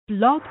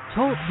Blog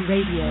Talk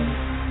Radio.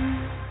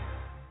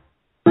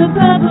 The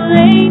purple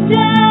angel,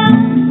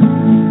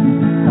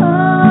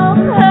 oh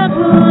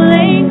purple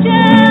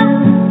angel,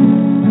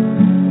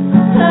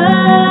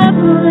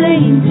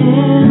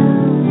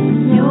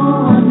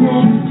 you're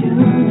next to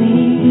me.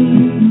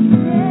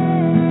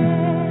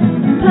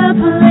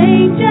 Purple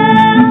angel,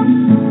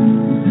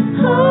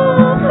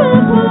 oh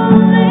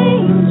purple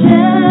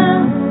angel,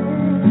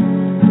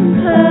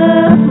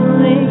 you're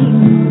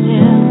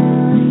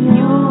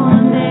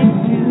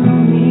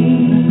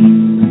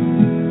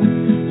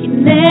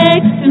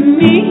next to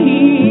me. You're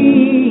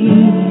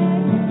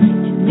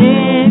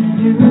next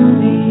to me.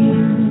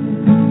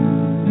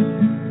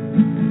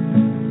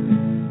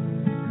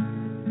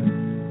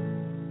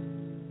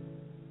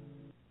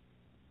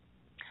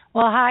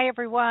 Well, hi,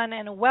 everyone,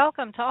 and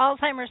welcome to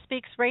Alzheimer's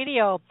Speaks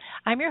Radio.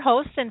 I'm your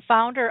host and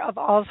founder of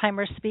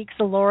Alzheimer's Speaks,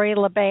 Lori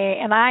La Bey,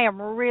 and I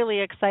am really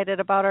excited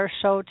about our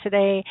show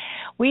today.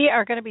 We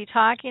are going to be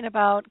talking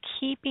about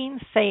keeping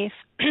safe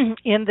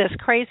in this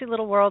crazy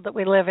little world that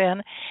we live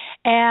in,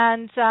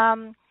 and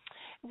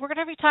we're going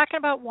to be talking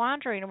about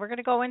wandering, and we're going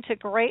to go into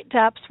great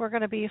depths. We're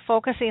going to be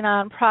focusing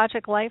on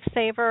Project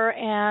Lifesaver,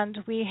 and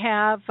we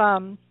have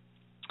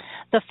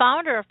the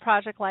founder of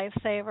Project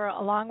Lifesaver,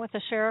 along with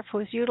the sheriff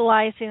who's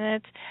utilizing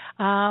it.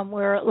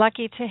 We're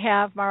lucky to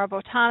have Mara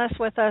Botanis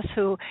with us,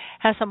 who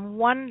has some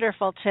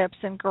wonderful tips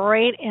and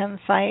great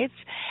insights.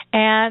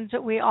 And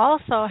we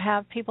also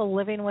have people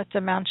living with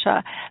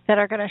dementia that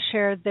are going to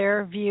share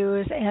their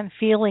views and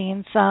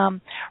feelings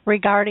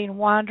regarding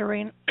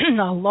wandering,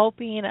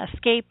 eloping,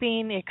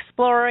 escaping,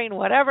 exploring,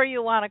 whatever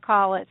you want to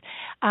call it.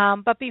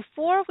 But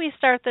before we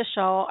start the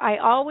show, I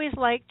always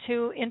like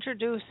to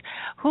introduce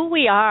who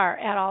we are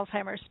at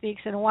Alzheimer's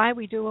Speaks and why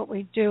we do what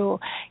we do.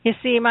 You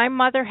see, my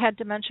mother had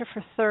dementia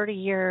for 30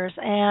 years,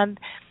 and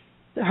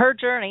her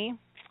journey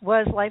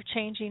was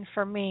life-changing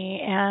for me,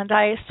 and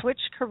I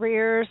switched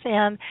careers,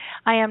 and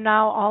I am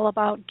now all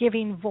about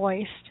giving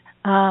voice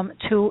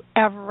to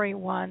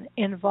everyone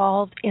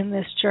involved in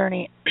this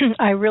journey.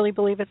 I really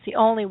believe it's the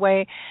only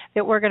way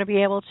that we're going to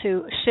be able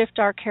to shift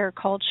our care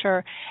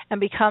culture and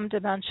become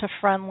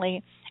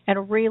dementia-friendly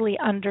and really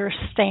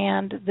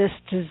understand this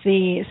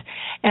disease.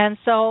 And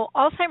so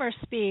Alzheimer's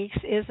Speaks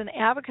is an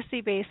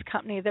advocacy-based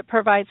company that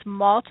provides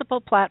multiple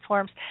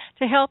platforms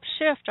to help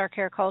shift our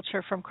care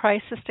culture from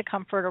crisis to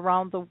comfort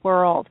around the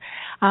world.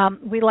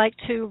 We like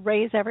to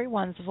raise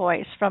everyone's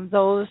voice, from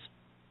those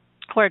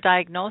who are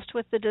diagnosed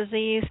with the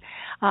disease,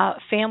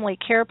 family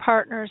care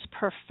partners,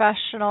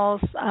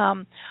 professionals,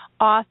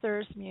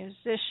 authors,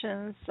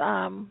 musicians,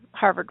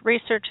 Harvard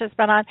research has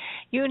been on,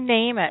 you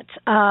name it.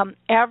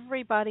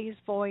 Everybody's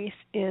voice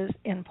is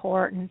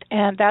important,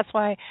 and that's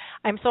why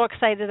I'm so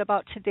excited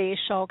about today's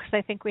show, because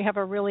I think we have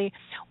a really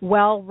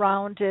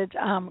well-rounded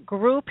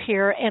group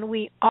here, and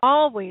we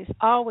always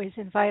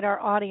invite our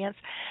audience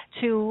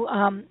to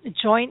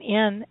join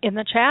in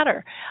the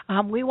chatter.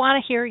 We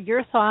want to hear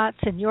your thoughts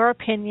and your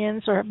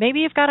opinions, or maybe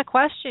you've got a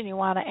question you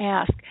want to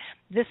ask.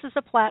 This is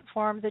a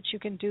platform that you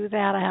can do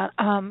that at.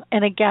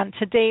 And again,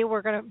 today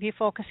we're going to be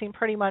focusing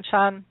pretty much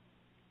on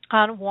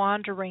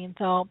wandering,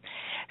 though.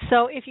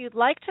 So if you'd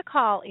like to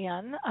call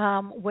in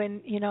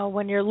when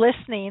you're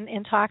listening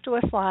and talk to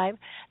us live,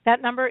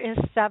 that number is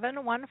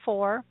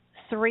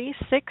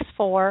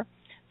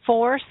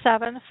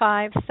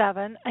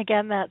 714-364-4757.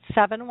 Again, that's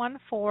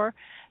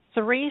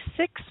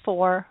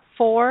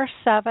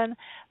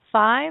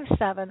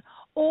 714-364-4757.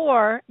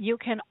 Or you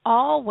can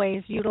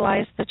always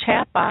utilize the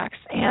chat box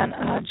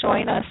and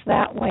join us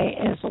that way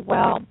as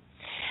well.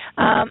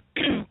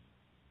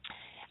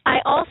 I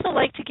also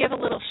like to give a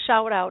little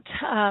shout-out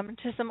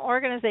to some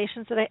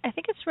organizations that I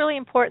think it's really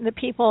important that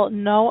people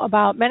know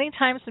about. Many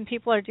times when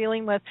people are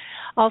dealing with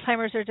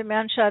Alzheimer's or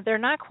dementia, they're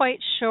not quite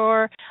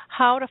sure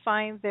how to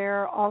find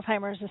their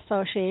Alzheimer's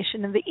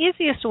Association. And the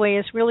easiest way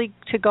is really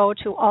to go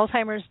to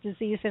Alzheimer's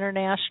Disease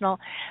International.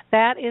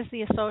 That is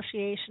the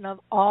association of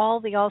all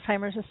the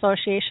Alzheimer's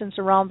associations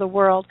around the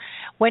world.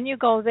 When you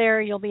go there,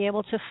 you'll be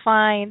able to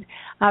find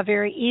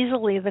very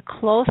easily the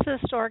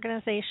closest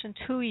organization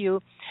to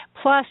you.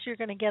 Plus, you're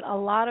going to get a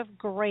lot of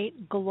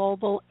great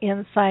global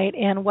insight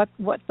and what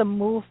the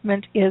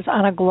movement is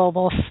on a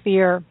global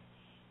sphere.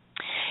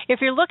 If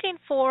you're looking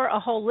for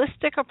a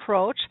holistic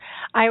approach,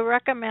 I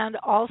recommend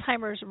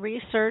Alzheimer's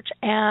Research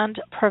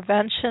and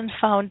Prevention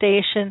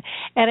Foundation.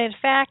 And in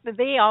fact,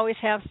 they always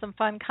have some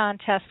fun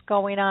contests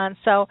going on.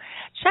 So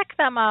check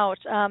them out.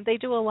 They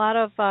do a lot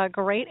of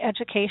great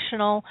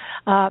educational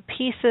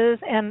pieces,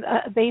 and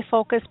they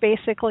focus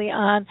basically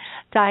on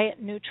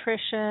diet,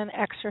 nutrition,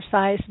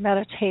 exercise,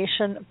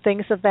 meditation,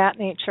 things of that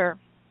nature.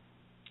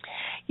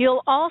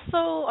 You'll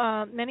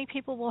also, many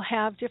people will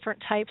have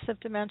different types of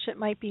dementia. It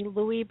might be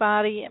Lewy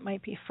body, it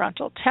might be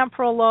frontal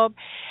temporal lobe,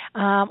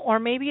 or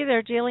maybe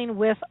they're dealing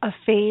with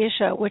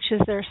aphasia, which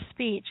is their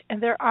speech.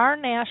 And there are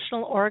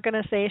national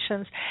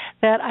organizations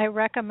that I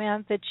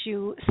recommend that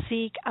you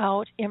seek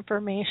out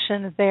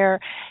information there.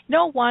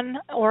 No one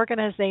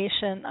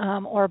organization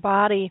or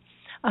body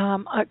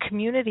a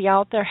community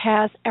out there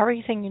has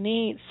everything you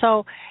need.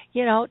 So,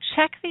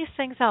 check these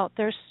things out.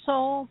 There's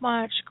so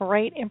much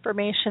great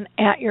information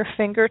at your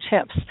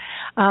fingertips.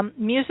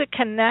 Music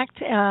Connect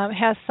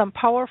has some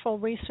powerful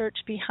research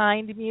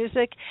behind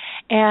music,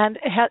 and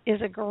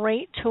is a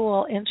great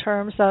tool in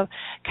terms of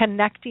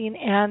connecting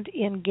and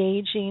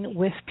engaging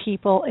with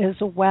people as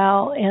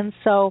well. And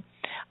so,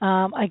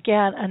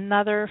 again,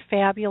 another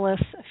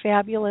fabulous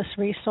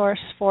resource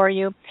for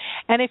you.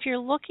 And if you're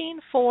looking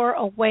for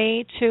a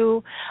way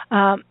to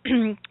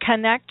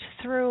connect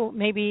through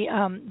maybe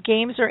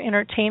games or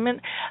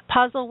entertainment,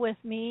 Puzzle With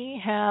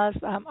Me has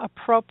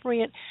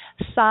appropriate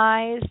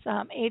size,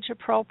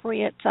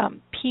 age-appropriate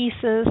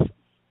pieces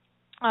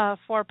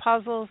for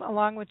puzzles,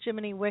 along with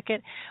Jiminy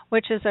Wicket,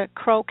 which is a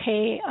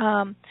croquet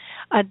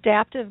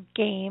adaptive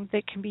game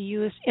that can be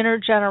used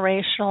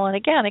intergenerational. And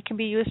again, it can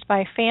be used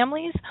by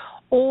families,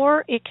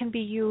 or it can be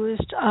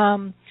used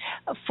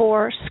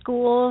for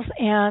schools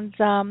and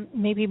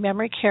maybe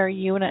memory care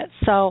units.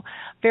 So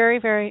very,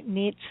 very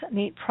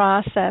neat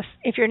process.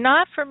 If you're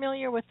not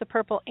familiar with the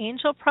Purple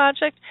Angel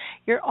Project,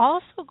 you're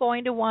also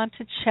going to want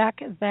to check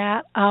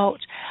that out.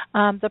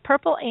 The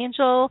Purple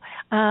Angel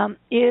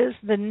is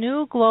the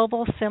new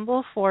global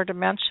symbol for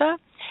dementia.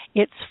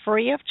 It's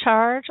free of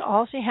charge.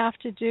 All you have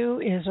to do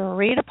is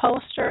read a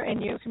poster,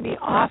 and you can be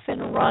off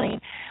and running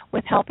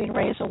with helping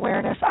raise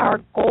awareness.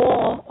 Our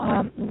goal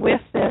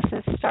with this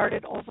is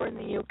started over in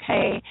the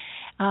UK,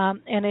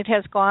 and it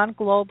has gone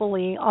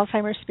globally.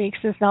 Alzheimer's Speaks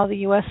is now the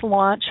U.S.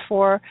 launch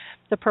for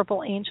the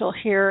Purple Angel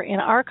here in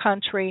our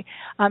country.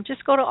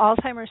 Just go to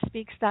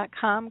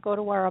alzheimersspeaks.com, go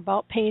to our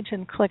About page,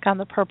 and click on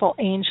the Purple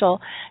Angel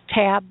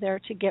tab there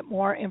to get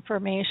more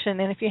information.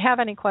 And if you have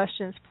any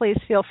questions, please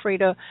feel free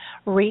to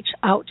reach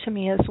out to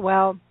me as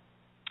well.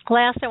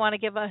 Last, I want to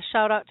give a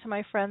shout-out to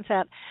my friends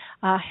at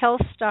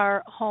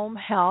HealthStar Home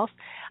Health.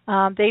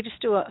 They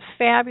just do a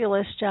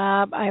fabulous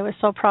job. I was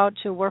so proud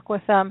to work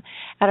with them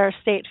at our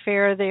state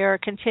fair. They are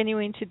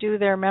continuing to do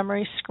their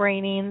memory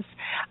screenings.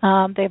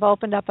 They've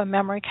opened up a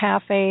memory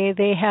cafe.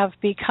 They have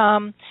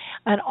become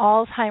an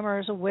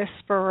Alzheimer's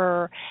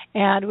whisperer,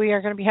 and we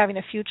are going to be having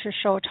a future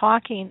show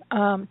talking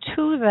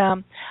to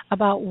them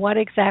about what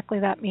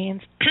exactly that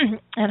means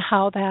and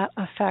how that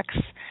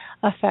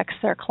affects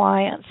their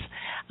clients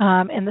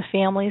and the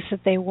families that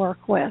they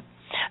work with.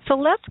 So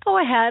let's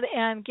go ahead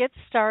and get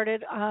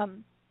started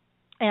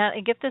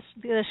and get this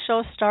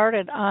show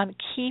started on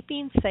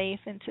keeping safe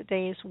in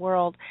today's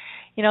world.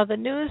 The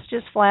news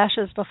just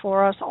flashes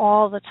before us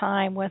all the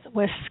time with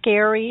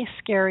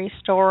scary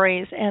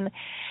stories. And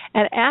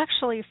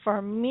actually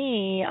for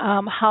me,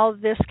 how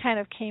this kind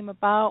of came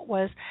about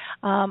was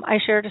I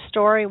shared a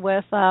story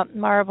with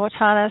Mara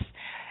Botanis,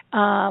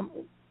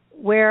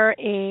 where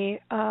a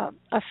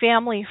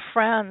family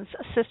friend's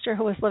sister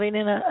who was living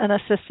in an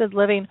assisted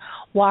living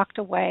walked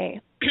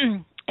away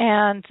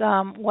and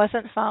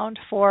wasn't found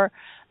for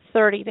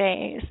 30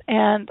 days.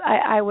 And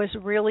I was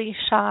really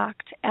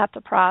shocked at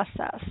the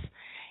process.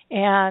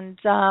 And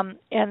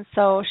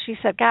so she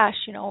said, gosh,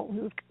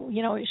 you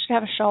should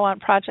have a show on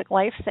Project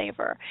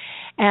Lifesaver.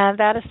 And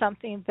that is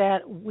something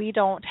that we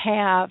don't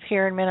have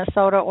here in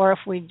Minnesota, or if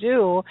we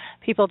do,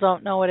 people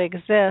don't know it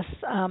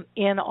exists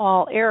in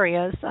all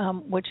areas,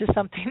 which is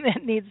something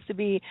that needs to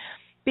be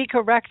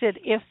corrected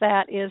if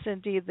that is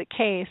indeed the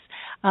case.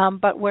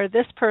 But where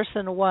this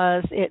person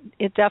was,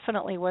 it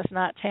definitely was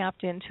not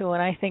tapped into,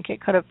 and I think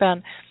it could have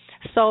been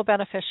so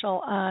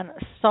beneficial on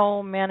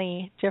so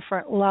many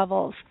different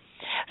levels.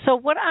 So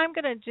what I'm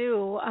going to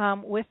do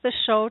with the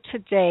show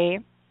today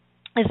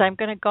is I'm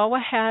going to go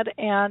ahead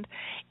and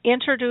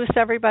introduce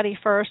everybody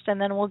first,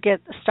 and then we'll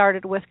get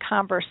started with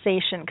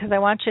conversation, because I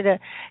want you to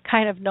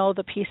kind of know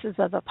the pieces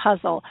of the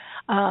puzzle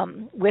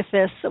with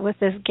this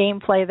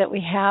gameplay that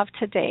we have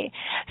today.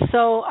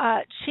 So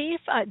Chief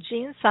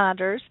Jean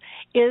Saunders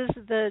is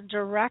the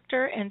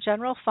Director and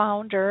General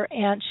Founder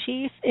and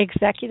Chief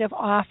Executive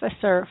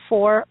Officer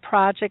for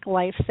Project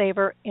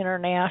Lifesaver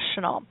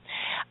International.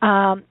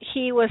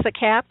 He was a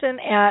captain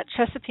at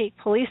Chesapeake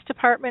Police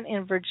Department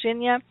in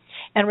Virginia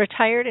and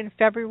retired in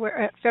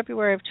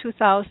February of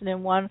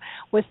 2001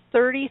 with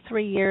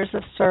 33 years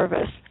of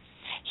service.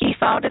 He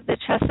founded the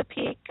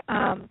Chesapeake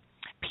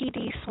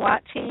PD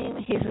SWAT team.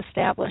 He's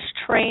established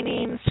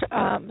trainings,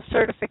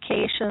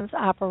 certifications,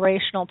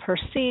 operational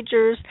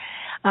procedures,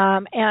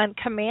 and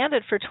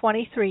commanded for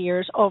 23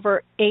 years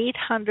over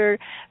 800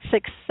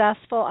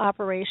 successful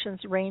operations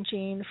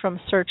ranging from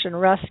search and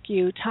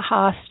rescue to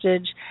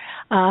hostage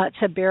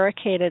to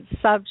barricaded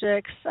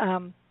subjects,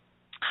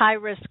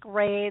 high-risk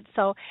raids.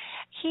 So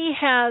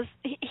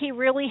he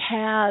really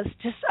has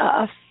just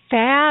a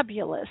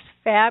fabulous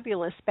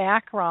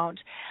background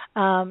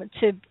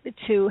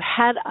to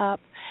head up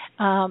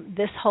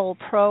this whole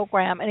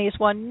program, and he's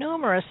won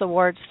numerous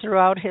awards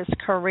throughout his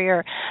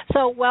career.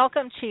 So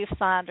welcome, Chief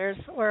Saunders.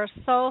 We're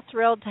so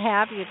thrilled to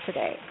have you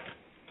today.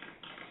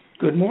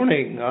 Good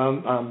morning.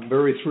 I'm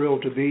very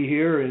thrilled to be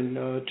here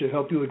and to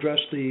help you address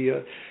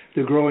the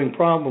growing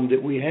problem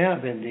that we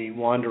have in the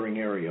wandering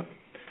area.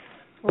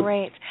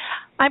 Great.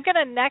 I'm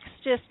going to next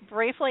just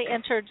briefly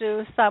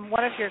introduce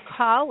one of your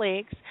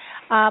colleagues,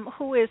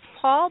 who is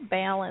Paul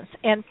Balance.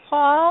 And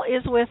Paul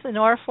is with the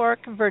Norfolk,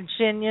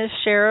 Virginia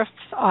Sheriff's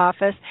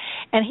Office,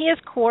 and he has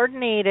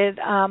coordinated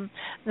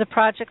the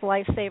Project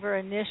Lifesaver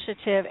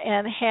Initiative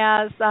and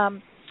has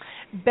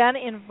been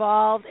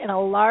involved in a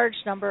large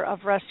number of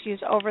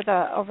rescues over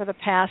the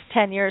past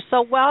 10 years.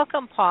 So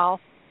welcome, Paul.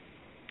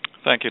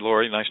 Thank you,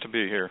 Lori. Nice to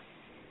be here.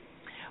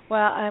 Well,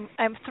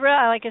 I'm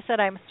thrilled. Like I said,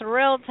 I'm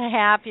thrilled to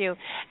have you.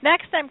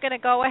 Next, I'm going to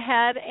go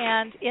ahead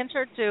and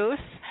introduce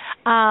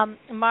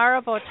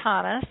Mara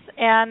Botanis,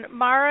 and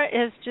Mara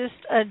is just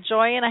a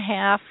joy and a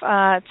half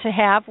to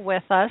have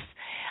with us.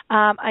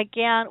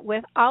 Again,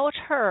 without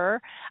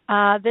her,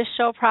 this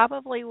show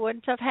probably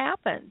wouldn't have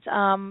happened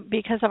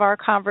because of our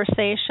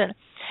conversation.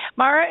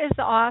 Mara is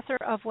the author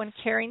of When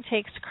Caring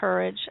Takes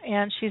Courage,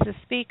 and she's a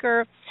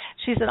speaker.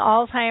 She's an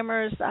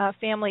Alzheimer's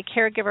family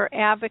caregiver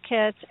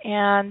advocate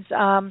and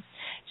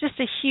just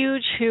a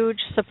huge, huge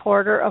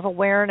supporter of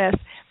awareness.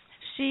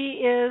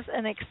 She is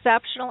an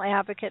exceptional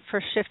advocate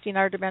for shifting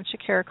our dementia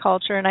care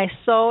culture, and I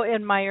so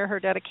admire her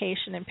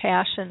dedication and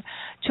passion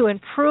to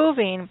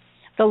improving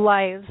the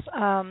lives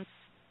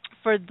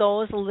for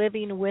those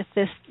living with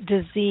this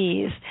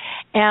disease.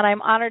 And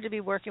I'm honored to be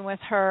working with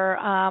her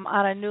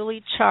on a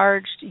newly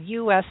charged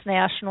U.S.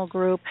 national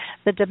group,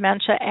 the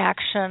Dementia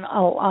Action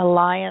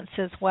Alliance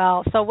as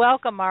well. So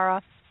welcome,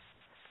 Mara.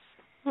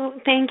 Well,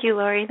 thank you,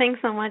 Lori.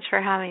 Thanks so much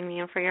for having me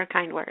and for your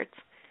kind words.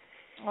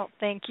 Well,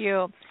 thank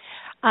you.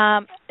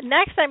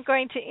 Next, I'm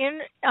going to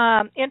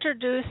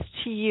introduce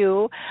to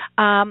you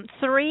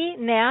 3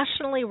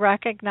 nationally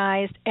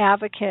recognized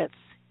advocates,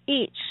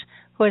 each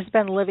who has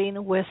been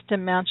living with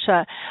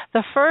dementia.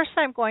 The first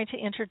I'm going to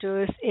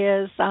introduce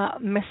is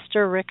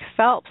Mr. Rick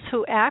Phelps,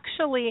 who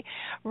actually,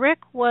 Rick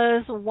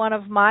was one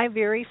of my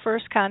very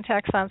first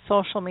contacts on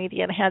social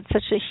media and had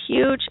such a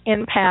huge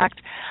impact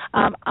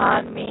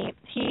on me.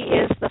 He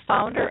is the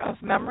founder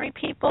of Memory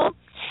People,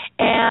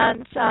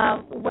 and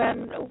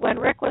when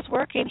Rick was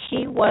working,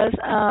 he was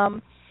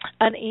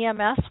an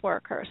EMS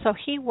worker. So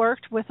he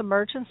worked with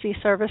emergency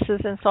services,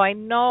 and so I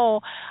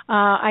know,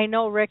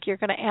 Rick, you're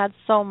going to add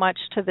so much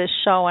to this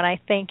show, and I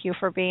thank you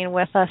for being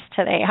with us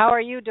today. How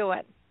are you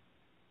doing?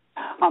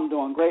 I'm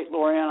doing great,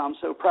 Lori, and I'm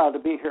so proud to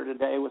be here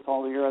today with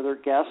all of your other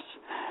guests.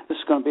 This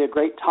is going to be a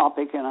great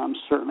topic, and I'm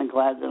certainly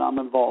glad that I'm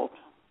involved.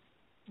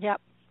 Yep,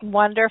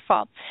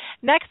 wonderful.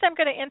 Next, I'm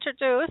going to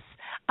introduce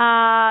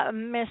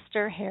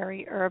Mr.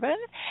 Harry Urban,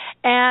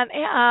 and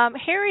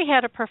Harry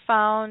had a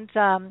profound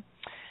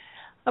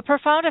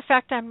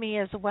effect on me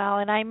as well,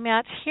 and I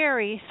met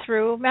Harry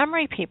through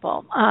Memory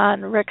People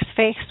on Rick's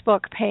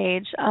Facebook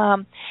page.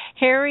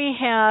 Harry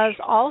has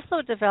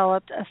also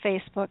developed a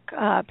Facebook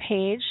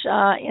page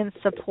in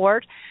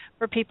support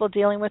for people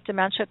dealing with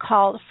dementia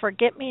called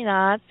Forget Me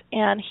Not,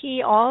 and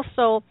he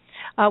also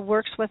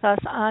works with us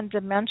on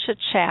Dementia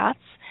Chats.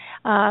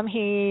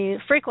 He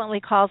frequently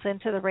calls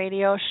into the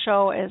radio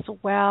show as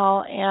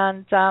well,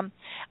 and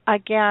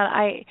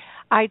again,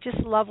 I just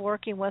love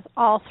working with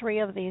all 3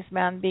 of these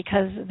men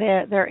because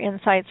their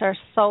insights are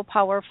so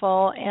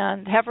powerful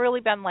and have really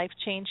been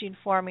life-changing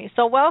for me.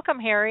 So welcome,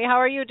 Harry. How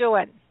are you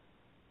doing?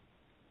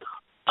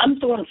 I'm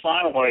doing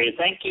fine, Lori.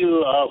 Thank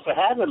you for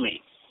having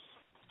me.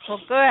 Well,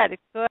 good.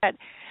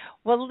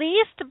 Well,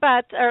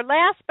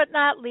 last but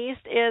not least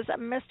is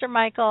Mr.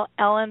 Michael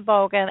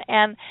Ellenbogen,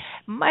 and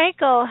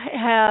Michael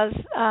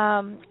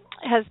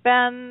has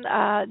been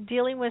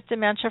dealing with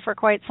dementia for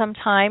quite some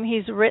time.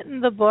 He's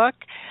written the book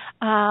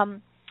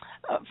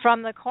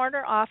From the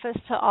Corner Office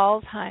to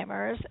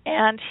Alzheimer's,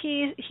 and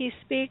he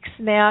speaks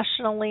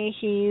nationally.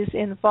 He's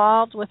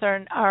involved with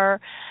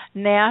our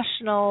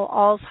national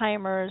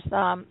Alzheimer's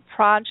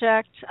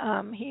project.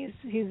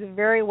 He's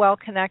very well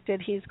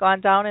connected. He's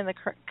gone down in the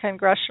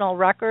congressional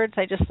records.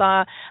 I just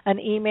saw an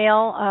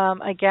email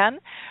again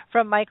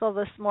from Michael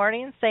this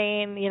morning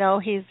saying,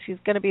 he's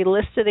going to be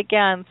listed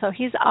again. So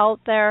he's out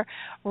there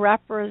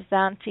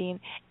representing.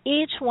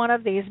 Each one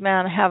of these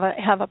men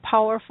have a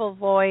powerful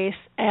voice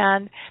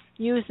and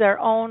use their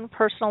own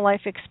personal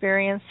life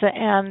experience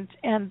and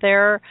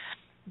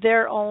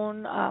their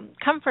own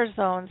comfort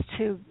zones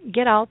to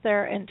get out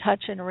there and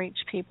touch and reach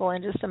people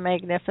in just a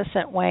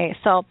magnificent way.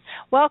 So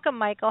welcome,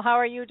 Michael. How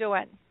are you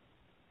doing?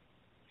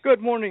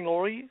 Good morning,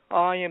 Lori.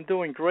 I am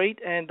doing great,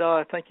 and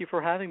thank you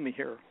for having me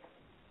here.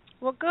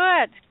 Well,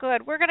 good.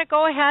 We're going to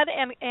go ahead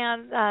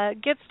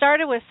and get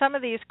started with some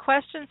of these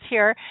questions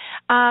here.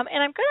 And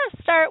I'm going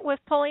to start with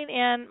pulling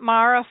in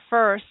Mara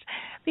first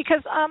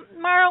because,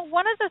 Mara,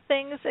 one of the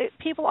things that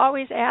people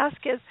always ask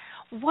is,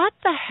 what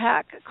the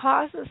heck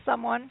causes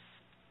someone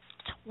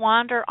to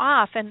wander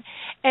off? And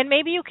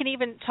maybe you can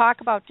even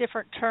talk about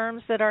different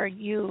terms that are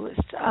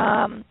used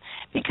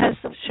because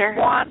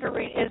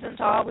wandering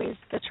isn't always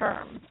the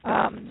term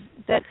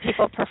that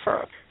people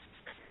prefer.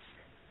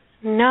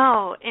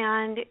 No,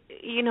 and,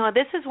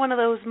 this is one of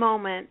those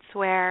moments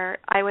where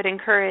I would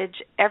encourage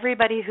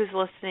everybody who's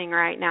listening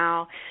right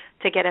now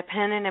to get a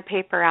pen and a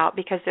paper out,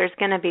 because there's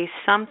going to be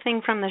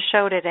something from the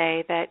show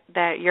today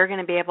that you're going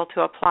to be able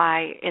to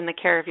apply in the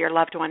care of your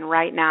loved one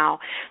right now.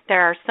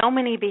 There are so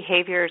many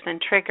behaviors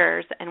and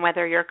triggers, and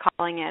whether you're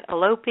calling it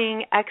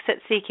eloping,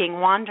 exit-seeking,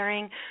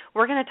 wandering,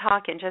 we're going to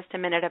talk in just a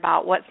minute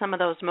about what some of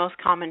those most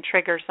common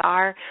triggers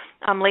are.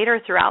 Later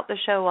throughout the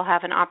show, we'll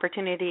have an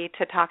opportunity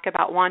to talk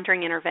about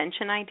wandering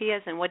intervention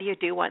ideas and what do you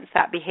do once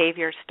that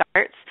behavior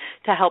starts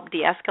to help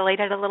de-escalate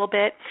it a little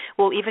bit.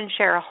 We'll even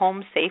share a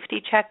home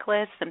safety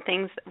checklist, some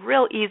things,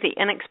 real easy,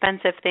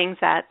 inexpensive things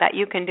that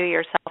you can do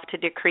yourself to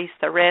decrease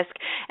the risk.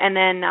 And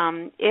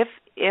then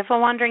if a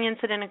wandering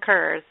incident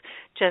occurs,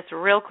 just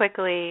real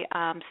quickly,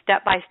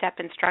 step-by-step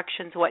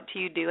instructions, what do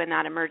you do in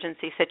that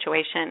emergency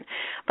situation.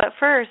 But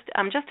first,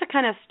 just to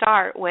kind of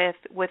start with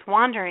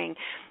wandering,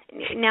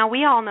 now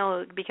we all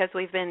know, because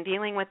we've been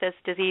dealing with this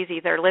disease,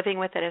 either living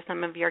with it as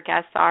some of your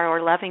guests are,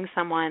 or loving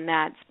someone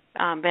that's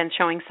been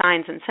showing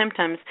signs and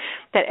symptoms,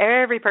 that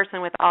every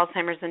person with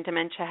Alzheimer's and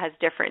dementia has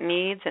different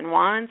needs and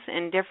wants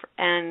and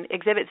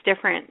exhibits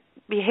different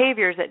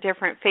behaviors at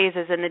different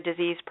phases in the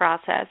disease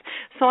process.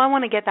 So I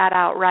want to get that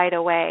out right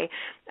away.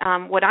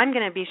 What I'm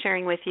going to be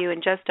sharing with you in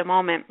just a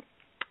moment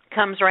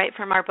comes right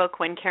from our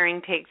book, When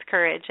Caring Takes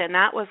Courage, and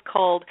that was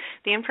culled.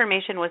 The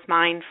information was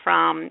mined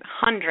from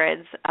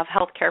hundreds of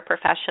healthcare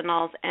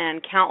professionals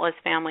and countless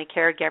family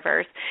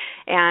caregivers.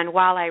 And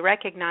while I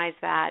recognize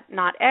that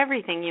not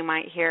everything you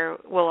might hear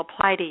will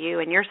apply to you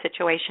in your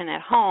situation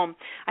at home,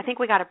 I think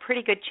we got a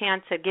pretty good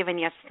chance of giving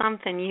you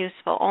something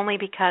useful, only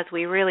because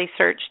we really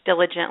searched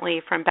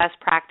diligently from best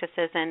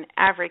practices in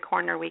every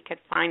corner we could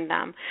find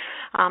them.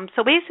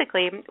 So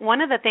basically, one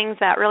of the things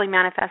that really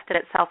manifested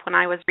itself when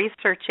I was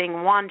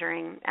researching wandering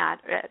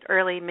at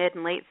early, mid,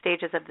 and late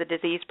stages of the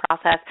disease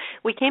process,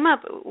 we came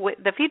up with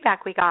the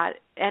feedback we got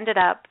ended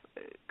up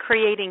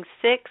creating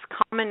 6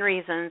 common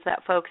reasons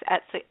that folks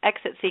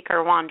exit, seek,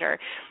 or wander.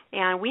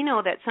 And we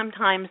know that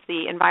sometimes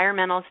the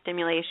environmental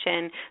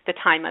stimulation, the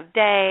time of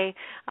day,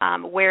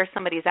 where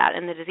somebody's at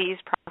in the disease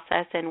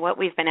process, and what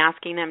we've been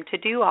asking them to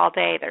do all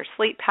day, their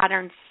sleep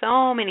patterns,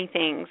 so many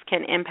things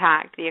can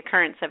impact the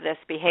occurrence of this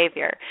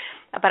behavior.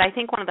 But I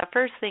think one of the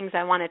first things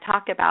I want to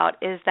talk about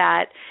is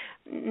that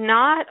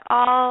not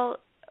all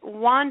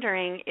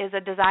wandering is a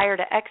desire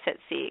to exit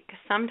seek.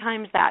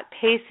 Sometimes that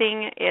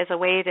pacing is a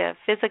way to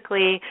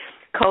physically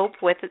cope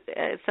with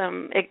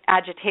some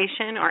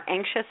agitation or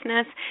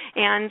anxiousness,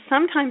 and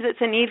sometimes it's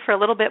a need for a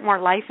little bit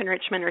more life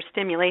enrichment or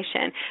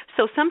stimulation.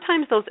 So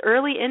sometimes those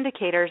early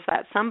indicators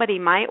that somebody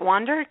might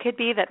wander could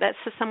be that that's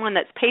someone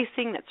that's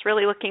pacing, that's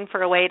really looking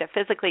for a way to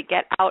physically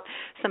get out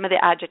some of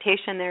the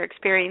agitation they're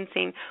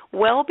experiencing.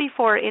 Well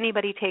before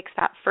anybody takes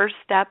that first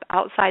step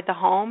outside the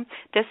home,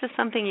 this is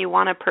something you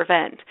want to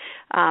prevent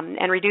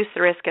and reduce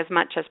the risk as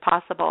much as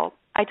possible.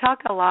 I talk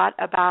a lot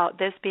about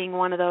this being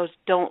one of those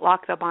don't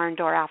lock the barn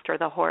door after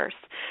the horse.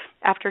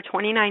 After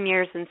 29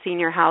 years in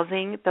senior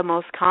housing, the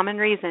most common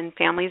reason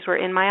families were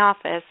in my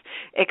office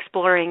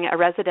exploring a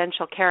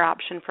residential care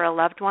option for a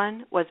loved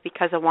one was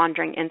because a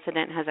wandering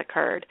incident has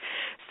occurred.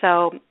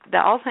 So the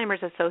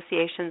Alzheimer's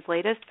Association's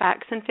latest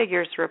Facts and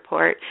Figures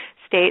report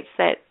states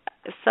that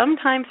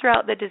sometime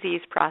throughout the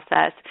disease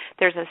process,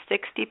 there's a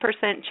 60%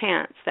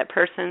 chance that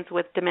persons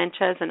with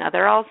dementias and other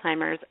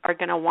Alzheimer's are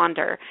going to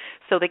wander.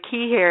 So the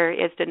key here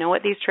is to know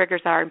what these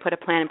triggers are and put a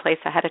plan in place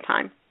ahead of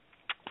time.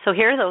 So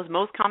here are those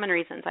most common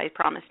reasons I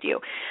promised you.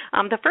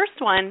 The first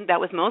one that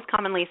was most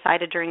commonly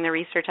cited during the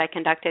research I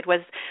conducted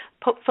was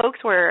folks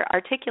were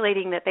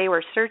articulating that they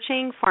were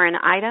searching for an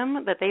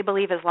item that they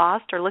believe is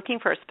lost or looking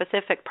for a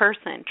specific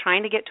person,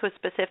 trying to get to a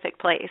specific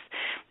place.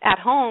 At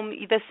home,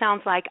 this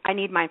sounds like, I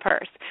need my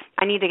purse.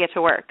 I need to get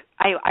to work.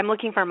 I'm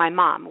looking for my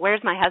mom.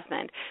 Where's my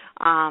husband?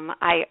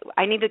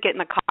 I need to get in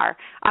the car.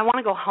 I want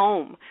to go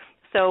home.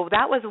 So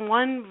that was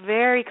one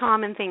very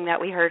common thing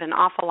that we heard an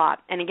awful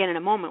lot. And again, in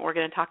a moment, we're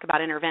going to talk about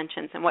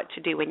interventions and what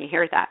to do when you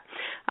hear that.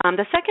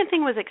 The second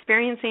thing was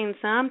experiencing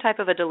some type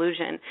of a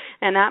delusion,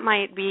 and that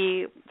might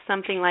be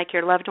something like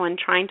your loved one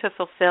trying to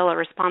fulfill a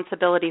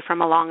responsibility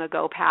from a long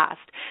ago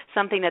past,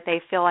 something that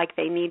they feel like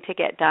they need to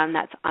get done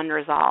that's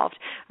unresolved.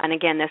 And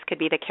again, this could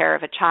be the care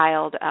of a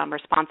child,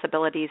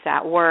 responsibilities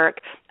at work,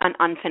 an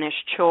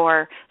unfinished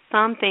chore,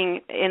 something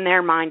in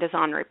their mind is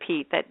on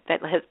repeat that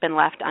has been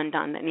left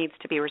undone that needs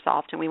to be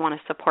resolved, and we want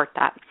to support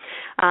that.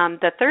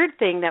 The third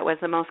thing that was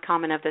the most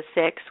common of the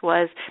 6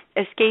 was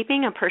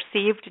escaping a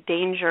perceived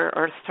danger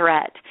or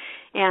threat.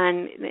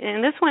 And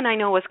this one I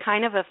know was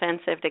kind of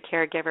offensive to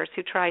caregivers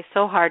who try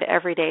so hard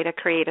every day to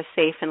create a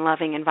safe and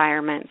loving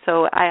environment.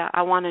 So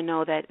I want to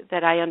know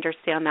that I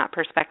understand that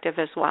perspective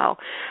as well.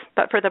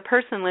 But for the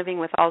person living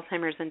with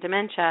Alzheimer's and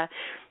dementia,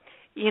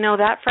 you know,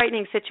 that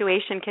frightening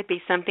situation could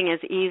be something as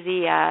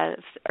easy as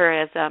or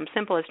as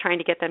simple as trying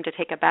to get them to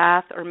take a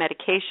bath or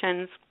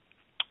medications,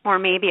 Or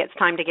maybe it's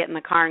time to get in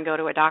the car and go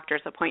to a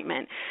doctor's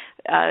appointment.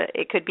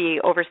 It could be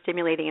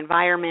overstimulating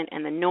environment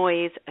and the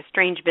noise, a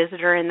strange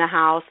visitor in the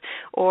house,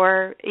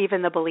 or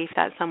even the belief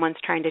that someone's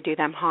trying to do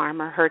them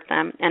harm or hurt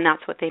them, and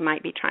that's what they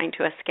might be trying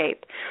to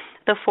escape.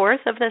 The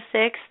fourth of the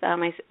six,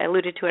 I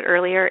alluded to it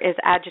earlier, is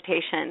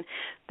agitation.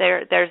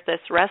 There's this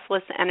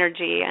restless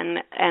energy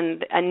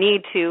and a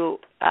need to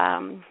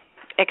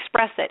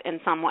express it in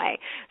some way.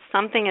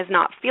 Something is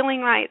not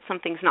feeling right,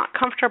 something's not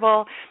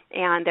comfortable,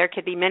 and there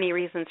could be many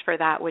reasons for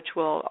that, which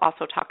we'll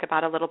also talk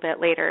about a little bit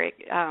later. It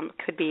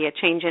could be a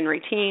change in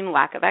routine,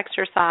 lack of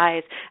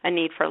exercise, a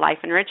need for life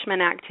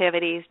enrichment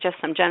activities, just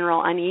some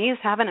general unease,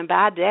 having a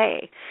bad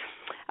day.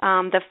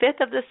 The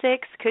fifth of the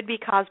six could be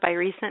caused by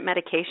recent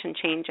medication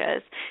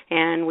changes,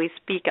 and we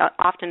speak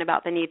often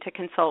about the need to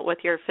consult with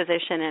your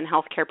physician and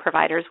healthcare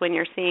providers when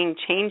you're seeing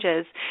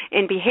changes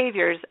in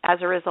behaviors as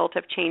a result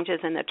of changes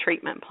in the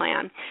treatment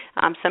plan.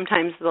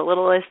 Sometimes the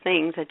littlest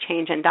things, a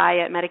change in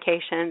diet,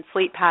 medication,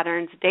 sleep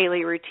patterns,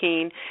 daily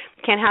routine,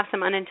 can have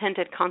some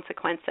unintended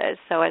consequences.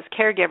 So as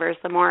caregivers,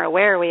 the more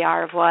aware we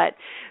are of what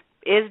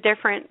is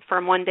different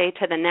from one day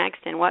to the next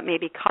and what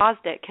maybe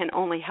caused it can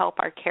only help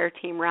our care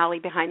team rally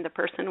behind the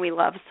person we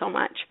love so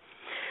much.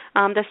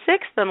 The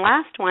sixth and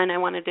last one I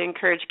wanted to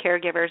encourage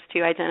caregivers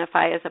to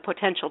identify as a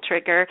potential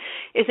trigger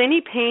is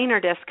any pain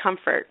or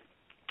discomfort.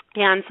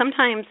 And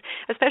sometimes,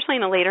 especially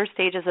in the later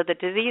stages of the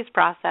disease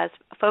process,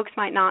 folks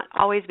might not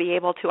always be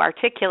able to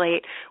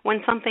articulate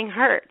when something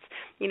hurts.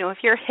 You know, if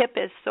your hip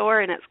is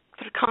sore and it's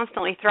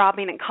constantly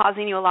throbbing and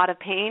causing you a lot of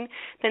pain,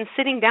 then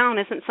sitting down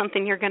isn't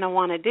something you're going to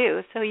want to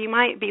do. So you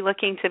might be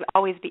looking to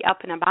always be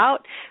up and about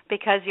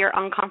because you're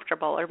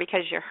uncomfortable or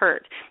because you're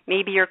hurt.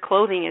 Maybe your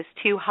clothing is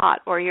too hot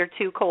or you're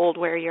too cold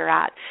where you're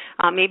at.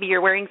 Maybe you're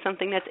wearing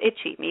something that's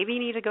itchy. Maybe you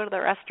need to go to the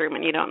restroom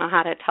and you don't know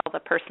how to tell the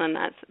person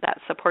that's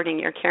supporting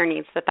your care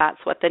needs that that's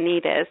what the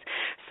need is.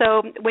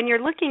 So when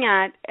you're looking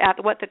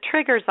at what the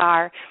triggers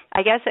are,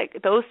 I guess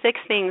those six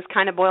things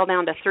kind of boil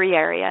down to three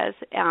areas.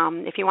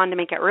 If you wanted to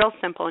make it real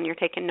simple and you're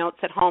taking notes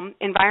at home: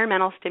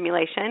 environmental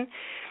stimulation,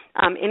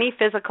 any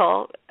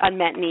physical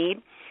unmet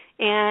need,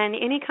 and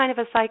any kind of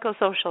a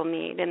psychosocial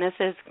need. And this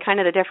is kind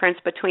of the difference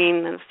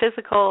between the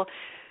physical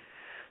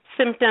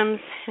symptoms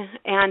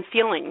and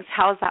feelings.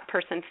 How is that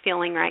person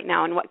feeling right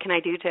now, and what can I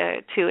do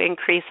to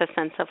increase a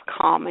sense of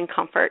calm and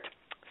comfort?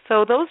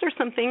 So those are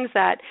some things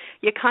that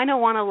you kind of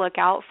want to look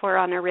out for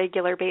on a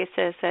regular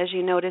basis as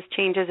you notice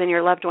changes in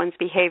your loved one's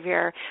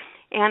behavior.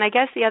 And I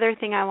guess the other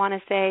thing I want to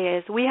say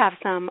is we have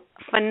some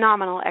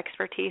phenomenal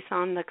expertise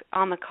on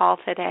the call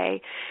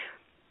today,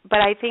 but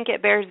I think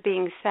it bears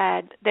being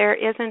said there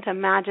isn't a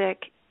magic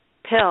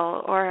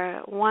pill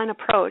or one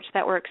approach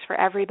that works for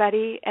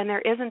everybody, and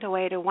there isn't a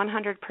way to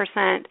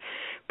 100%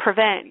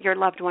 prevent your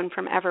loved one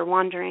from ever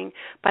wandering.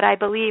 But I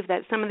believe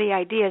that some of the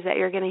ideas that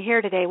you're going to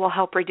hear today will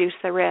help reduce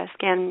the risk,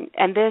 and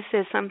this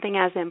is something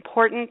as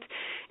important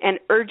and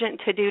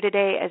urgent to do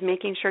today as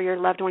making sure your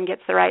loved one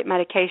gets the right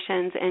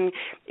medications and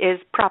is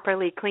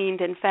properly cleaned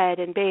and fed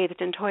and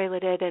bathed and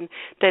toileted, and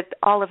that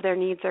all of their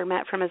needs are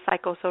met from a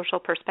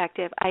psychosocial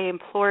perspective. I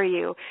implore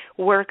you,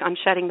 work on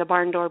shutting the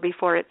barn door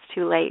before it's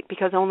too late,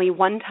 because only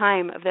one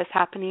time of this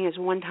happening is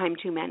one time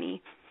too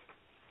many.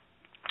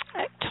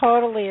 I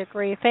totally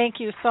agree. Thank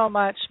you so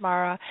much,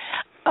 Mara.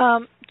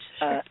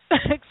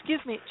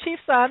 Excuse me, Chief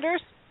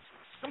Saunders,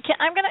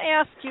 I'm going to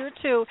ask you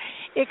to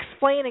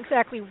explain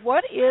exactly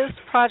what is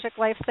Project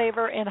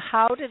Lifesaver and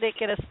how did it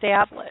get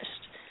established?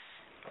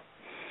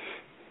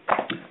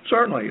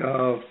 Certainly.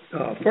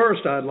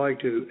 First, I'd like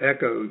to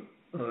echo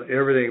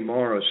everything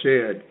Mara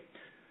said,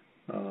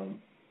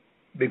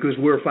 because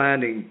we're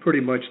finding pretty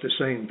much the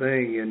same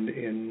thing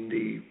in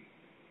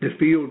the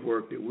field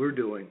work that we're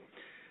doing.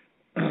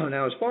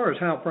 Now, as far as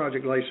how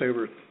Project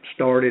Lifesaver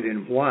started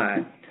and why,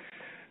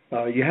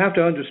 you have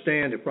to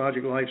understand that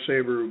Project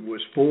Lifesaver was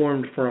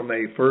formed from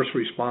a first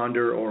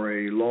responder or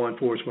a law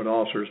enforcement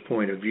officer's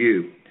point of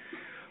view.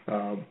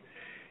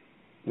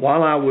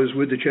 While I was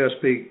with the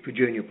Chesapeake,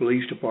 Virginia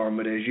Police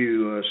Department, as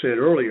you said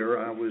earlier,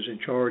 I was in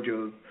charge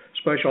of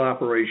special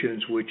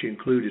operations, which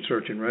included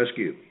search and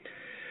rescue.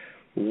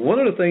 One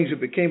of the things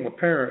that became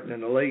apparent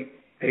in the late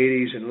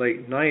 80s and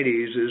late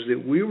 90s is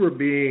that we were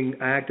being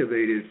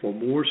activated for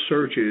more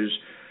searches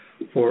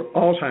for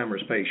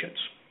Alzheimer's patients.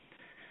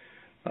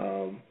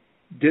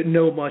 Didn't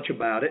know much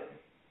about it,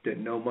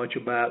 didn't know much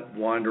about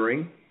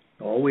wandering.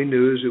 All we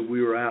knew is that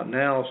we were out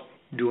now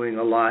doing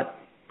a lot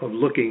of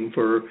looking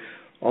for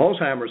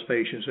Alzheimer's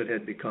patients that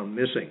had become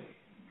missing.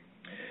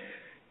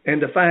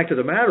 And the fact of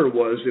the matter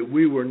was that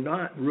we were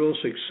not real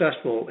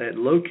successful at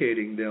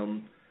locating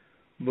them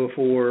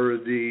before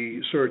the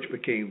search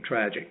became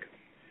tragic.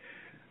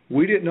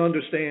 We didn't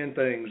understand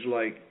things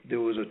like there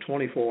was a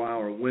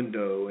 24-hour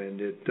window and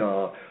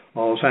that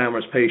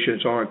Alzheimer's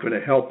patients aren't going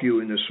to help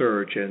you in the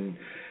search. And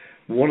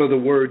one of the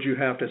words you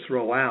have to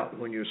throw out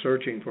when you're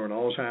searching for an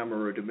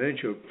Alzheimer or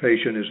dementia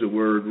patient is the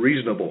word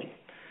reasonable.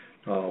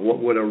 What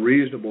would a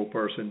reasonable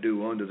person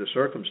do under the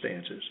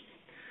circumstances?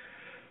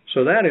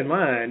 So that in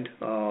mind,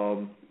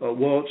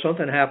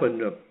 something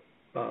happened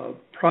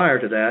prior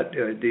to that,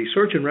 the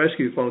search and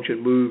rescue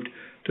function moved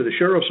to the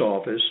sheriff's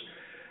office,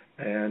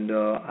 and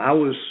I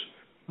was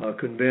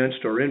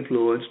convinced or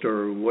influenced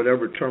or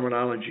whatever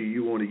terminology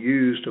you want to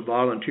use to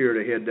volunteer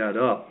to head that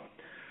up,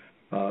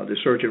 the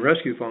search and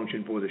rescue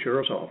function for the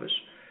sheriff's office.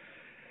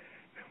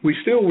 We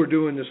still were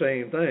doing the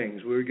same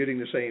things. We were getting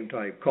the same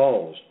type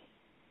calls.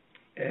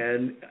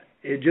 And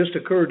it just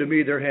occurred to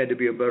me there had to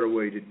be a better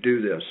way to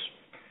do this.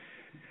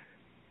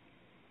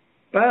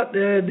 About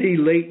the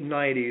late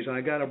 90s,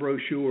 I got a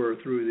brochure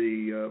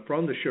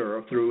from the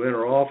sheriff through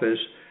inter-office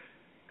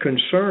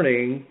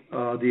concerning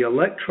the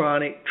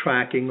electronic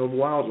tracking of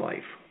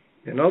wildlife.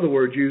 In other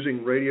words,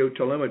 using radio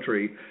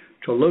telemetry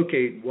to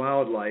locate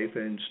wildlife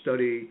and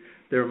study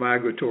their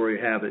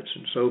migratory habits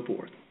and so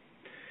forth.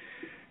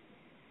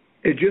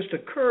 It just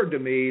occurred to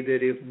me that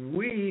if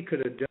we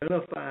could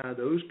identify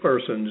those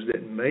persons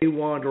that may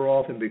wander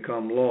off and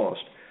become lost,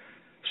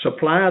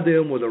 supply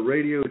them with a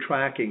radio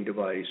tracking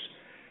device,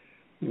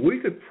 we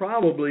could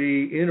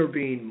probably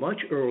intervene much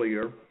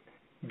earlier,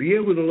 be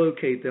able to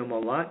locate them a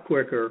lot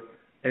quicker,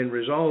 and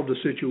resolve the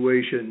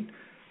situation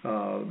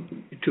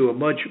to a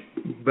much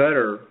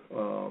better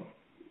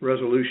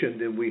resolution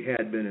than we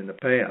had been in the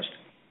past.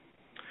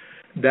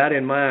 That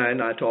in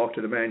mind, I talked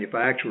to the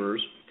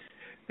manufacturers,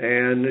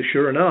 and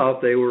sure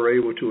enough, they were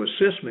able to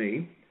assist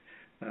me.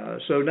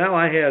 So now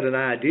I had an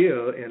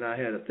idea and I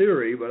had a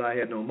theory, but I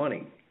had no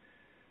money.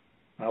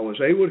 I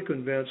was able to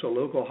convince a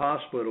local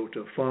hospital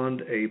to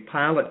fund a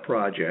pilot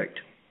project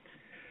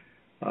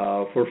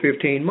for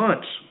 15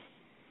 months.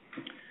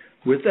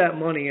 With that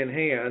money in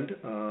hand,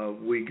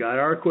 we got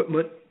our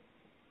equipment.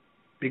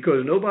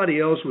 Because nobody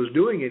else was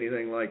doing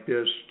anything like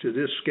this to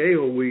this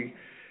scale, we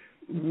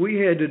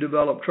had to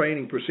develop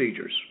training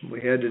procedures. We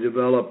had to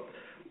develop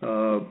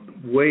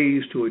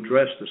ways to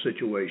address the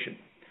situation.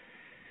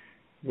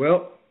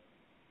 Well,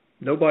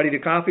 nobody to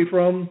copy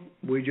from.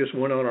 We just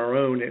went on our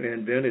own and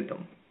invented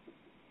them.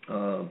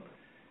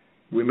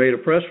 We made a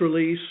press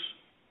release.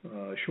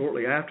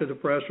 Shortly after the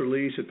press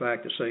release, in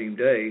fact, the same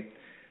day,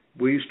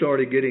 we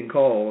started getting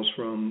calls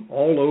from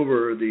all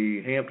over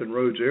the Hampton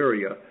Roads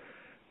area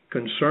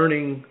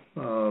concerning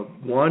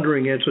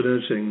wandering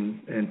incidents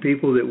and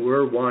people that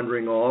were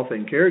wandering off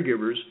and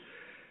caregivers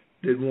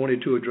that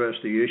wanted to address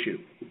the issue.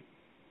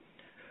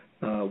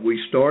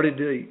 We started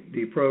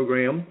the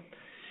program.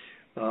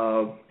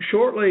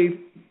 Shortly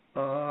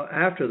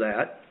after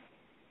that,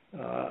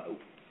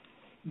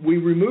 we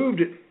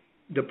removed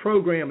the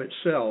program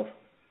itself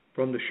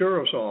from the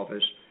sheriff's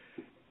office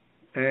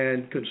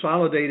and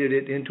consolidated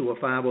it into a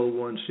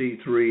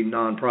 501c3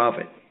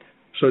 nonprofit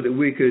so that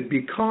we could,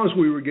 because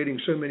we were getting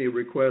so many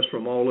requests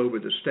from all over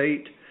the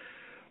state,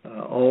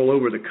 all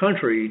over the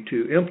country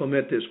to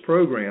implement this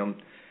program,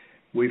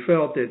 we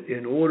felt that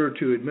in order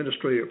to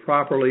administrate it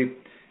properly,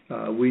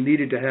 we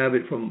needed to have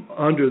it from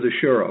under the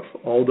sheriff,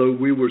 although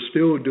we were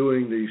still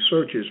doing the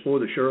searches for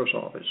the sheriff's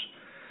office.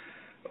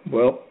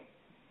 Well,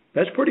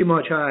 that's pretty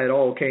much how it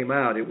all came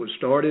out. It was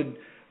started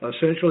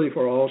essentially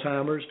for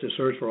Alzheimer's, to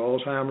search for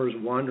Alzheimer's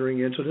wandering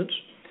incidents.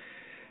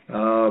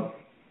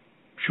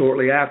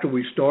 Shortly after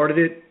we started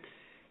it,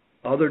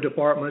 other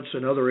departments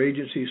and other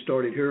agencies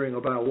started hearing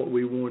about what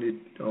we wanted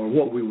or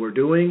what we were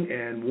doing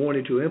and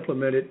wanted to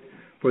implement it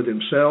for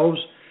themselves.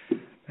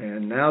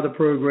 And now the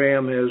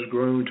program has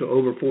grown to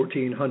over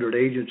 1,400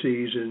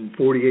 agencies in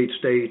 48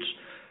 states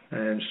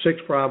and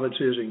 6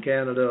 provinces in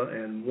Canada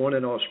and 1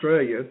 in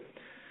Australia.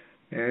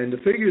 And the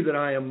figure that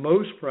I am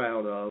most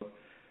proud of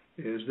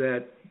is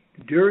that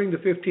during the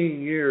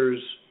 15 years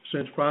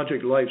since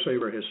Project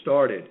Lifesaver has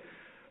started,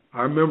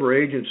 our member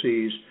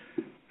agencies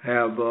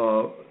have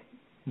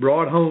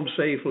brought home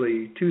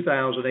safely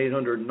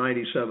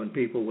 2,897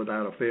 people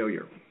without a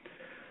failure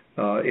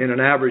in an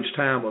average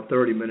time of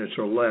 30 minutes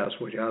or less,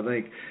 which I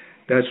think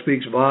that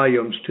speaks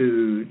volumes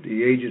to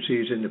the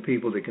agencies and the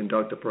people that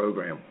conduct the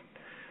program.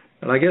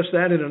 And I guess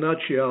that in a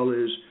nutshell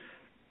is,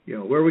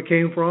 where we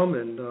came from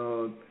and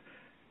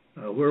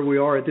where we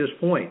are at this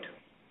point.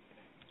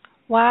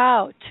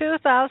 Wow,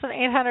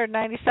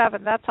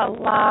 2,897. That's a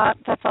lot.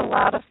 That's a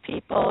lot of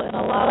people and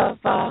a lot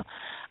of,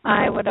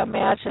 I would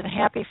imagine,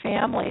 happy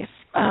families.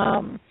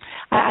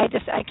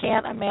 I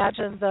can't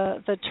imagine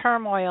the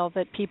turmoil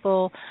that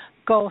people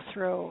go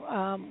through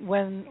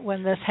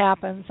when this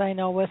happens. I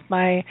know with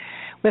my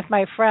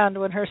friend,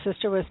 when her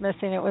sister was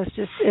missing, it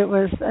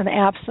was an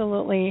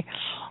absolutely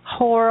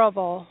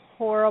horrible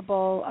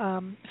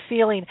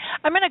feeling.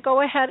 I'm going to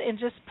go ahead and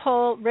just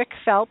pull Rick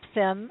Phelps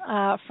in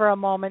for a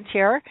moment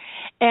here.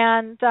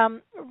 And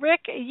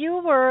Rick,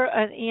 you were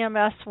an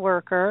EMS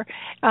worker.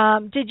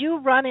 Did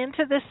you run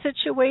into this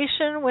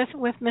situation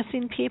with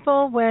missing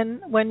people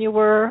when you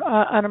were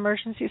an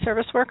emergency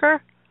service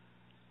worker?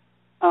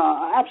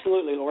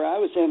 Absolutely, Lori. I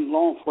was in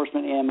law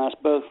enforcement EMS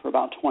both for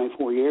about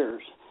 24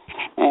 years.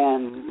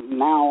 And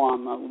now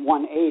I'm a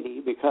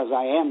 180 because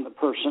I am the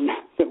person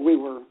that we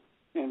were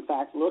in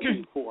fact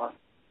looking for.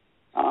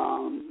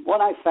 What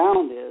I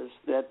found is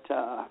that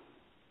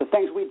the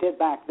things we did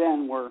back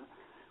then were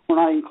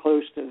not even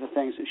close to the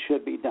things that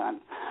should be done.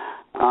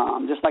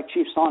 Just like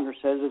Chief Saunders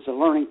says, it's a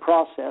learning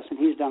process, and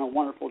he's done a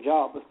wonderful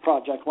job with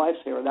Project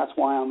Lifesaver. That's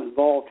why I'm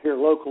involved here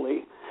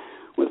locally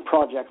with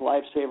Project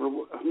Lifesaver.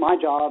 My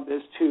job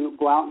is to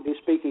go out and do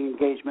speaking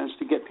engagements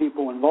to get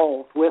people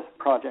involved with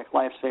Project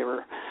Lifesaver.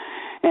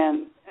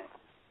 And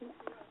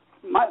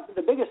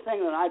the biggest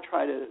thing that I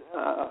try to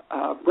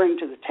bring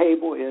to the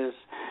table is,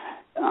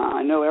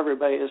 I know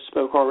everybody has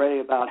spoke already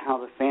about how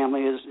the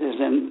family is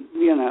in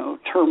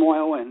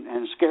turmoil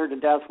and scared to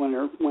death when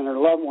their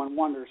loved one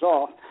wanders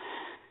off.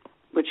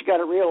 But you got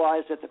to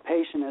realize that the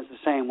patient is the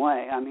same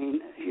way. I mean,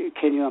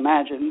 can you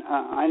imagine?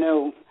 I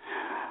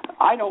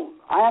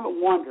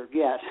haven't wandered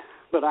yet,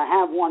 but I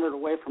have wandered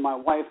away from my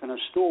wife in a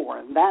store,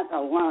 and that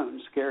alone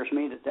scares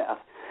me to death.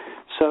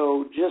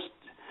 So just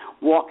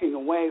walking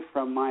away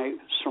from my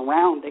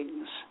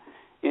surroundings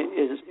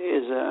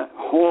is a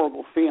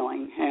horrible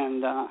feeling.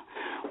 And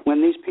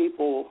when these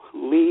people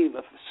leave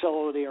a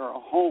facility or a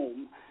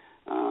home,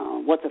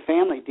 what the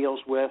family deals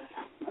with,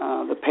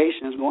 the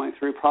patient is going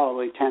through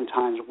probably 10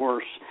 times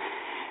worse.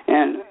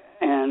 And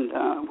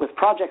with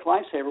Project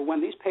Lifesaver,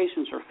 when these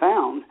patients are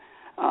found,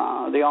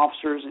 the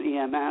officers and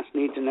EMS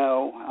need to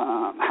know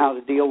how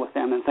to deal with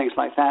them and things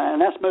like that.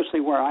 And that's mostly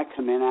where I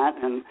come in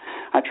at, and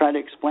I try to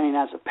explain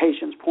as a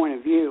patient's point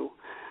of view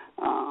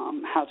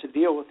how to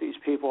deal with these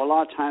people. A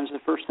lot of times the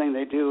first thing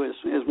they do is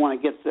want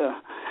to get the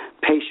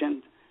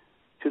patient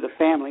to the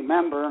family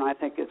member, and I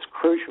think it's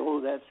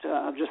crucial that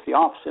just the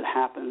opposite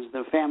happens.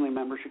 The family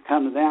member should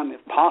come to them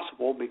if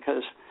possible,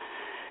 because,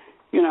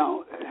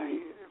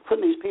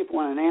 putting these people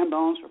in an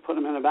ambulance or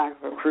putting them in the back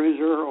of a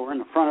cruiser or in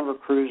the front of a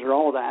cruiser,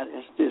 all that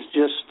is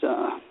just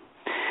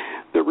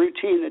the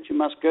routine that you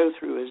must go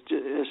through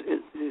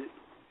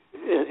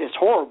it's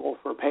horrible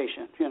for a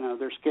patient.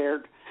 They're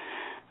scared,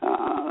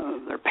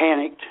 they're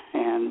panicked,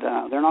 and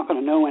they're not going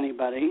to know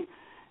anybody.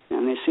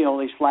 And they see all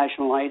these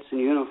flashing lights and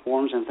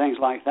uniforms and things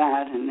like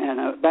that, and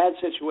a bad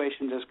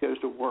situation just goes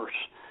to worse.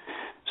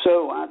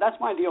 So that's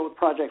my deal with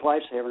Project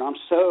Lifesaver, and I'm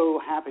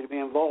so happy to be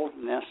involved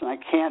in this, and I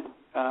can't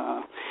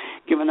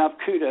give enough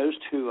kudos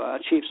to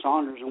Chief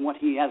Saunders and what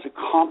he has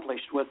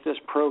accomplished with this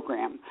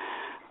program.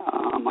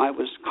 I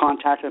was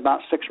contacted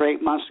about 6 or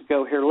 8 months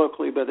ago here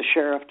locally by the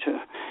sheriff to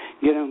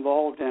get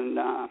involved, and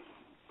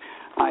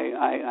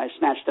I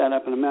snatched that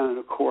up in a minute,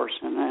 of course,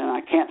 and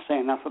I can't say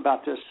enough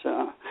about this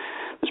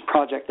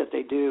project that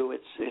they do.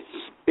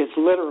 It's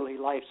literally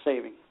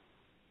life-saving.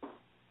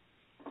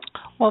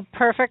 Well,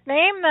 perfect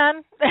name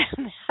then.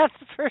 That's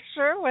for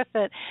sure with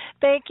it.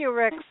 Thank you,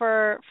 Rick,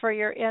 for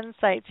your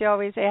insights. You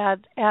always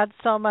add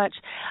so much.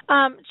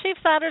 Chief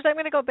Saunders, I'm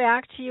going to go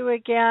back to you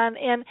again.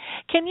 And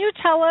can you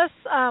tell us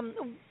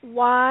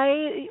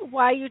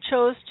why you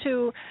chose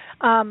to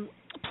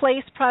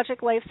place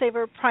Project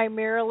Lifesaver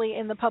primarily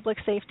in the public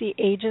safety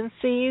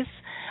agencies,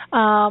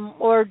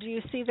 or do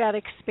you see that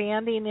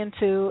expanding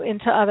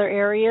into other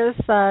areas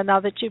now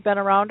that you've been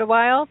around a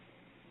while?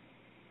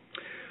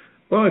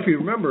 Well, if you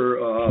remember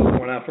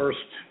when I first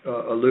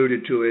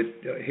alluded to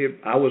it,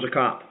 I was a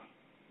cop.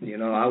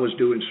 I was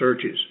doing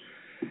searches.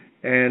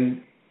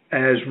 And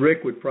as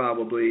Rick would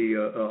probably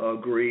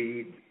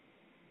agree,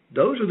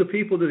 those are the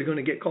people that are going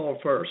to get called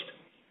first.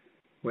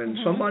 When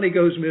somebody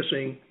goes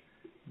missing,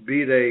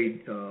 be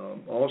they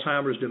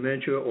Alzheimer's,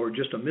 dementia, or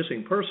just a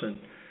missing person,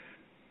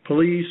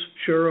 police,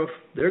 sheriff,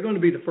 they're going to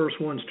be the first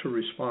ones to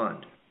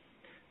respond.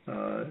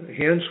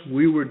 Hence,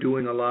 we were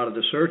doing a lot of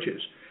the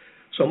searches.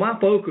 So my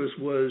focus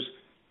was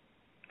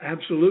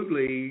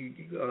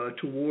absolutely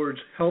towards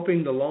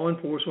helping the law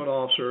enforcement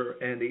officer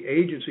and the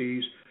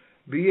agencies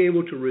be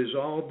able to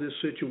resolve this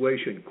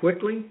situation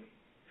quickly,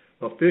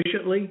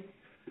 efficiently,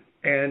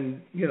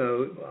 and,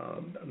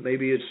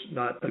 maybe it's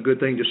not a good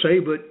thing to say,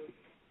 but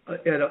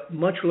at a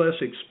much less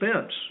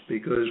expense,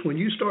 because when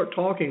you start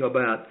talking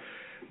about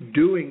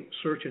doing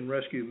search and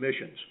rescue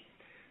missions,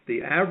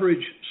 the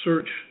average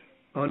search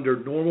under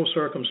normal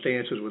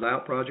circumstances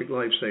without Project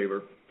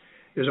Lifesaver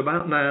is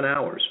about 9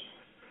 hours.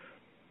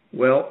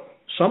 Well,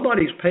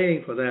 somebody's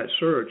paying for that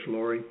search,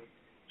 Lori.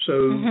 So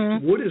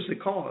what is the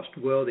cost?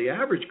 Well, the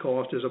average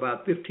cost is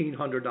about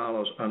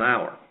 $1,500 an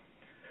hour.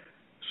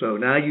 So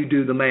now you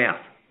do the math.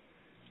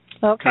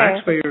 Okay.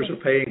 Taxpayers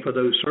are paying for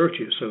those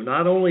searches. So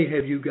not only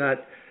have you got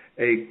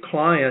a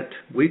client,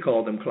 we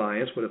call them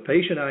clients, but a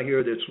patient out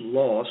here that's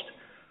lost,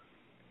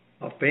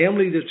 a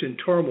family that's in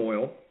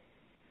turmoil,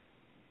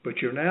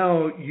 but you're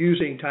now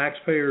using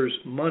taxpayers'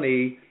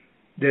 money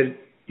that,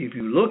 if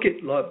you look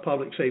at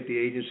public safety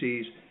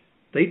agencies,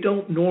 they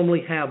don't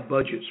normally have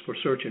budgets for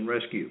search and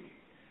rescue.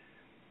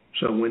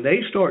 So when they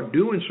start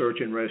doing search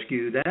and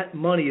rescue, that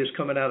money is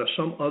coming out of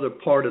some other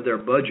part of their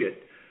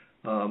budget,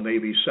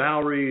 maybe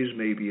salaries,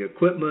 maybe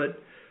equipment,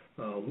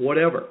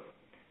 whatever.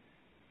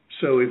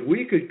 So if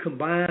we could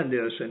combine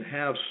this and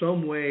have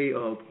some way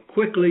of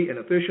quickly and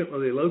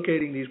efficiently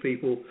locating these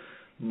people,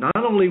 not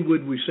only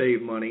would we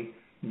save money,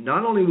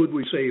 not only would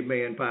we save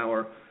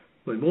manpower,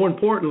 but more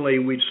importantly,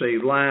 we'd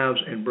save lives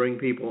and bring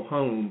people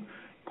home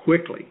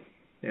quickly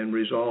and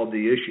resolve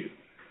the issue.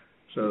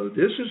 So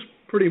this is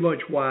pretty much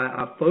why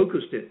I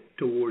focused it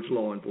towards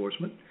law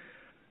enforcement.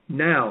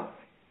 Now,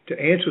 to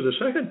answer the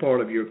second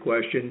part of your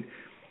question,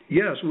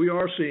 yes, we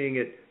are seeing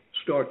it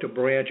start to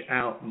branch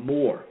out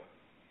more.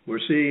 We're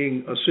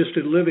seeing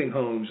assisted living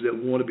homes that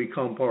want to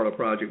become part of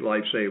Project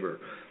Lifesaver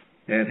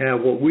and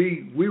have what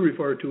we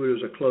refer to it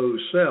as a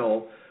closed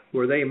cell,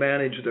 where they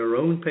manage their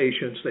own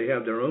patients. They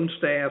have their own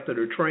staff that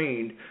are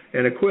trained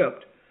and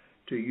equipped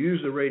to use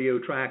the radio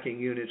tracking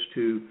units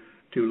to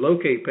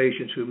locate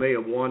patients who may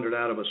have wandered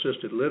out of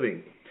assisted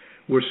living.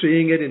 We're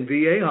seeing it in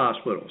VA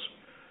hospitals.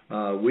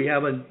 We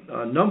have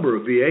a number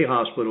of VA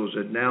hospitals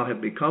that now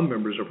have become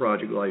members of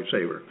Project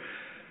Lifesaver.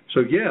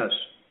 So yes,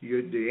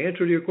 the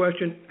answer to your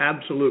question,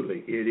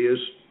 absolutely. It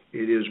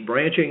is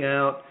branching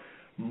out.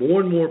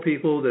 More and more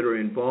people that are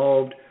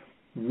involved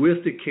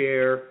with the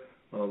care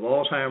of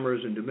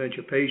Alzheimer's and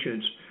dementia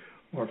patients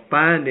are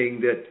finding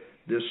that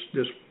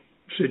this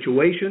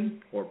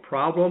situation or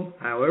problem,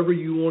 however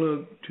you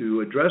want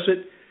to address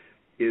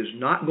it, is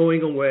not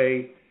going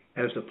away.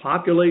 As the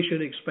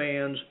population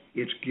expands,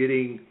 it's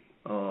getting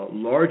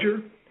larger,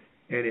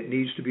 and it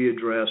needs to be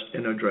addressed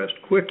and addressed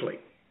quickly.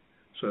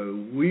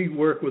 So we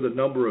work with a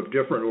number of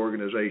different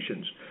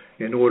organizations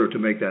in order to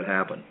make that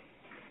happen.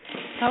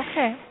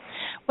 Okay.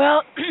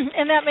 Well,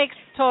 and that makes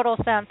total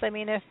sense. I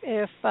mean,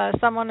 if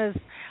someone is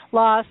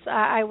lost,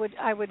 I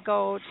would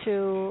go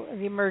to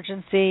the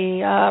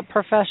emergency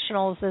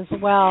professionals as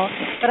well.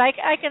 But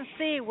I can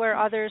see where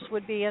others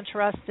would be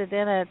interested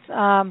in it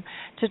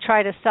to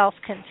try to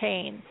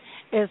self-contain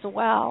as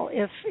well,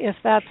 if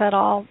that's at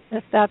all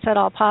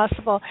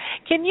possible.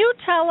 Can you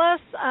tell us,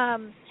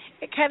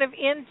 kind of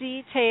in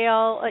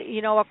detail,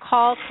 a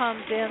call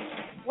comes in,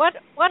 what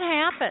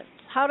happens?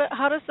 How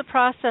does the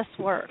process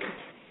work?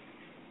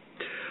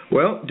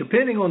 Well,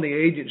 depending on the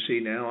agency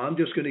now, I'm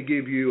just going to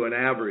give you an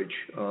average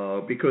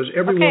because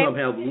every one of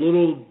them have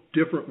little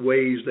different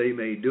ways they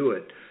may do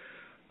it.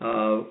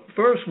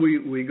 First,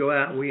 we go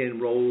out and we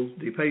enroll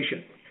the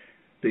patient.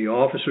 The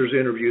officers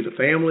interview the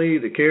family,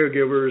 the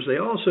caregivers. They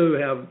also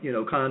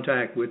have,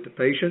 contact with the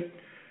patient.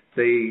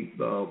 They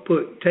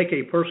take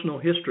a personal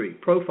history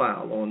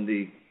profile on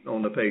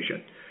the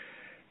patient.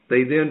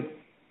 They then,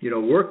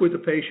 work with the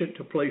patient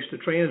to place the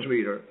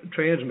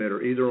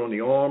transmitter either on the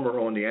arm or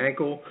on the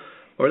ankle,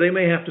 or they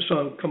may have to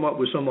come up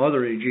with some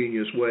other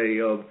ingenious way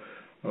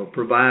of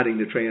providing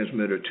the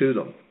transmitter to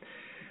them.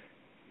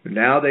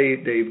 Now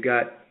they've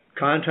got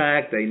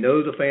contact. They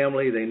know the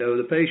family. They know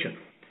the patient.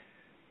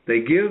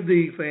 They give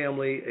the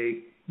family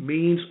a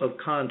means of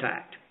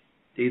contact,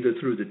 either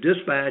through the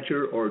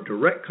dispatcher or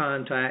direct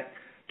contact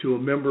to a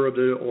member of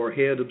or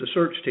head of the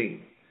search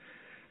team.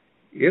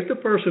 If the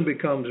person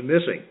becomes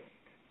missing,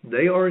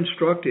 they are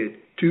instructed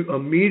to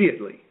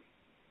immediately,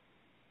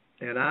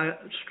 and I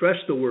stress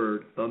the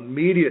word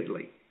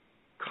immediately,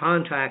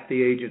 contact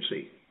the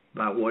agency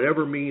by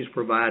whatever means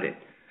provided.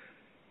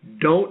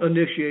 Don't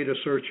initiate a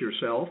search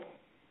yourself.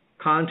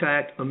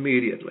 Contact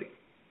immediately.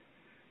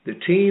 The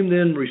team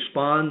then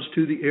responds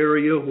to the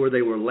area where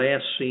they were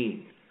last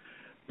seen.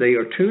 They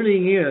are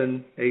tuning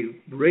in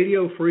a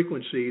radio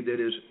frequency that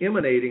is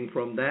emanating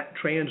from that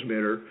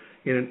transmitter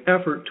in an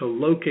effort to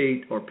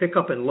locate or pick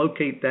up and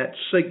locate that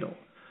signal.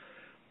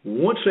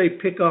 Once they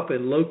pick up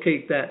and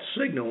locate that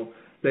signal,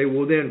 they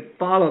will then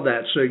follow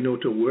that signal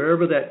to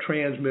wherever that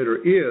transmitter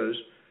is.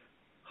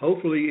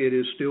 Hopefully it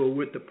is still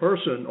with the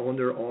person on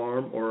their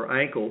arm or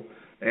ankle,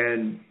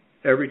 and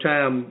every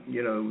time,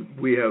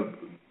 we have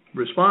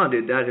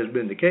responded, that has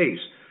been the case.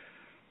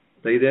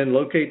 They then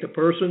locate the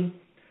person,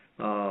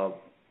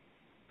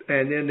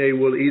 and then they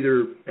will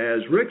either,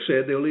 as Rick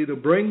said, they'll either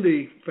bring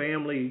the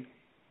family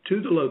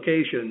to the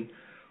location,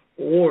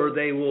 or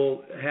they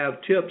will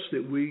have tips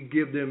that we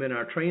give them in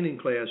our training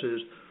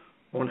classes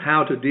on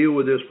how to deal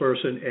with this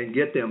person and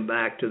get them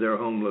back to their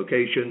home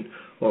location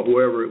or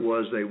wherever it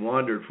was they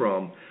wandered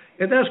from.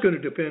 And that's going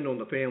to depend on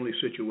the family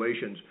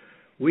situations.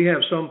 We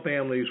have some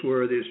families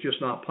where it's just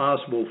not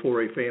possible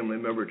for a family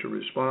member to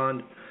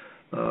respond,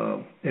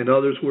 and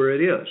others where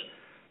it is.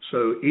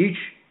 So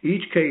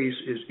each case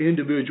is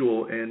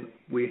individual, and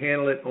we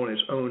handle it on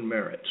its own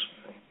merits.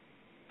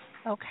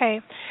 Okay.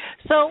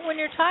 So when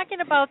you're talking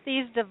about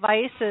these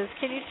devices,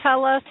 can you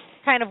tell us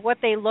kind of what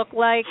they look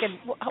like and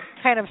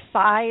kind of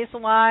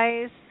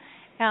size-wise,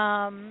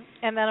 and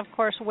then, of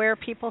course, where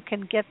people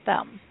can get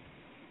them?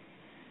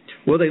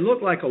 Well, they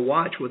look like a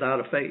watch without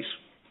a face.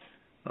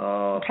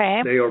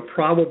 Okay. They are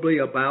probably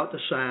about the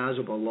size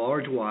of a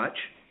large watch.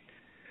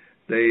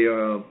 They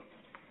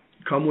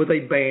come with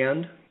a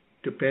band,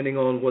 depending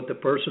on what the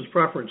person's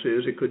preference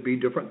is. It could be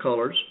different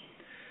colors.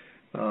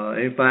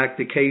 In fact,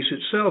 the case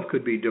itself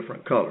could be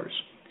different colors.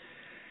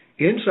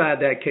 Inside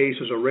that case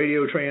is a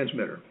radio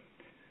transmitter.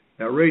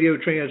 That radio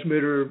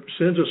transmitter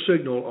sends a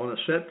signal on a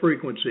set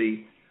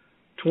frequency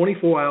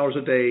 24 hours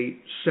a day,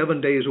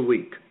 7 days a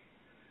week.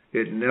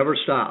 It never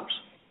stops.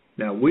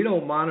 Now, we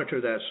don't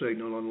monitor that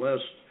signal unless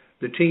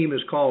the team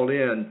is called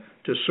in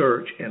to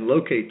search and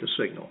locate the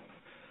signal.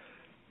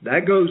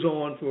 That goes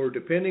on for,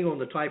 depending on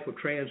the type of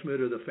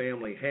transmitter the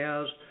family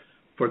has,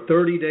 for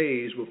 30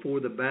 days before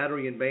the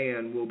battery and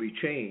band will be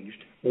changed,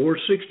 or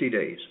 60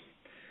 days.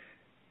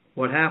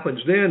 What happens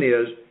then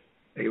is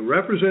a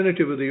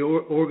representative of the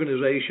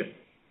organization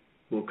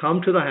will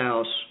come to the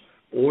house,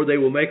 or they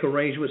will make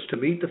arrangements to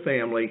meet the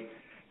family.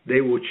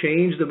 They will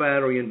change the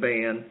battery and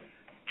band,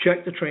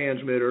 check the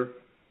transmitter,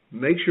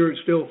 make sure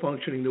it's still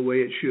functioning the way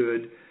it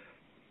should.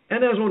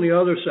 And as on the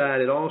other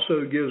side, it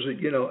also gives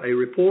it, a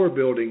rapport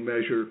building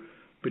measure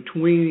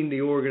between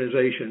the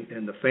organization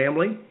and the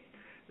family.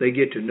 They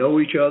get to know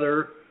each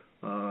other.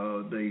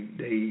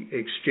 They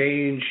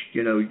exchange,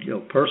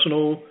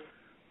 personal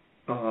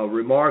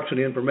remarks and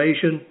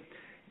information,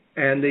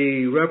 and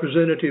the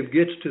representative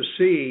gets to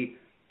see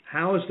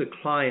how is the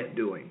client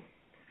doing.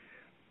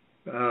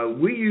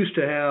 We used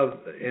to have,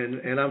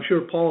 and I'm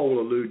sure Paul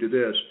will allude to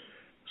this,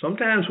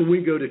 sometimes when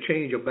we go to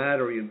change a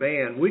battery and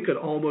band, we could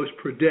almost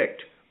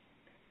predict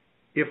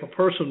if a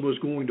person was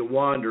going to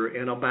wander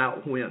and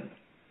about when,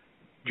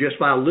 just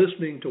by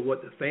listening to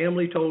what the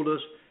family told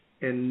us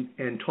and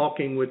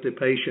talking with the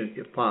patient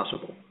if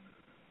possible.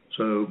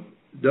 So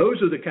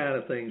those are the kind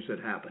of things that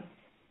happen.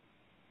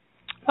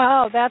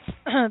 Wow,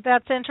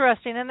 that's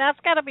interesting, and that's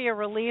got to be a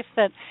relief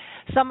that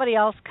somebody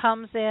else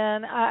comes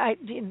in. I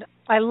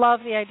love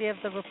the idea of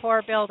the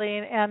rapport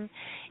building, and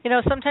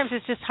sometimes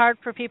it's just hard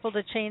for people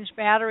to change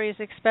batteries,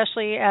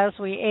 especially as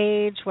we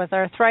age with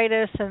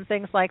arthritis and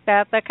things like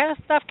that. That kind of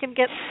stuff can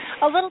get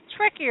a little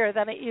trickier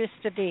than it used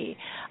to be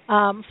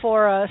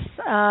for us,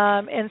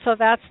 and so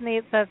that's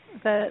neat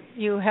that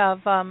you have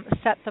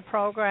set the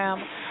program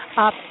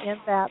up in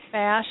that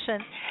fashion.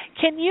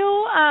 Can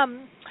you?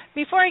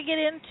 Before I get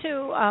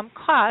into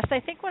cost, I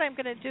think what I'm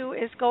going to do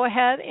is go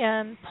ahead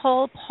and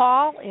pull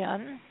Paul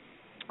in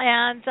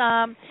and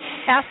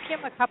ask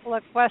him a couple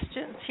of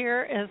questions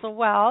here as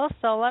well.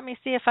 So let me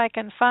see if I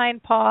can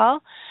find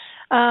Paul.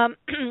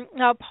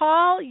 Now,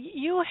 Paul,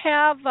 you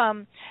have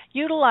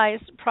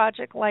utilized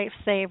Project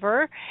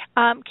Lifesaver.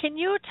 Can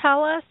you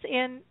tell us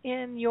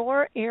in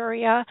your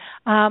area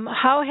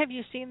how have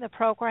you seen the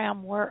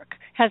program work?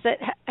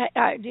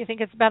 Do you think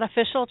it's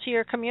beneficial to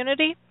your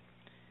community?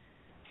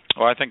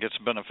 Well, I think it's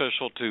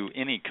beneficial to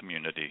any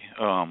community.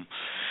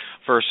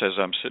 First, as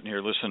I'm sitting here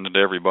listening to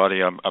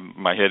everybody,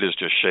 my head is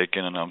just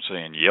shaking, and I'm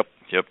saying,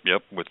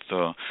 yep, with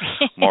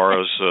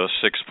Maura's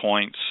 6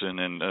 points, and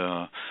then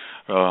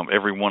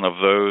every one of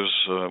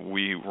those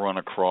we run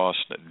across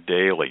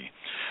daily.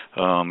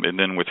 And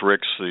then with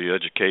Rick's, the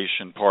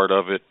education part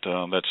of it,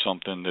 that's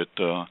something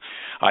that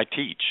I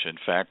teach. In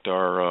fact,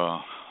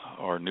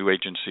 our new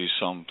agencies,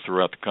 some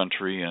throughout the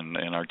country, and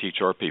I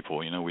teach our people.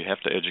 We have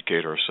to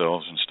educate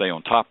ourselves and stay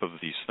on top of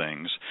these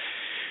things,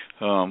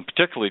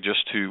 particularly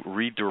just to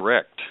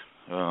redirect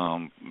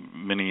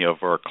many of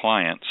our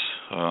clients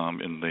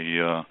in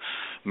the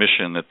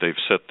mission that they've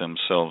set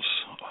themselves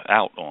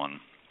out on.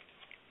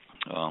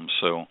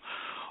 So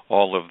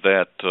all of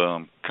that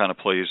kind of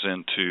plays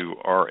into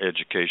our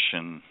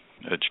educational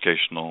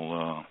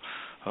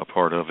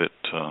part of it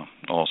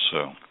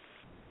also.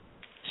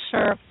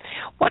 Sure.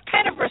 What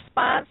kind of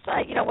response,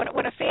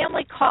 when a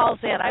family calls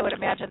in, I would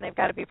imagine they've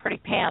got to be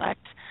pretty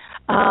panicked.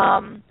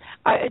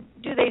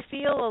 Do they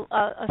feel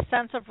a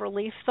sense of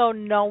relief, though,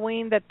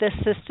 knowing that this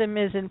system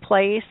is in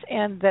place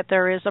and that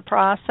there is a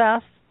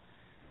process?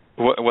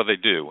 Well, they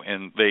do,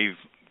 and they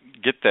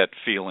get that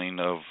feeling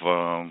of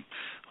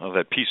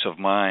that peace of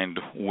mind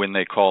when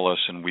they call us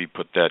and we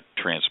put that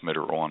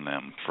transmitter on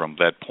them. From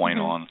that point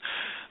on,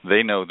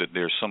 they know that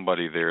there's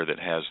somebody there that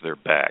has their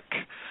back.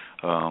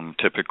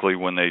 Typically,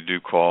 when they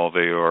do call,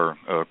 they are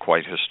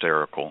quite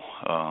hysterical,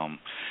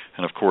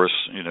 and of course,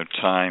 many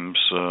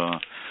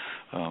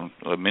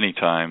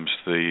times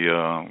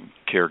the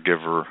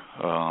caregiver,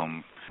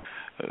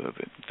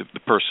 the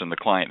person, the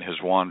client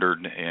has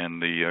wandered, and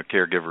the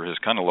caregiver has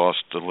kind of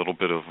lost a little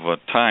bit of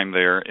time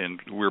there, and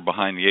we're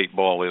behind the 8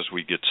 ball as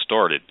we get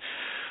started.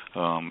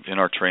 In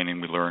our training,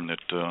 we learned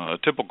that a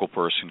typical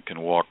person can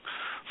walk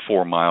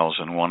 4 miles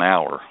in 1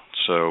 hour.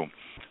 So,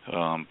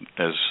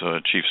 as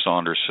Chief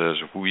Saunders says,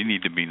 we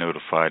need to be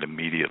notified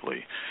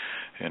immediately,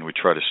 and we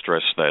try to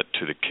stress that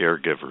to the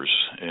caregivers.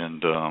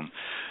 And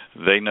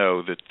they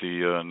know that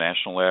the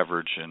national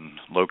average in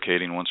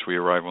locating once we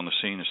arrive on the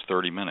scene is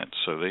 30 minutes.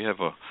 So they have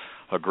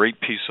a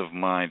great peace of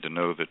mind to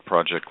know that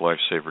Project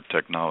Lifesaver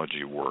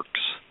technology works.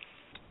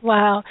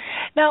 Wow.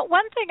 Now,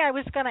 one thing I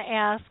was going to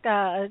ask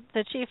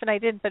the Chief, and I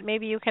didn't, but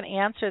maybe you can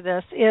answer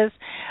this, is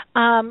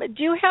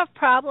do you have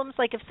problems,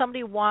 like if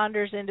somebody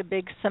wanders into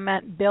big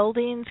cement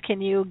buildings, can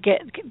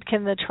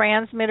the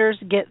transmitters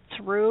get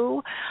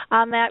through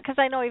on that? Because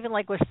I know even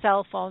like with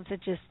cell phones,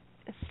 it just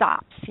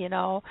stops,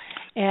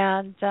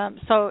 and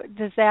so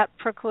does that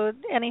preclude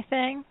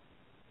anything?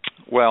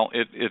 Well,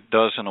 it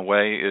does in a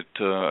way.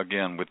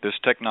 Again, with this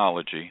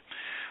technology,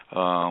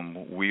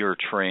 we are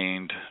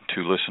trained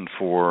to listen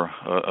for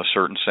a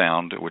certain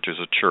sound, which is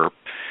a chirp,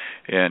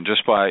 and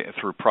just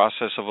through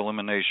process of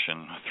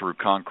elimination, through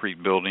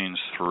concrete buildings,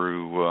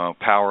 through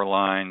power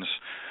lines,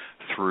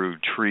 through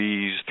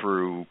trees,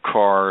 through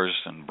cars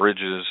and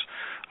bridges,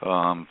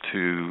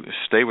 to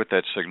stay with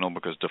that signal,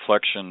 because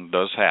deflection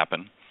does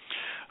happen.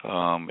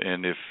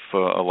 And if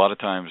a lot of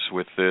times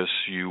with this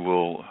you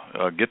will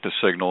get the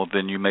signal,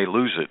 then you may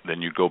lose it.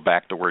 Then you go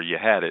back to where you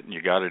had it and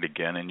you got it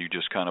again, and you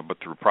just kind of, but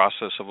through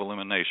process of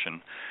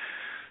elimination,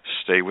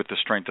 stay with the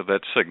strength of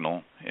that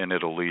signal, and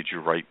it'll lead you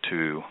right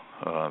to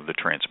the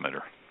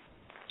transmitter.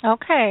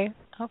 Okay.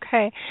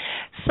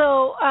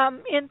 So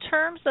in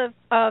terms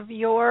of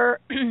your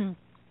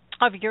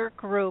of your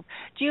group,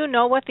 do you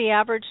know what the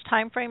average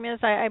time frame is?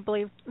 I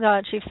believe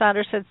Chief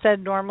Saunders had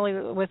said normally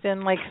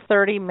within like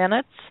 30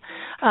 minutes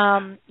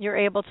you're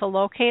able to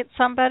locate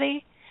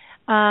somebody.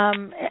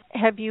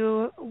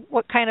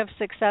 What kind of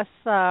success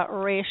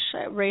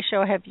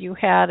ratio have you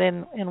had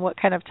in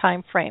what kind of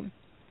time frame?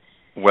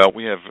 Well,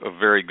 we have a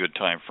very good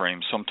time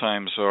frame.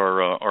 Sometimes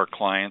our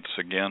clients,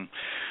 again,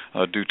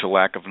 due to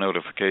lack of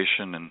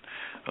notification, and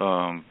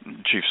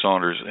Chief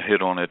Saunders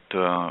hit on it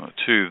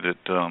too, that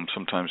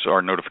sometimes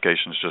our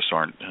notifications just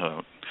aren't,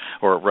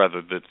 or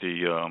rather that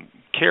the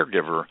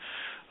caregiver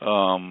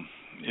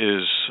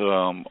is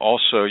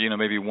also,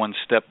 maybe one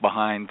step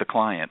behind the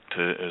client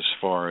as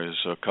far as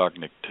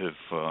cognitive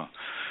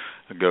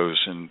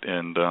goes,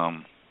 and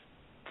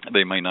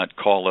they may not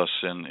call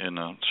us in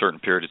a certain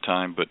period of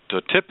time, but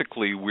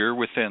typically we're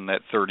within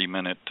that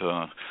 30-minute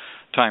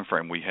time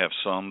frame. We have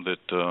some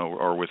that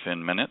are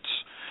within minutes,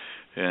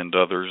 and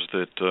others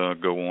that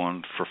go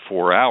on for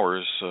 4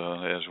 hours,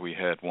 as we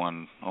had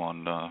one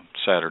on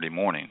Saturday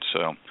morning.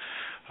 So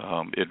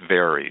it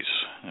varies,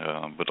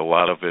 but a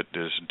lot of it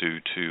is due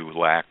to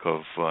lack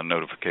of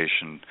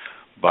notification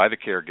by the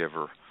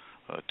caregiver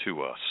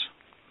to us.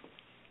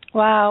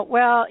 Wow.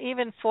 Well,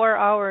 even 4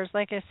 hours,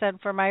 like I said,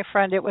 for my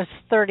friend, it was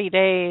 30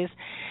 days.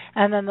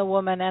 And then the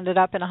woman ended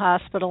up in a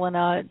hospital in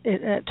a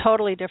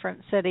totally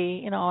different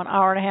city, an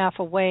hour and a half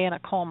away in a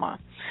coma.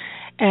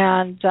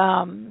 And,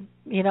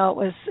 it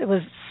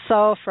was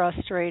so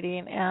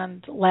frustrating,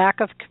 and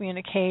lack of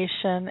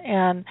communication.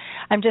 And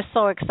I'm just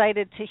so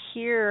excited to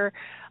hear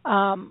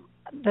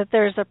that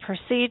there's a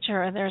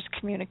procedure, and there's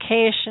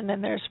communication,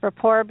 and there's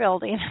rapport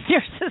building, and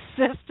there's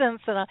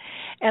assistance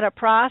and a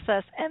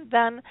process. And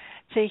then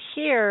to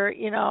hear,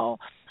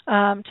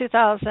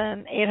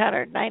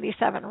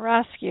 2,897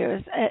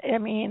 rescues, I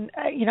mean,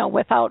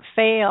 without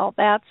fail,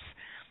 that's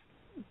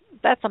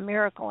a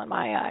miracle in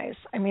my eyes.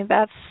 I mean,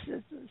 that's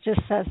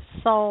just says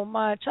so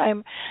much.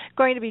 I'm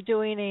going to be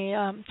doing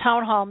a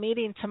town hall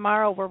meeting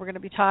tomorrow where we're going to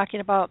be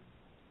talking about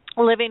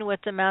living with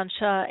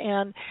dementia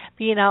and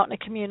being out in a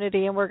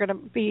community, and we're going to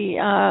be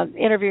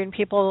interviewing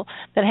people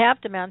that have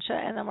dementia,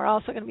 and then we're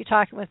also going to be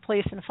talking with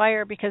police and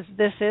fire, because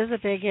this is a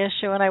big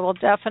issue, and I will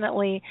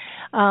definitely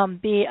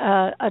be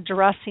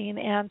addressing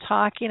and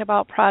talking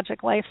about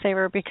Project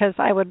Lifesaver, because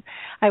I would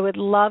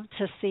love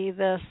to see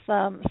this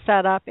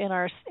set up in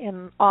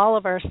all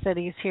of our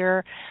cities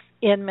here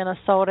in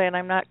Minnesota, and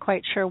I'm not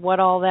quite sure what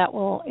all that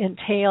will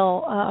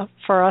entail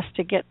for us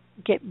to get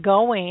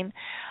going.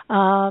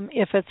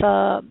 If it's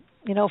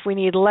if we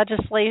need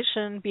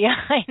legislation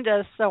behind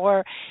us,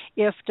 or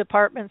if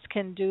departments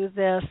can do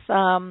this,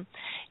 on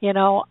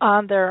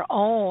their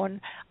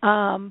own.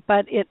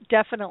 But it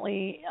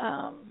definitely,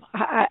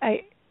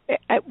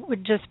 it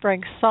would just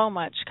bring so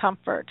much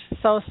comfort,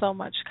 so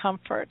much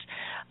comfort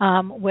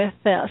with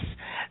this.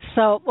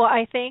 So, well,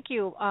 I thank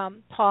you,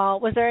 Paul.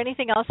 Was there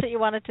anything else that you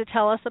wanted to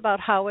tell us about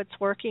how it's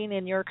working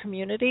in your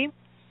community?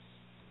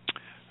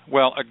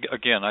 Well,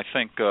 again, I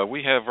think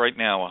we have right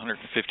now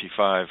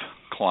 155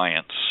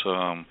 clients.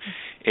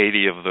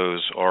 80 of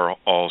those are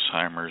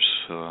Alzheimer's,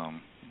 a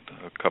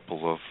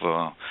couple of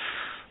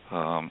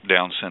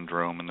Down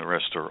syndrome, and the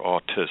rest are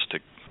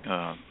autistic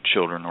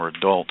children or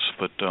adults.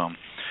 But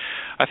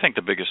I think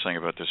the biggest thing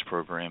about this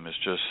program is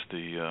just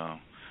the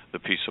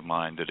peace of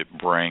mind that it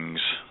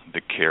brings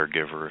the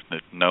caregiver,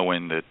 that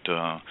knowing that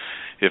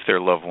if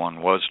their loved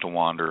one was to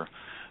wander,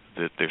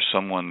 that there's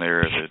someone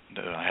there that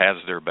has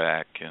their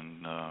back,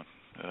 and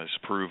has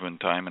proven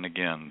time and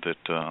again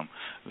that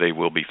they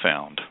will be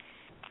found.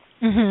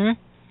 Mm-hmm.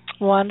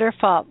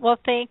 Wonderful. Well,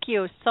 thank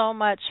you so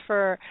much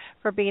for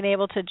being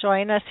able to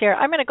join us here.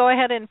 I'm going to go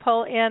ahead and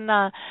pull in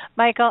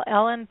Michael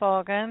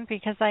Ellenbogen,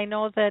 because I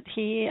know that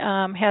he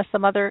has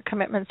some other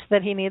commitments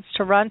that he needs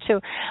to run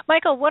to.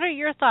 Michael, what are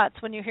your thoughts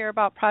when you hear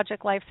about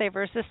Project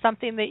Lifesaver? Is this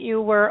something that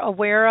you were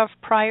aware of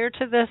prior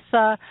to this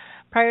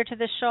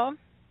show?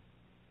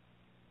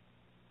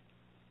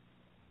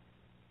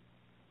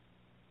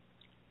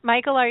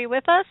 Michael, are you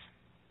with us?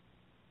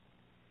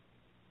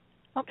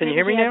 Oh, can you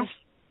hear me now?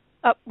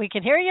 We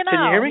can hear you now.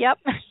 Can you hear me? Yep.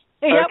 Okay.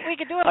 Yep. We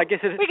could do it. I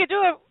guess we could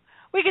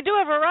do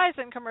a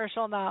Verizon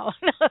commercial now.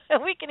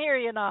 We can hear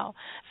you now.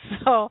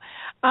 So,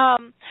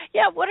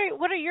 what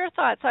are your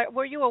thoughts?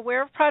 Were you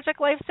aware of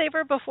Project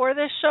Lifesaver before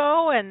this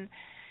show? And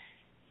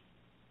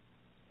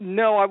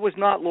no, I was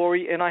not,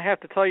 Lori, and I have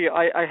to tell you,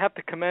 I have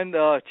to commend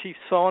Chief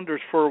Saunders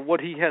for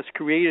what he has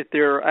created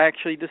there.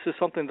 Actually, this is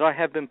something that I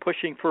have been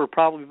pushing for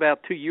probably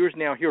about 2 years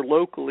now here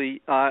locally.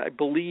 I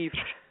believe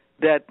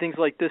that things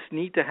like this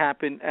need to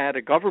happen at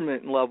a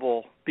government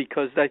level,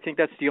 because I think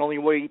that's the only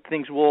way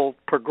things will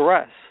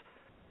progress.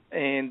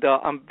 and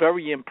I'm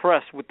very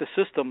impressed with the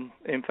system.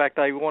 In fact,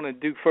 I want to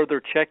do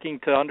further checking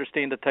to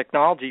understand the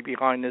technology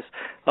behind this,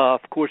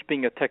 of course,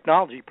 being a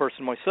technology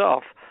person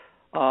myself.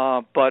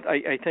 But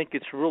I think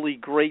it's really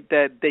great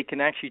that they can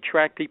actually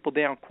track people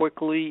down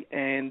quickly,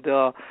 and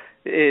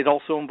it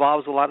also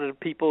involves a lot of the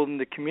people in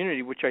the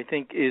community, which I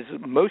think is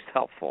most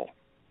helpful.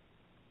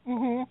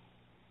 Mm-hmm.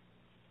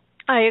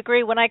 I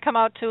agree. When I come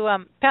out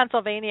to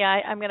Pennsylvania,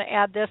 I'm going to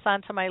add this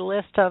onto my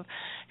list of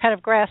kind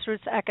of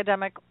grassroots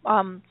academic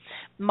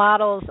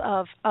models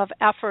of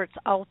efforts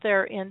out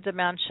there in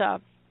dementia.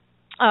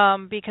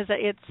 Because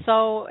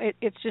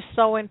it's just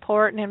so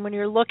important, and when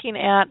you're looking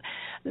at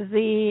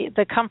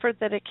the comfort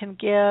that it can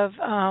give,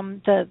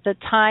 the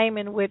time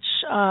in which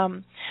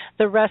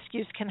the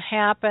rescues can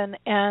happen,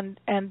 and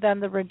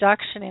then the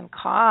reduction in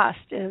cost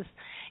is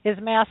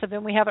massive,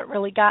 and we haven't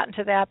really gotten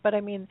to that. But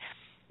I mean,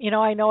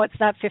 I know it's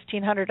not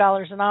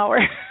 $1,500 an hour,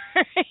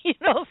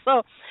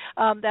 so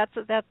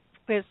that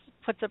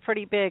puts a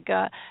pretty big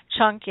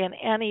chunk in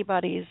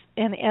anybody's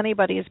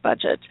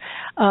budget,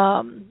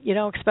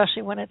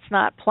 especially when it's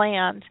not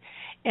planned.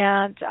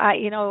 And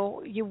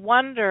you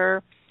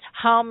wonder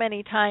how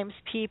many times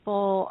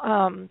people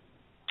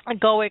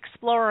go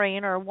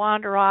exploring or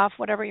wander off,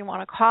 whatever you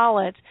want to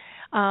call it,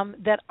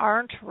 that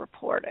aren't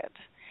reported,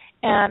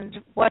 and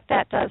what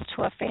that does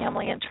to a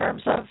family in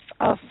terms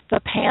of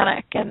the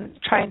panic and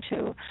trying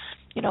to,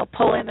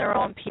 pull in their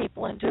own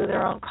people and do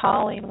their own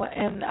calling.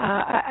 And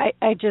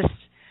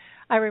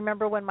I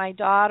remember when my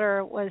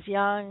daughter was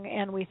young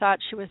and we thought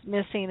she was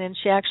missing, and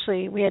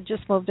we had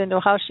just moved into a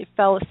house. She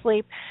fell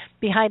asleep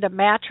behind a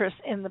mattress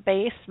in the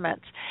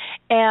basement,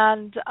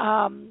 and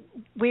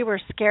we were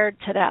scared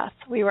to death.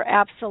 We were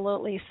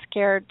absolutely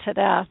scared to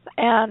death,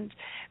 and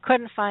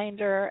couldn't find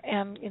her,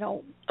 and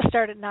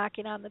started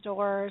knocking on the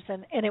doors,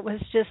 and it was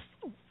just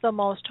the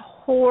most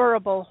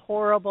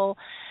horrible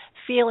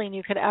feeling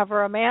you could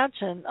ever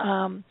imagine.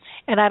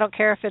 And I don't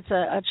care if it's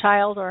a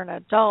child or an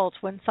adult,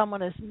 when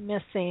someone is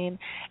missing,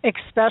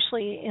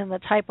 especially in the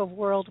type of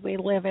world we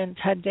live in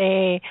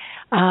today,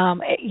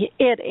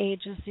 it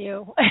ages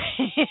you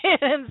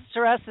and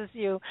stresses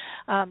you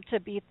to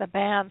beat the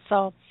band.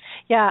 So,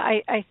 yeah,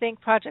 I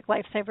think Project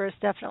Lifesaver is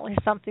definitely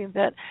something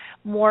that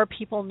more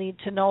people need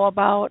to know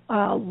about,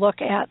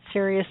 look at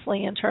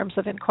seriously in terms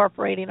of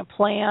incorporating a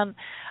plan.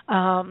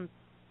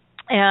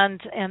 And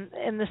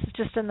this is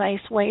just a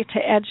nice way to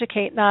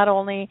educate not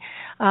only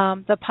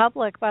the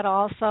public but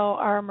also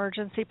our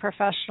emergency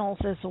professionals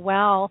as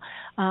well,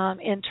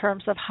 in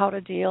terms of how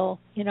to deal,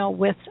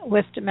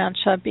 with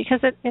dementia, because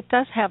it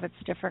does have its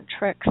different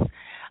tricks.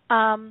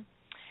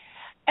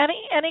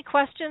 Any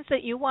questions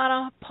that you want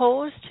to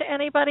pose to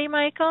anybody,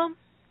 Michael?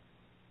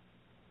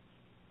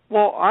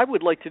 Well, I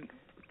would like to.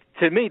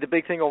 To me, the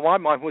big thing on my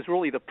mind was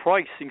really the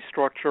pricing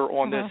structure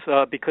on this,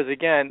 because,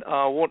 again,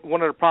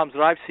 one of the problems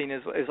that I've seen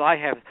is I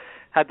have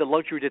had the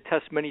luxury to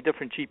test many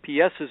different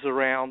GPSs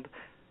around.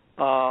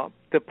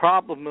 The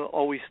problem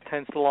always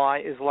tends to lie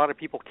is a lot of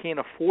people can't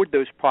afford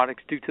those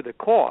products due to the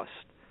cost.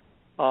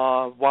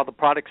 While the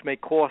products may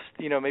cost,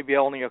 maybe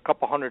only a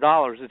couple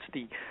 $100, it's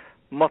the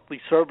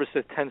monthly service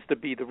that tends to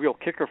be the real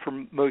kicker for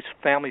most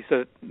families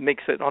that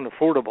makes it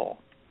unaffordable.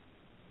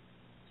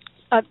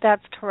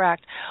 That's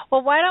correct.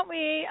 Well, why don't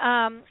we,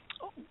 I'm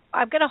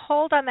going to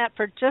hold on that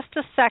for just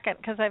a second,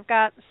 because I've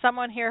got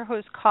someone here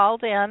who's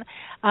called in,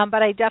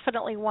 but I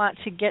definitely want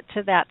to get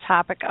to that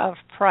topic of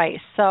price.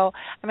 So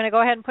I'm going to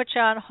go ahead and put you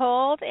on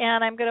hold,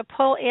 and I'm going to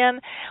pull in,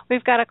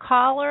 we've got a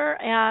caller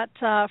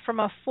from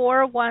a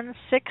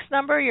 416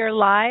 number. You're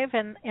live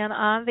and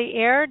on the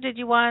air. Did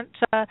you want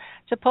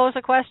to pose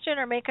a question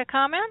or make a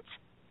comment?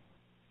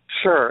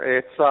 Sure.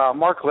 It's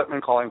Mark Lippman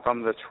calling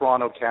from the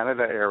Toronto,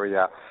 Canada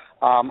area.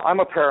 I'm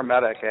a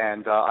paramedic,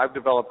 and I've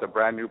developed a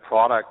brand new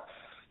product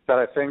that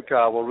I think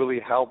will really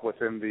help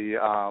within the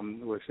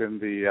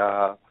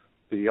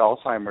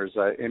Alzheimer's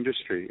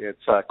industry.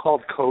 It's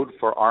called Code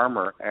for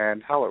Armor,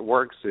 and how it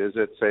works is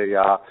it's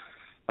a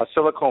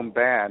silicone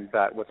band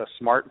that, with a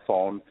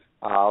smartphone,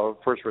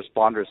 first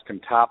responders can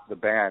tap the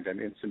band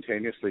and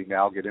instantaneously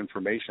now get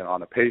information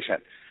on a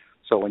patient.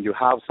 So when you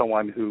have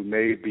someone who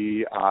may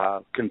be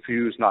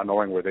confused, not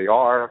knowing where they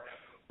are,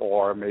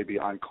 or maybe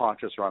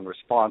unconscious or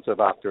unresponsive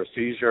after a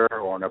seizure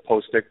or in a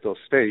post-ictal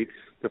state,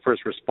 the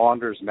first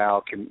responders now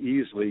can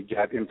easily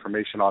get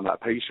information on that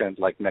patient,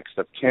 like next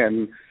of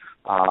kin,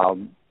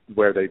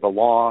 where they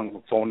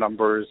belong, phone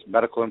numbers,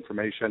 medical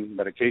information,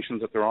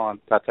 medications that they're on,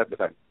 that type of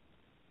thing.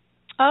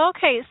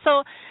 Okay,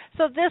 so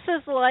this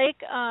is like,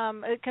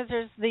 because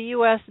there's the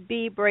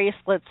USB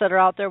bracelets that are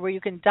out there where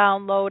you can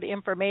download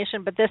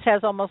information, but this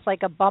has almost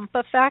like a bump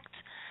effect.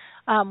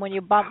 When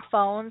you bump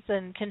phones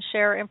and can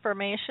share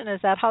information. Is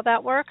that how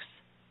that works?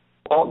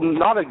 Well,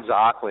 not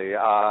exactly.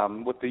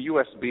 With the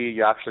USB,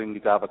 you actually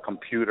need to have a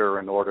computer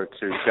in order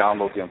to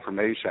download the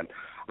information.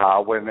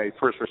 When a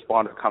first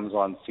responder comes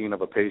on scene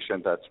of a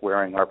patient that's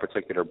wearing our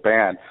particular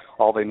band,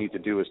 all they need to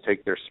do is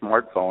take their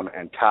smartphone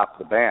and tap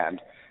the band,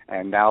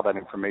 and now that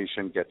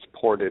information gets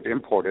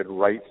imported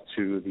right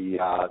to the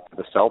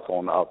cell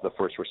phone of the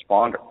first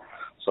responder.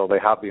 So they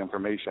have the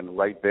information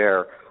right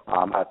there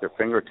at their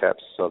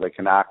fingertips, so they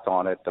can act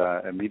on it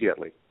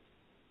immediately.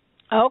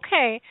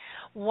 Okay,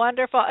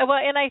 wonderful. Well,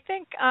 and I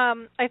think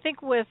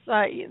with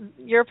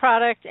your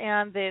product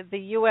and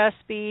the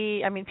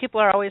USB, I mean, people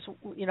are always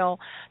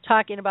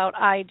talking about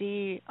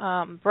ID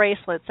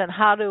bracelets and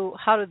how do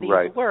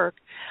these work.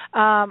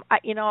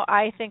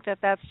 I think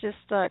that's just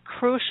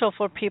crucial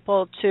for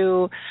people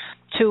to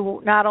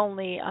not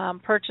only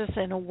purchase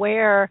and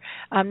wear,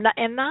 and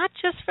not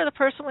just for the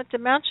person with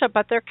dementia,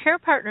 but their care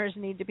partners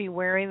need to be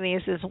wearing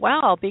these as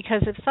well,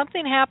 because if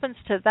something happens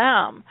to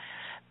them,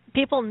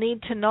 people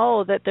need to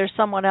know that there's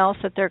someone else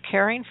that they're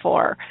caring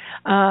for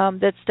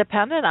that's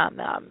dependent on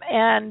them.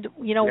 And,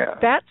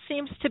 that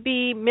seems to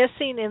be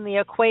missing in the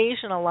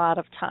equation a lot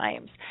of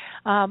times.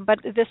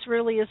 But this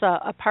really is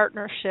a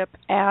partnership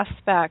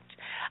aspect.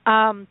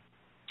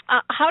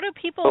 How do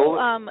people...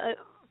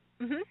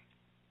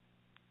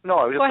 No,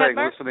 I was just saying,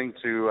 Mark. listening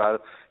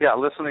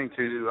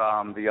to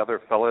the other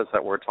fellas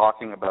that were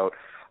talking about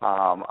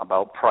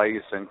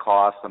price and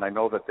cost, and I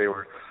know that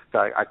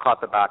I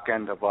caught the back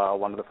end of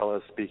one of the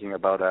fellows speaking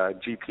about a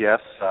GPS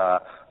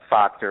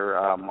factor,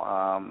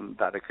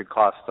 that it could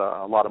cost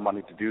a lot of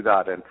money to do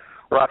that, and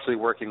we're actually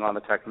working on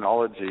the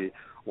technology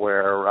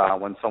where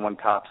when someone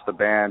taps the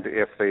band,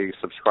 if they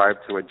subscribe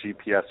to a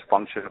GPS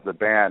function of the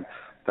band,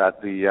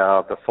 that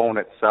the phone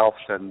itself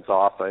sends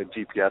off a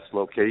GPS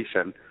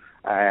location,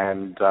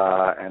 and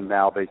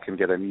now they can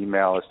get an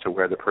email as to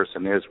where the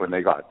person is when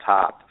they got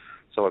tapped.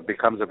 So it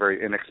becomes a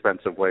very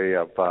inexpensive way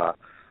of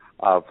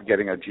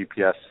getting a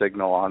GPS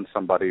signal on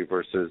somebody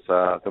versus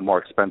the more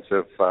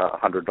expensive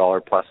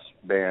 $100 plus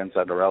bands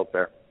that are out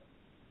there.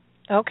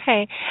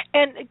 Okay,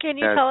 and can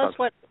you tell us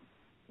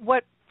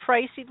what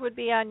pricing would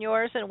be on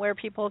yours and where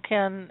people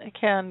can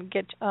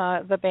get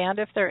the band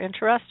if they're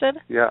interested?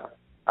 Yeah,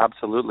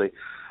 absolutely.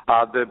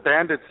 The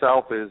band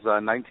itself is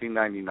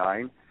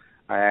 $19.99.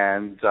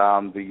 And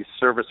the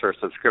service or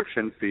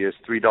subscription fee is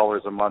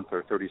 $3 a month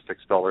or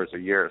 $36 a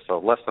year, so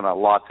less than a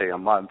latte a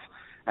month,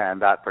 and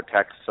that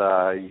protects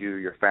you,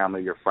 your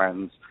family, your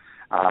friends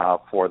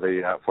for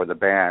the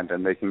band.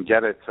 And they can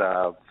get it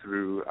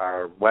through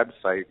our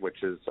website,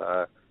 which is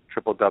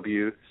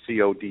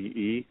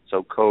www.code,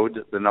 so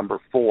code the number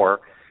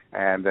 4,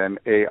 and then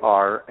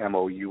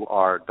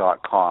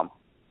armour.com.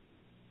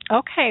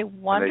 Okay,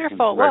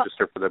 wonderful. And they can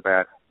register for the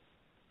band.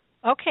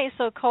 Okay,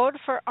 so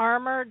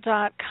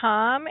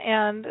codeforarmor.com,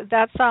 and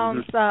that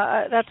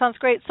sounds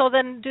great. So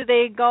then, do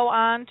they go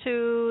on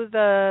to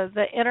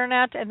the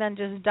internet and then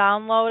just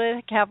download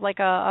it? Have like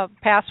a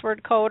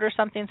password code or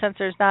something? Since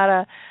there's not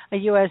a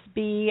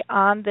USB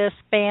on this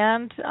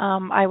band,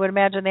 I would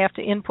imagine they have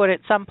to input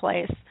it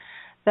someplace.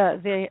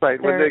 When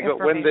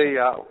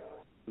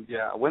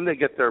they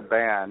get their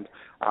band,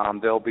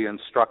 they'll be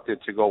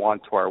instructed to go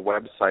onto our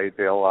website.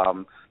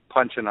 They'll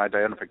punch an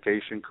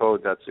identification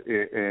code that's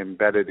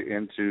embedded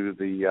into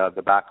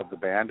the back of the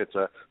band. It's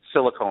a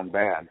silicone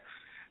band.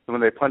 And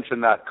when they punch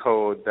in that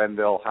code, then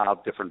they'll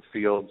have different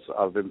fields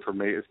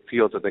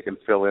that they can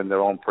fill in their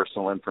own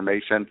personal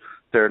information,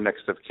 their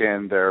next of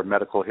kin, their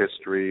medical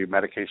history,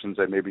 medications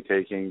they may be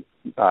taking,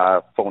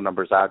 phone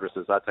numbers,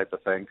 addresses, that type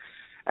of thing.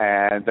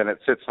 And then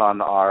it sits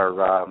on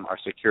our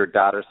secure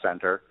data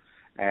center.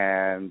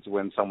 And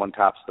when someone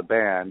taps the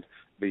band,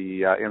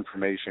 the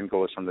information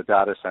goes from the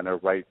data center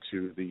right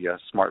to the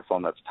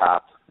smartphone that's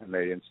tapped, and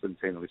they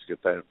instantaneously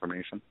get that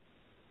information.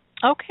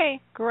 Okay,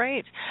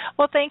 great.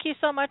 Well, thank you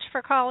so much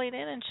for calling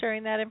in and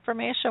sharing that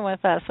information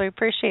with us. We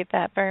appreciate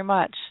that very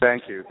much.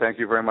 Thank you. Thank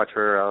you very much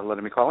for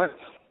letting me call in.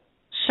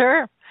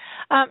 Sure.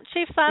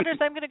 Chief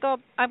Saunders, I'm going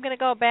to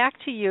go back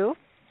to you,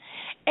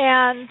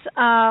 and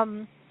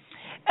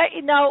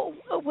now,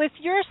 with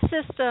your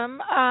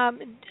system,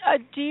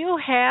 do you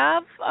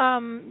have,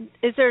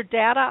 is there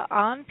data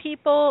on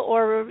people,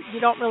 or you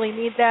don't really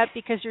need that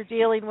because you're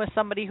dealing with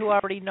somebody who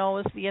already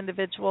knows the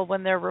individual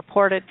when they're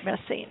reported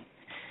missing?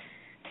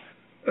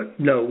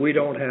 No, we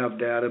don't have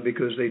data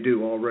because they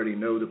do already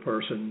know the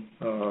person.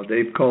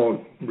 They've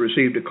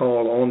received a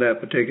call on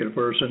that particular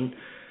person,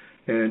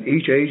 and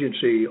each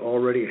agency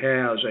already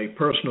has a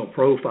personal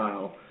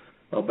profile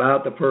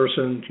about the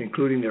person,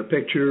 including their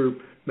picture,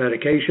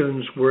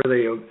 medications, where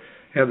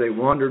have they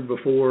wandered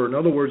before. In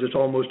other words, it's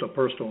almost a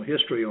personal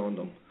history on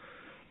them.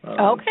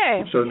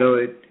 Okay. So no,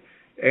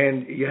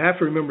 and you have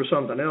to remember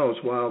something else.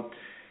 While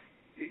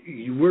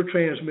we're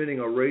transmitting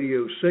a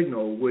radio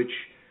signal, which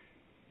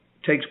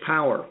takes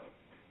power,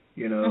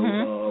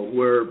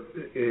 where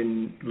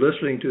in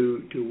listening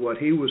to what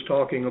he was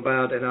talking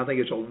about, and I think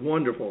it's a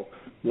wonderful,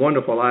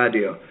 wonderful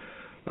idea.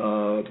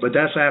 But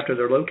that's after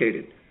they're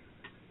located.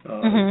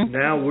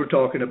 Now we're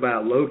talking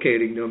about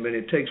locating them, and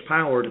it takes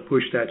power to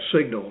push that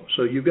signal.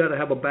 So you've got to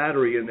have a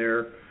battery in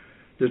there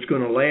that's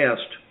going to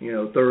last,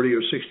 30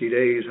 or 60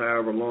 days,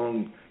 however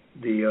long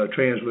the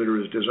transmitter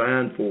is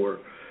designed for.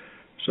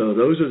 So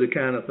those are the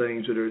kind of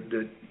things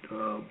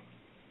that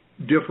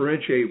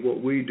differentiate what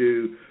we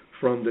do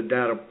from the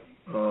data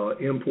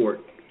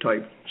import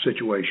type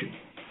situation.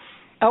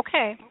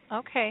 Okay.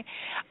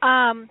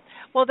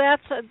 Well,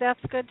 that's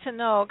good to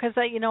know because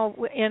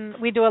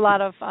we do a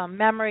lot of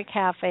memory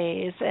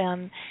cafes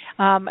and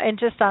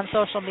just on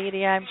social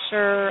media. I'm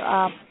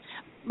sure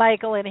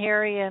Michael and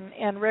Harry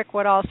and Rick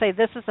would all say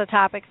this is a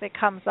topic that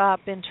comes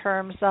up in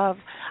terms of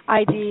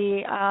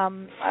ID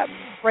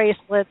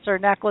bracelets or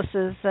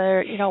necklaces.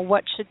 Or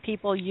what should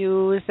people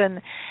use?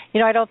 And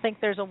I don't think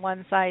there's a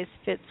one size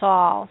fits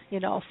all.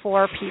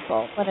 For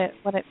people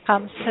when it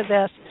comes to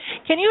this.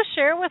 Can you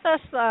share with us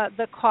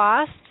the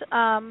cost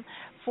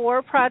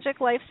for Project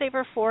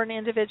Lifesaver for an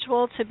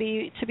individual to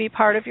be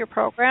part of your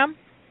program?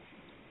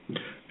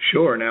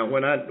 Sure. Now,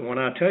 when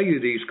I tell you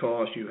these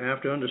costs, you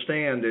have to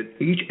understand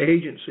that each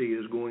agency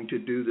is going to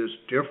do this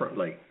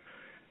differently.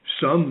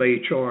 Some may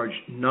charge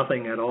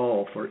nothing at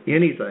all for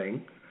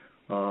anything.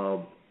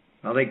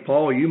 I think,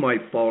 Paul, you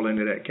might fall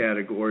into that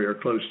category or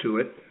close to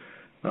it.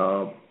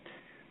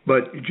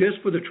 But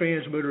just for the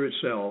transmitter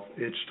itself,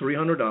 it's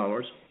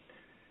 $300,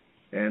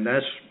 and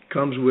that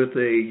comes with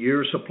a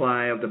year's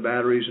supply of the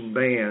batteries and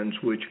bands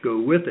which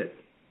go with it.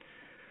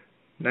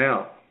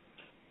 Now,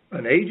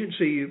 an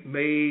agency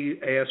may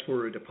ask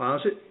for a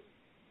deposit.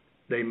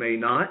 They may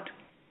not.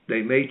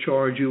 They may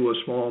charge you a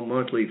small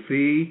monthly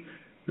fee.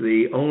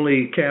 The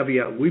only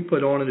caveat we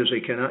put on it is they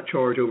cannot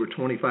charge over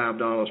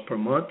 $25 per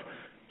month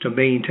to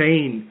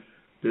maintain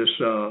this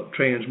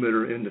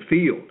transmitter in the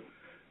field.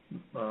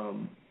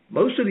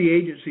 Most of the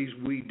agencies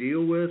we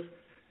deal with,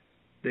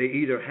 they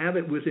either have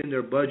it within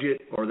their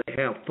budget or they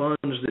have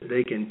funds that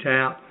they can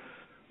tap,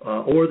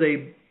 or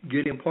they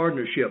get in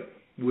partnership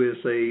with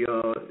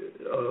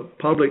a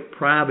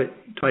public-private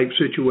type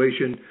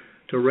situation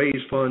to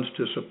raise funds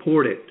to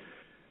support it.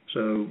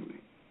 So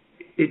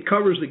it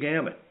covers the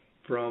gamut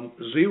from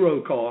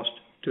zero cost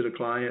to the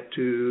client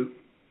to,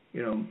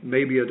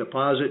 maybe a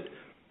deposit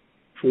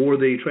for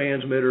the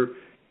transmitter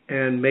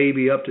and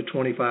maybe up to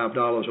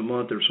 $25 a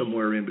month or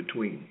somewhere in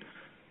between.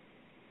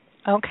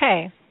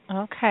 Okay.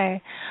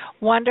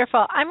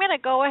 Wonderful. I'm going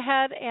to go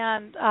ahead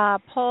and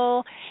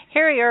pull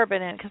Harry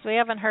Urban in because we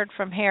haven't heard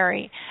from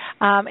Harry.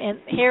 And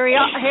Harry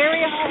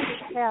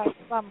always has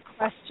some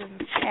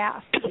questions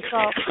asked. So,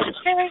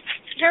 Harry,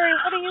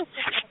 what are you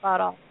thinking about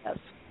all this?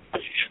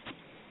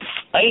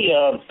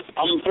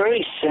 I'm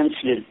very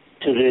sensitive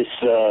to this,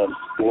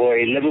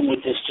 Lori, living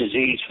with this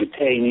disease for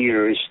 10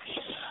 years.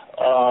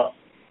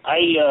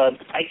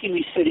 I can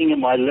be sitting in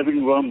my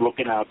living room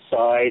looking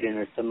outside, and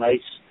it's a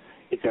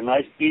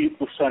nice,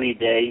 beautiful sunny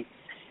day,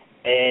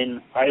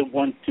 and I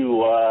want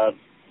to,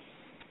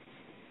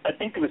 I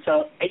think to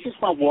myself, I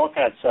just want to walk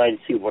outside and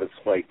see what it's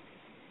like.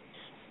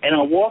 And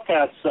I walk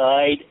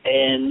outside,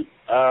 and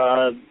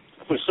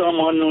for some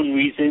unknown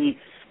reason,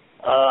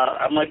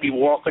 I might be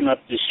walking up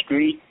the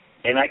street,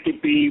 and I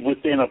could be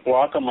within a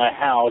block of my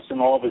house,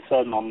 and all of a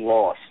sudden I'm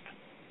lost.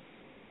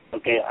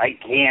 Okay, I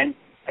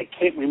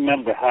can't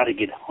remember how to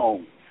get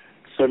home.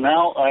 So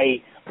now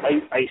I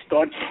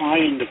start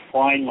trying to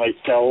find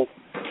myself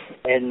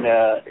and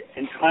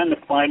trying to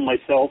find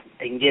myself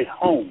and get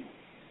home.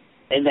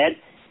 And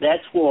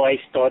that's where I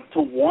start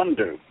to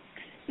wonder.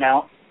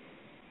 Now,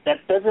 that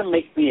doesn't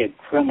make me a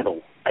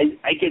criminal.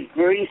 I get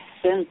very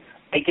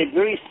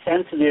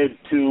sensitive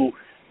to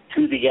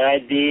the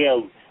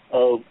idea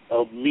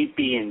of me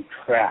being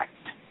tracked.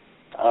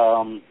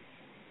 I'm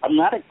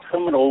not a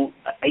criminal.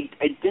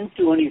 I didn't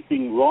do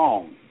anything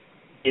wrong.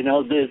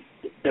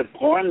 The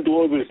barn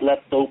door was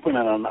left open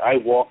and I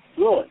walked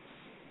through it.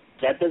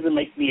 That doesn't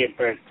make me a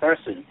bad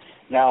person.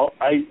 Now,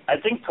 I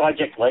think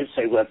Project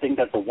Lifesaver, I think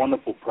that's a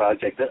wonderful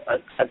project.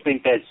 I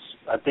think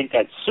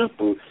that's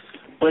super,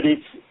 but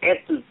it's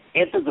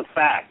after the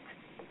fact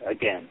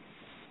again.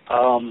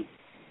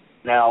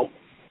 Now,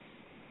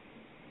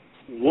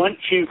 once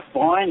you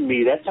find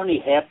me, that's only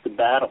half the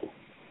battle.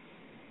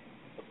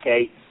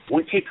 Okay?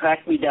 Once you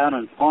track me down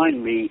and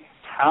find me,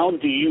 how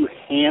do you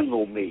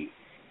handle me?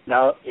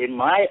 Now, in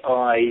my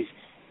eyes,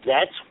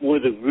 that's where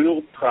the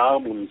real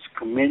problems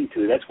come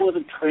into. That's where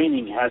the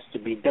training has to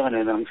be done,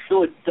 and I'm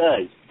sure it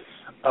does.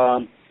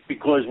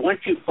 Because once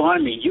you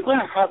find me, you're going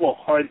to have a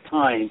hard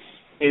time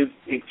if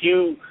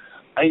you.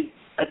 I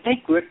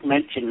think Rick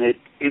mentioned it.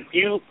 If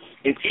you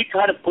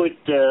try to put,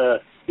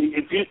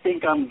 if you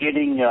think I'm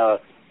getting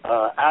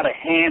out of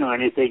hand or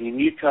anything, and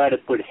you try to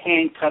put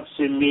handcuffs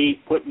in me,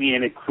 put me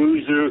in a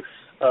cruiser,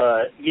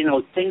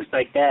 things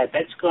like that,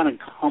 that's going to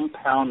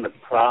compound the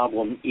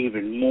problem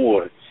even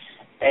more.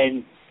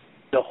 And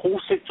the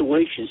whole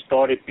situation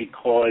started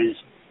because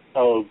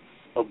of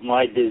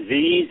my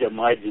disease and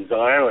my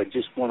desire. I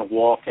just want to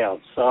walk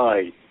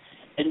outside,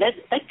 and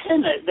that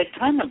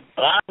kind of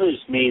bothers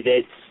me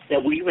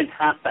that we even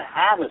have to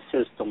have a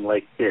system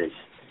like this.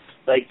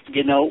 Like,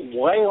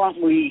 why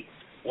aren't we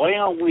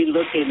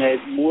looking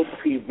at more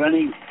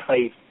preventing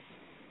type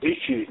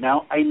issues?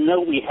 Now, I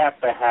know we have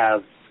to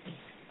have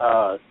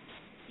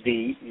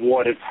the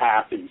what if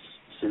happens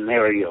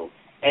scenario.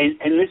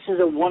 And this is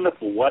a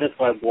wonderful, what if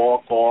I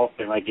walk off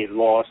and I get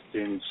lost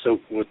and so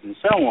forth and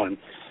so on.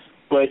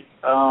 But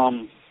I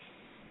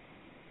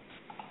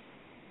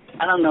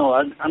don't know.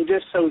 I'm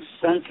just so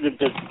sensitive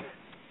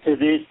to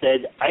this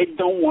that I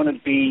don't want to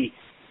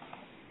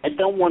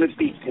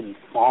be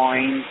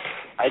confined.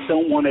 I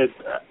don't want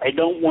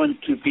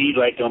to be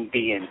like I'm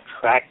being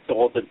tracked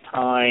all the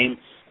time.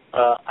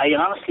 I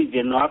honestly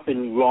did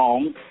nothing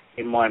wrong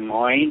in my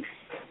mind.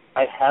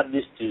 I have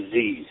this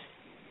disease,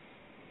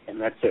 and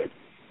that's it.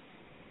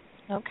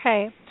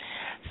 Okay.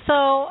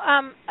 So,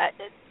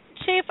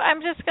 Chief,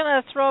 I'm just going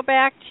to throw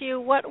back to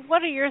you. What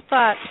are your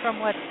thoughts from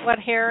what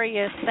Harry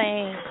is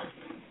saying?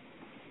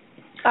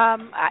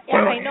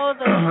 I know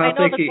the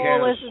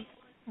goal is.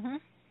 Mm-hmm.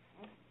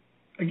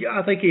 Yeah,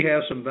 I think he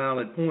has some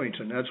valid points,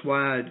 and that's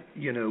why,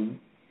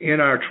 in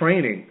our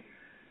training,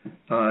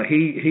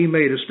 he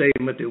made a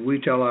statement that we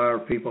tell our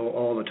people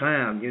all the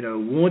time.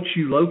 Once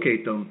you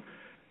locate them,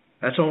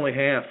 that's only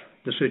half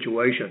the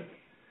situation.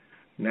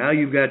 Now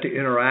you've got to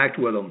interact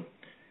with them.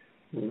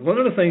 One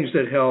of the things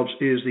that helps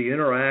is the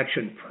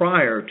interaction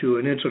prior to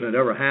an incident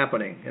ever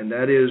happening, and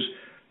that is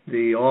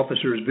the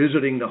officers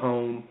visiting the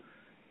home,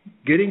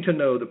 getting to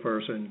know the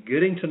person,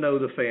 getting to know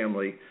the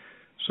family,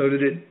 so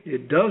that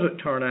it doesn't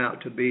turn out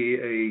to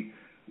be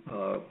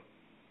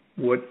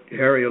what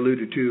Harry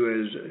alluded to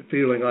as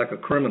feeling like a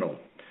criminal.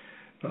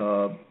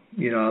 I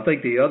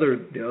think the other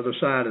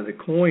side of the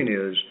coin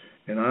is,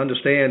 and I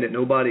understand that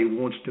nobody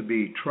wants to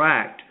be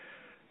tracked,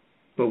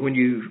 but when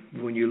you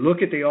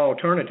look at the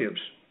alternatives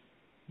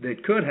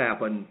that could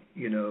happen,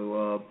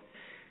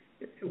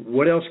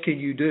 what else can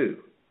you do?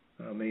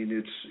 I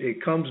mean,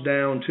 it comes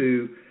down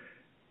to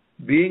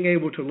being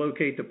able to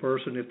locate the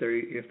person if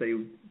they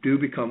do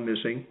become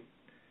missing,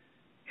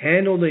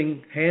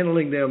 handling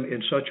them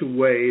in such a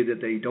way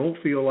that they don't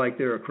feel like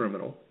they're a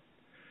criminal.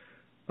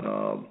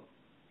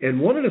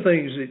 And one of the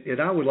things that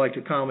I would like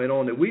to comment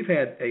on that we've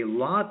had a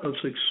lot of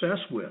success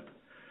with,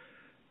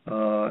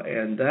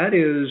 and that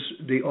is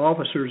the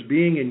officers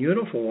being in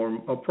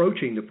uniform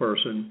approaching the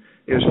person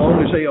as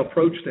long as they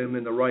approach them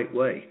in the right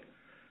way.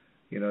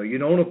 You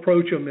don't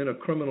approach them in a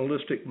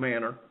criminalistic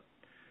manner.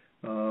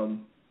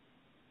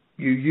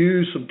 You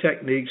use some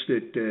techniques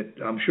that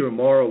I'm sure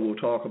Maura will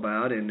talk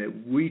about and that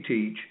we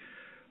teach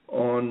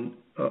on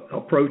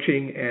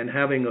approaching and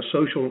having a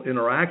social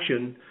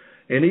interaction,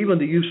 and even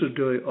the use of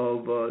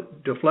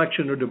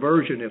deflection or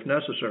diversion if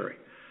necessary.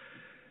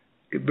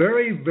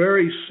 Very,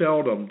 very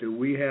seldom do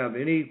we have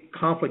any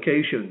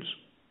complications.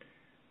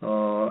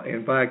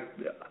 In fact,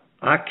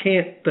 I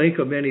can't think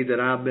of any that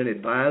I've been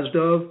advised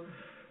of.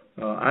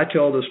 I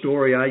tell the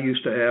story I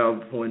used to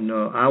have when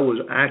I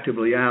was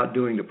actively out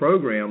doing the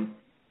program.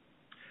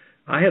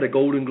 I had a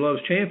Golden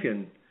Gloves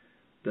champion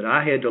that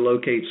I had to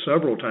locate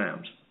several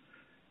times.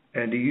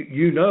 And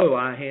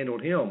I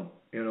handled him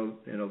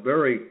in a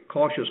very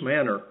cautious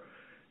manner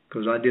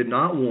because I did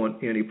not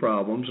want any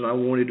problems and I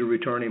wanted to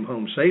return him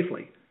home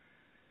safely.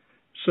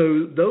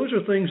 So those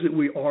are things that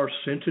we are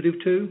sensitive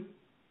to.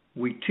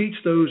 We teach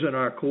those in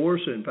our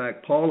course. In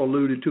fact, Paul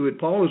alluded to it.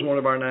 Paul is one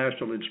of our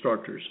national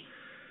instructors.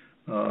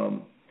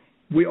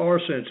 We are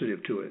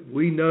sensitive to it.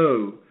 We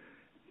know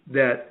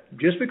that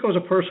just because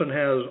a person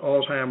has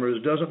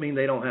Alzheimer's doesn't mean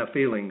they don't have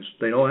feelings,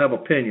 they don't have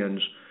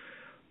opinions,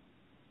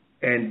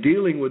 and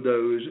dealing with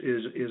those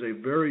is a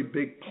very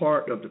big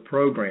part of the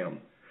program.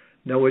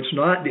 Now, it's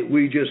not that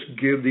we just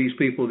give these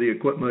people the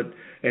equipment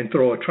and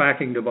throw a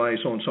tracking device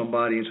on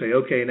somebody and say,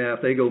 okay, now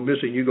if they go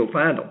missing, you go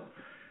find them.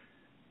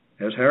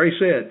 As Harry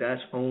said,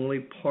 that's only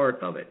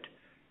part of it.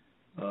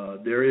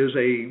 There is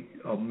a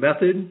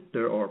method,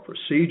 there are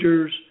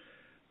procedures,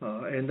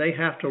 and they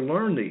have to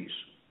learn these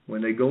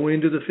when they go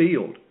into the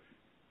field.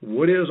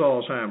 What is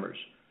Alzheimer's?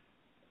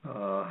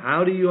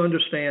 How do you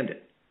understand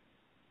it?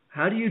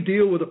 How do you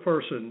deal with a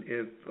person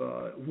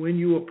when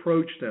you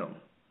approach them?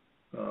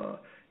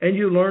 And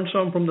you learn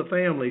some from the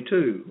family,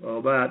 too,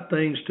 about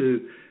things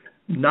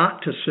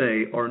not to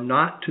say or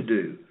not to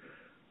do.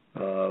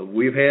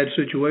 We've had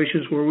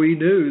situations where we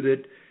knew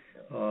that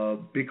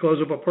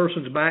because of a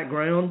person's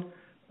background,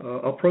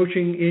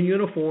 approaching in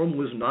uniform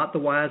was not the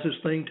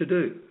wisest thing to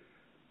do.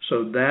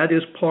 So that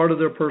is part of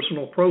their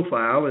personal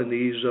profile, and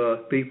these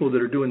people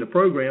that are doing the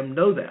program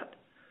know that.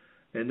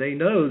 And they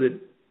know that,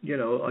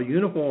 a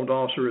uniformed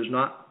officer is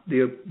not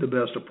the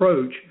best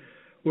approach,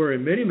 where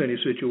in many, many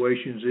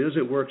situations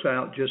it works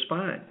out just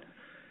fine.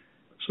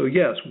 So,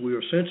 yes, we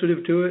are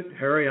sensitive to it.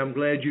 Harry, I'm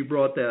glad you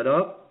brought that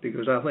up,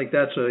 because I think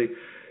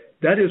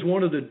that is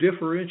one of the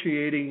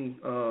differentiating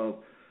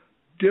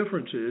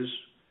differences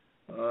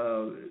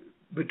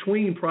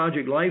between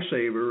Project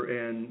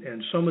Lifesaver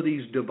and some of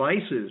these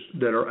devices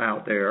that are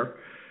out there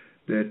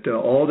that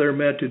all they're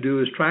meant to do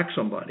is track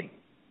somebody.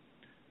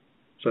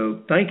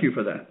 So thank you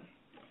for that.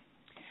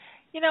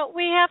 We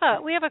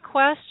have a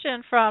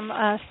question from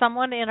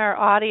someone in our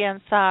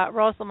audience,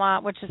 Rose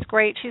Lamont, which is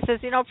great. She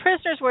says,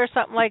 prisoners wear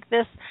something like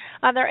this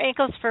on their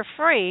ankles for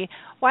free.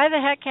 Why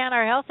the heck can't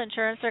our health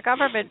insurance or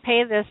government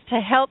pay this to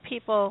help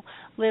people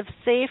live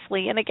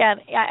safely? And again,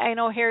 I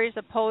know Harry's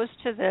opposed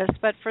to this,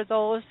 but for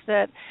those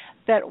that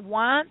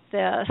want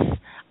this,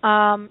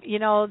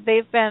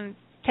 they've been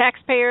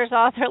taxpayers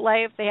all their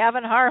life. They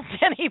haven't harmed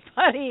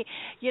anybody,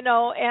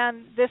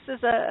 and this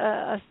is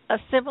a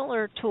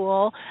similar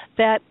tool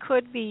that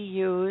could be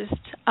used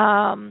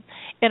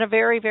in a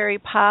very, very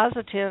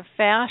positive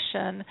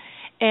fashion.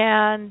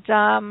 And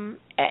and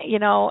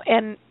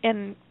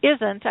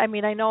isn't. I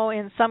mean, I know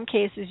in some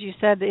cases you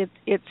said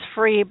it's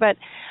free, but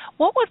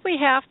what would we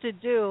have to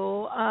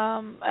do,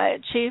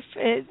 Chief,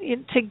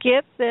 to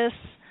get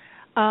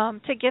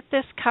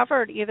this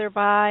covered either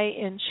by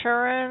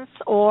insurance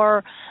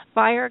or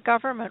by our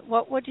government?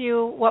 What would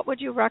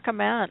you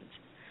recommend?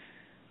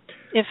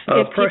 If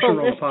pressure on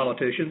the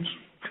politicians.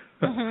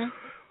 Mm-hmm.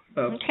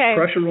 Okay.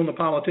 Pressure on the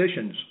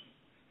politicians.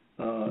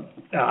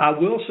 I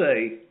will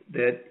say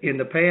that in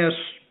the past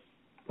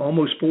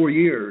almost 4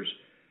 years,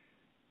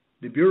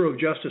 the Bureau of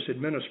Justice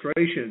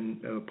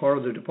Administration, part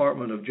of the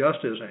Department of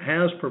Justice,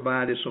 has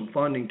provided some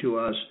funding to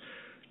us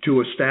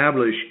to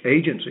establish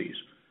agencies.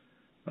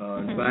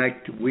 In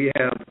fact, we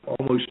have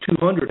almost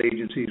 200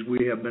 agencies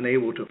we have been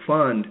able to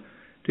fund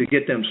to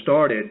get them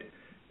started,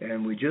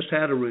 and we just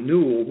had a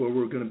renewal where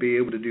we're going to be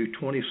able to do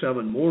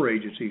 27 more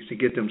agencies to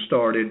get them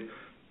started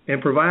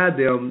and provide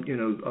them,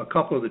 a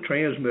couple of the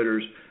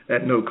transmitters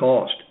at no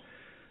cost.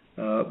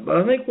 But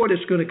I think what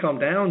it's going to come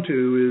down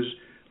to is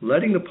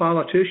letting the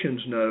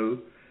politicians know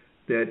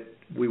that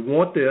we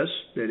want this,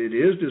 that it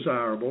is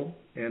desirable,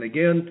 and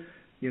again,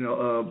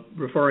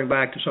 referring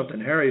back to something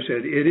Harry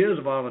said, it is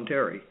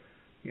voluntary.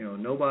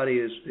 Nobody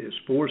is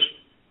forced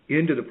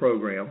into the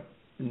program,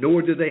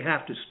 nor do they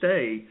have to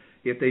stay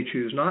if they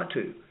choose not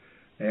to.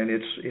 And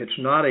it's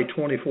not a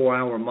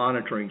 24-hour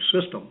monitoring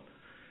system.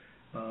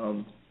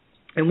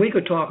 And we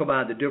could talk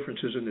about the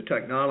differences in the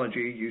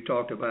technology. You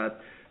talked about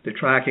the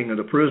tracking of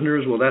the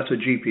prisoners. Well, that's a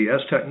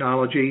GPS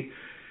technology.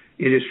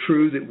 It is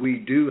true that we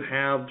do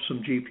have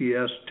some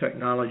GPS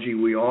technology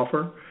we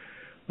offer.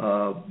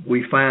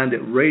 We find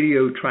that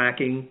radio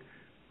tracking,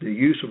 the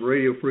use of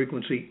radio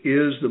frequency,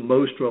 is the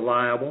most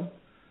reliable,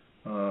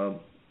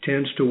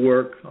 tends to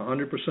work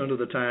 100% of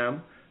the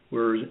time,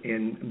 whereas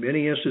in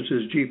many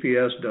instances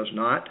GPS does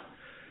not.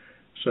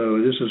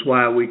 So this is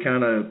why we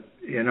kind of,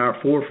 in our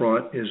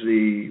forefront is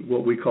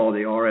what we call the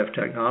RF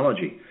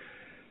technology.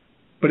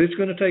 But it's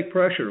going to take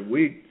pressure.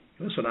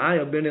 I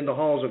have been in the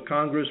halls of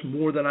Congress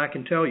more than I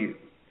can tell you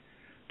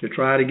to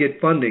try to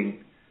get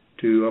funding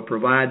to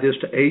provide this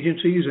to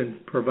agencies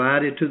and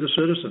provide it to the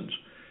citizens.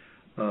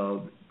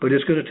 But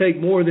it's going to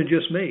take more than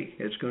just me.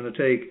 It's going to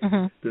take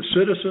the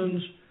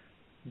citizens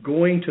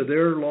going to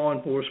their law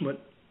enforcement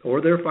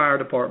or their fire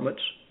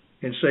departments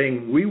and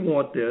saying, we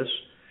want this.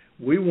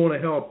 We want to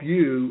help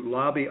you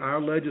lobby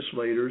our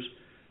legislators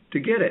to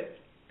get it.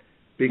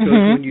 Because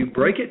when you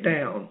break it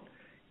down,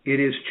 it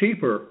is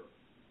cheaper.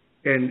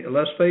 And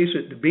let's face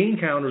it, the bean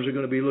counters are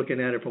going to be looking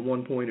at it from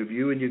one point of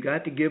view, and you've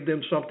got to give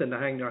them something to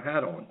hang their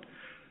hat on.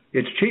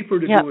 It's cheaper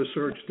to do a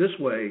search this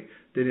way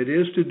than it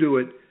is to do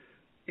it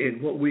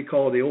in what we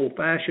call the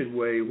old-fashioned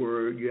way,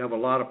 where you have a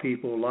lot of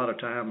people, a lot of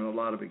time, and a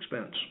lot of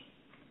expense.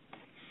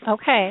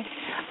 Okay.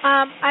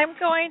 I'm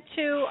going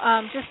to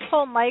just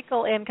pull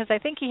Michael in because I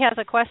think he has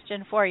a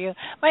question for you.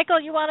 Michael,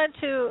 you wanted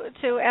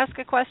to ask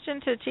a question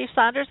to Chief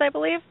Saunders, I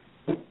believe?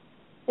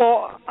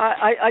 Well,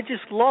 I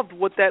just loved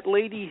what that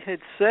lady had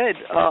said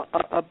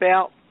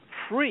about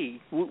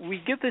free. We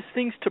give these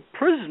things to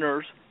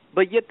prisoners,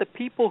 but yet the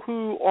people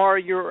who are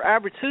your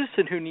average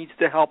citizen who needs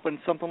the help and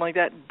something like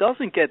that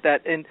doesn't get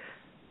that. And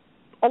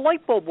a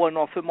light bulb went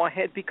off in my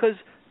head because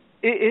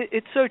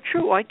it's so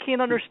true. I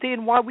can't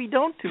understand why we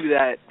don't do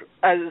that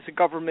as a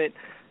government,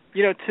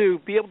 to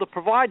be able to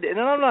provide it.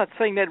 And I'm not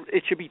saying that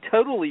it should be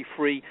totally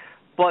free,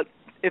 but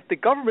if the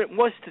government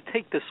was to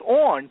take this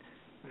on,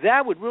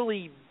 that would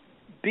really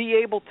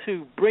be able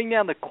to bring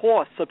down the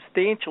cost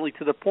substantially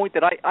to the point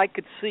that I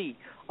could see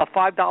a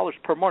 $5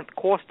 per month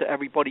cost to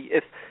everybody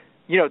if,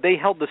 they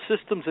held the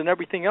systems and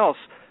everything else.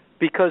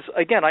 Because,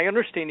 again, I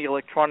understand the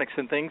electronics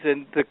and things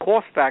and the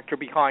cost factor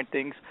behind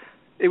things.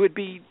 It would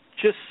be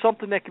just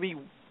something that could be,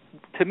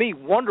 to me,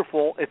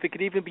 wonderful if it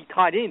could even be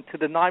tied into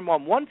the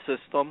 911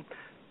 system,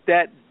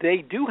 that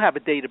they do have a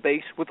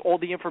database with all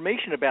the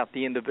information about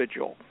the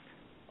individual.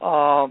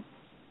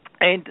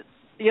 And,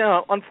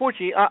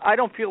 unfortunately, I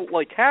don't feel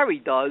like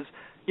Harry does.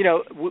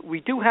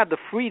 We do have the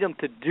freedom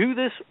to do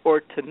this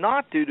or to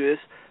not do this,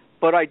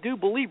 but I do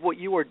believe what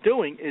you are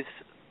doing is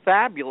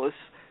fabulous.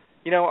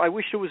 I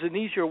wish there was an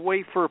easier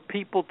way for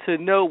people to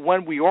know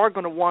when we are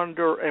going to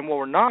wander and when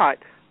we're not,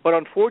 but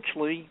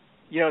unfortunately,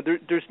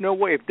 there's no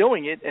way of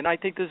doing it, and I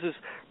think this is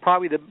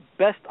probably the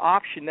best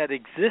option that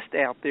exists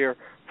out there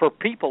for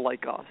people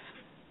like us.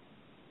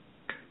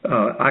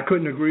 I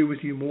couldn't agree with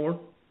you more.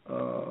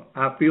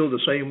 I feel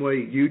the same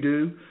way you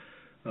do.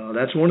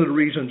 That's one of the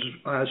reasons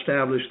I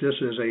established this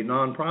as a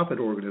nonprofit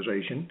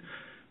organization.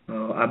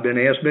 I've been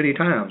asked many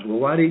times, well,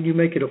 why didn't you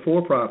make it a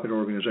for-profit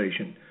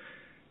organization?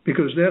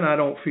 Because then I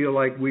don't feel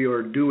like we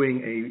are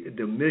doing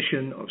the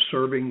mission of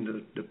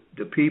serving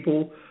the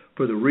people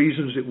for the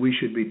reasons that we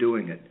should be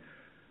doing it.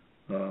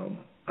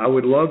 I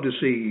would love to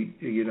see,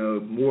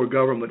 more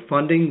government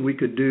funding. We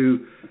could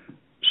do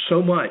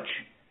so much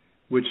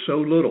with so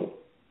little.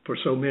 for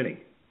so many.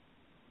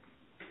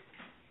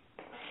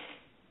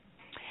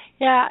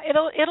 Yeah,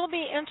 it'll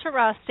be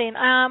interesting.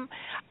 I'm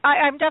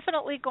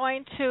definitely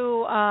going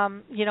to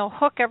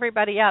hook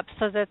everybody up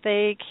so that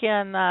they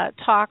can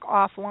talk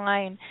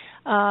offline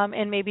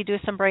and maybe do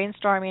some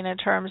brainstorming in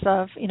terms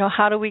of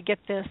how do we get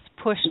this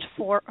pushed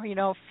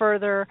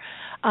further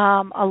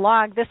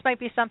along. This might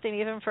be something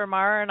even for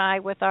Mara and I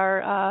with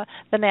our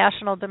the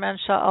National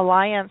Dementia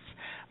Alliance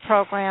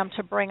program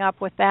to bring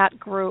up with that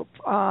group.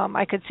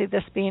 I could see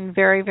this being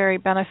very, very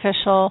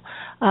beneficial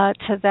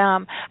to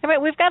them. I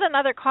mean, we've got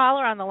another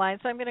caller on the line,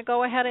 so I'm going to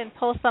go ahead and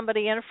pull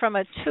somebody in from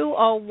a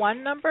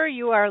 201 number.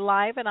 You are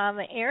live and on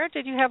the air.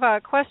 Did you have a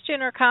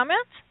question or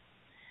comment?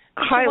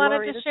 Hi,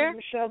 Lori. This is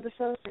Michelle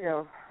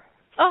DeSocio.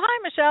 Oh, hi,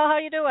 Michelle. How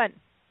you doing?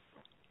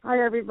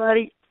 Hi,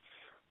 everybody.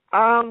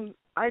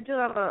 I do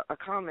have a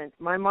comment.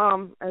 My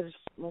mom, as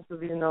most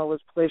of you know, was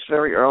placed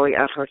very early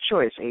at her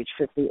choice, age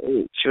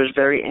 58. She was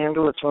very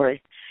ambulatory.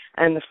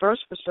 And the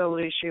first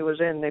facility she was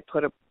in, they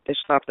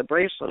stopped a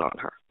bracelet on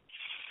her,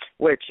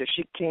 which if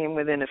she came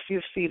within a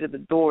few feet of the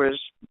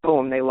doors,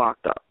 boom, they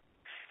locked up.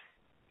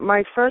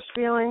 My first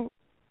feeling,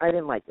 I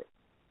didn't like it.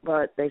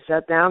 But they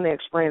sat down, they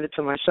explained it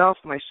to myself,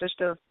 my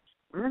sister,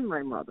 and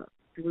my mother.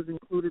 She was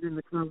included in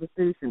the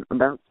conversation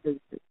about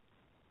safety.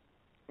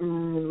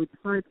 And we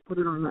decided to put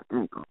it on her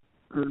ankle.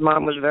 His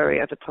mom was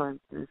at the time,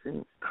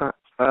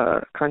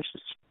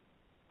 conscious.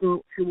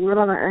 So she wore it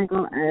on her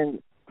ankle,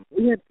 and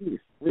we had peace.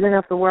 We didn't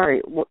have to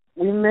worry.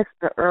 We missed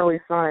the early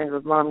signs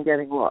of Mom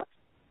getting lost.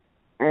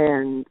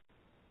 And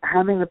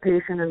having the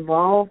patient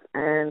involved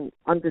and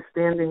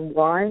understanding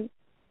why,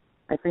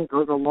 I think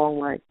goes a long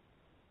way.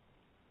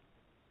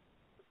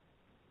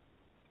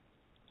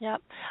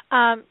 Yep.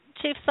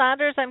 Chief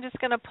Saunders, I'm just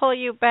going to pull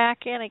you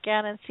back in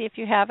again and see if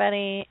you have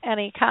any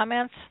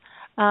comments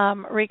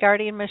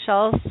regarding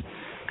Michelle's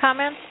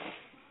comments.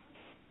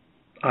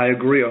 I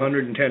agree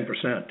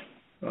 110%.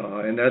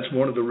 And that's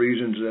one of the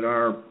reasons that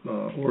our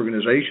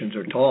organizations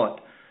are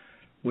taught.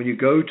 When you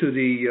go to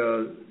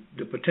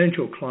the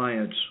potential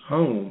client's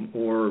home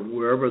or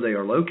wherever they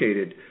are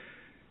located,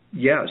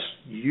 yes,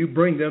 you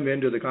bring them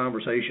into the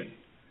conversation.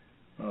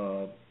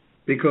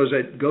 Because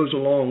it goes a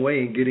long way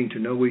in getting to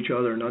know each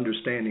other and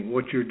understanding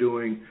what you're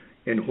doing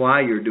and why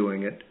you're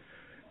doing it.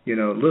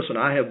 Listen,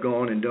 I have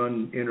gone and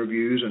done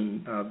interviews,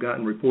 and I've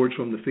gotten reports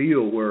from the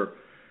field where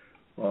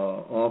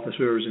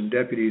officers and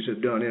deputies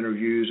have done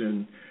interviews,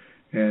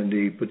 and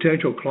the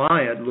potential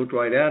client looked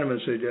right at them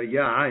and said,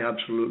 yeah, I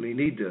absolutely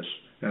need this,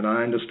 and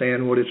I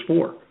understand what it's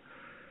for.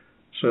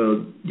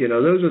 So,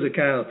 those are the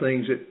kind of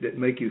things that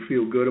make you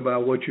feel good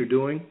about what you're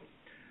doing.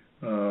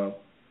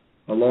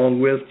 Along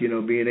with,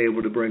 being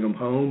able to bring them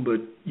home. But,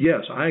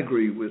 yes, I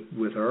agree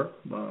with her,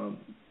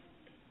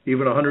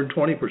 even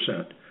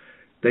 120%.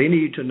 They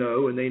need to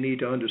know and they need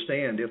to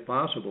understand, if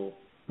possible,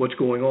 what's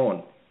going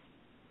on.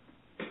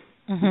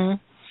 Mm-hmm.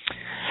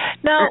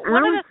 Now,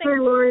 one of the things...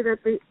 Lori,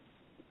 that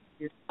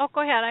Oh,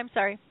 go ahead. I'm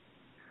sorry.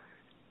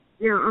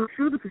 Yeah, I'm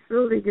sure the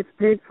facility gets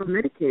paid for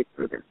Medicaid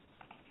for this.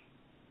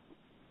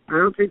 I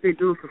don't think they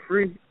do it for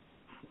free.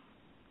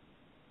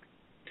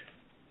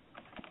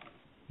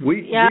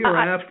 We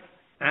are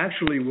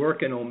actually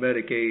working on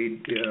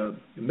Medicaid.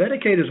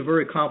 Medicaid is a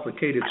very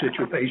complicated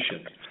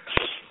situation.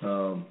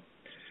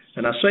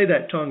 And I say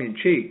that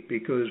tongue-in-cheek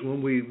because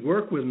when we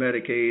work with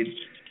Medicaid,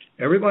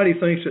 everybody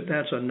thinks that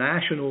that's a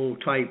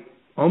national-type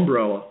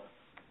umbrella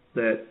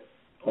that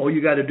all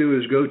you got to do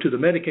is go to the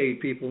Medicaid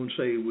people and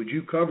say, would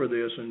you cover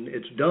this, and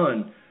it's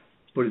done.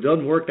 But it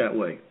doesn't work that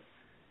way.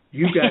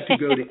 You got to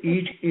go to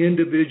each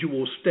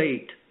individual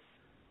state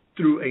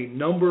through a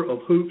number of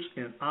hoops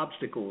and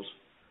obstacles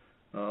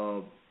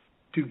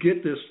to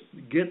get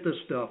this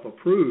stuff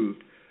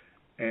approved.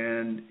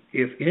 And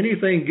if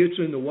anything gets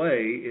in the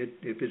way,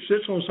 if it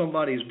sits on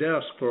somebody's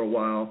desk for a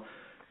while,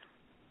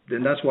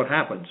 then that's what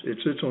happens. It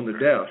sits on the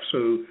desk.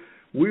 So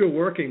we are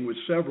working with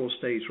several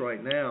states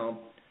right now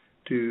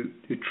to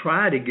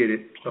try to get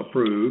it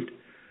approved.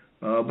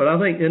 But I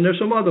think, and there's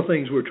some other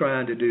things we're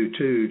trying to do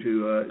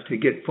too to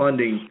get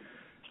funding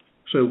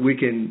so we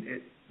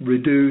can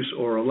reduce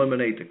or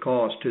eliminate the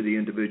cost to the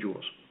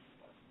individuals.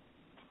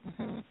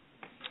 Mm-hmm.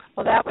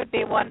 Well, that would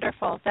be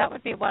wonderful. That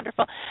would be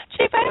wonderful.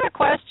 Chief, I have a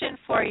question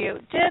for you.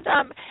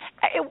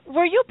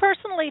 Were you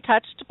personally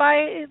touched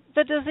by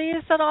the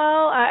disease at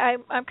all?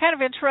 I'm kind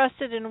of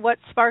interested in what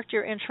sparked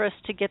your interest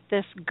to get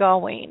this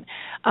going.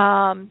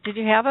 Did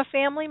you have a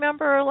family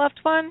member or loved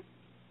one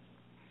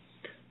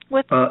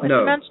with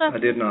dementia? No, I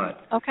did not.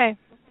 Okay.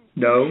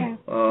 No.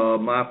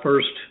 Okay. My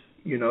first,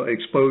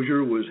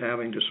 exposure was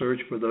having to search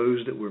for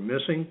those that were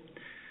missing.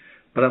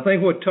 But I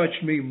think what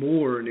touched me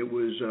more, and it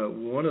was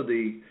one of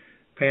the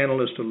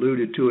panelists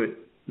alluded to it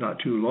not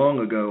too long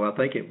ago, I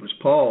think it was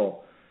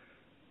Paul,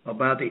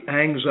 about the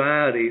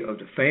anxiety of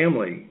the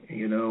family,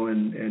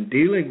 and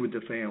dealing with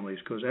the families.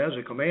 Because as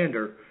a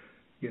commander,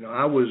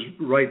 I was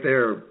right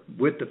there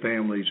with the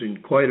families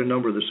in quite a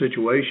number of the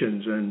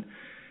situations. And,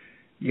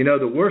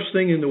 the worst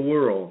thing in the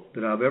world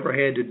that I've ever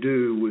had to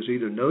do was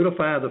either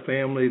notify the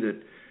family that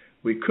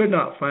We could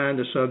not find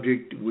the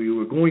subject. We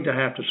were going to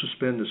have to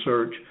suspend the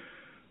search,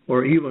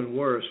 or even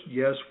worse,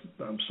 yes,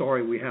 I'm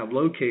sorry, we have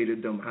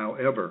located them,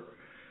 however.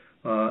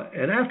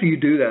 And after you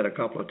do that a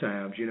couple of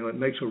times, it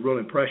makes a real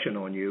impression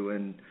on you,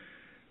 and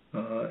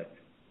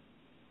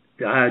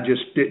I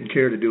just didn't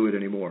care to do it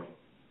anymore.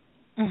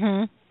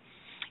 Mhm.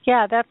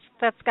 Yeah,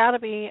 that's got to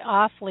be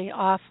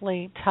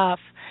awfully tough.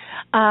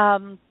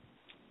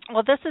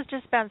 Well, this has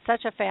just been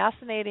such a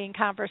fascinating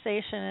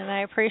conversation, and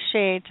I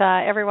appreciate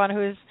everyone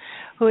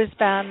who's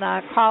been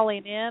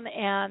calling in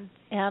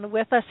and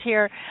with us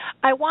here.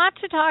 I want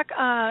to talk,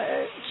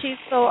 Chief,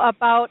 though,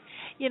 about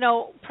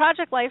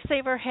Project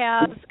Lifesaver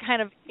has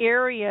kind of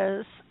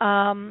areas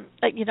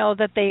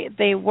that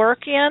they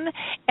work in,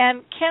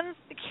 and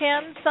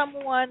can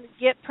someone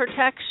get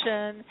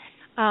protection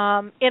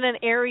in an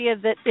area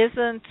that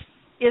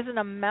isn't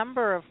a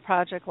member of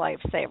Project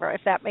Lifesaver,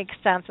 if that makes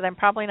sense? And I'm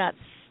probably not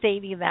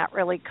stating that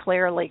really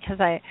clearly because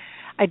I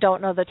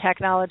don't know the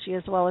technology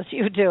as well as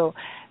you do.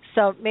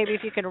 So maybe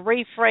if you can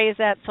rephrase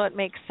that so it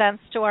makes sense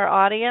to our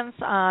audience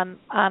on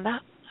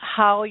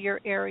how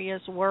your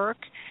areas work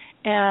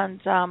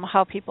and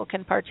how people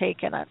can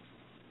partake in it.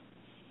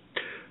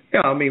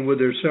 Yeah, well,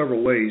 there's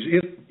several ways.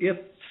 If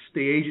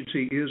the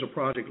agency is a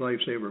Project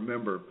Lifesaver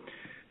member,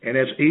 and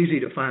it's easy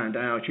to find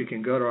out, you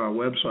can go to our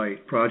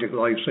website,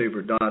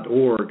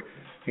 projectlifesaver.org,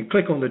 and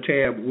click on the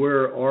tab,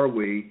 Where Are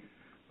We?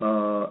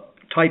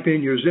 Type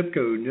in your zip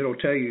code, and it'll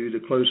tell you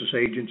the closest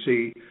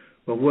agency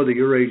or whether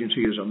your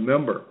agency is a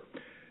member.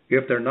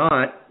 If they're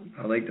not,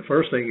 I think the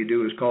first thing you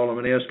do is call them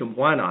and ask them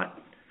why not,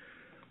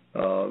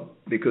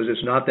 because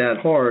it's not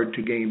that hard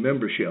to gain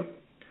membership.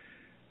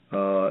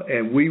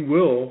 And we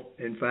will,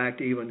 in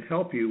fact, even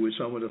help you with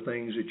some of the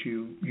things that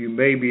you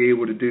may be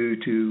able to do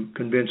to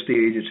convince the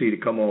agency to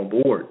come on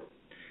board.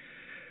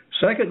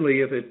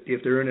 Secondly,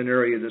 if they're in an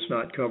area that's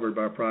not covered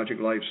by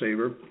Project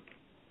Lifesaver,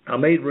 I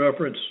made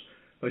reference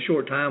a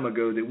short time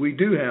ago that we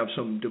do have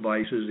some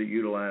devices that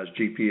utilize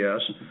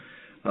GPS.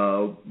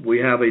 We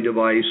have a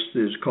device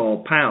that is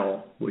called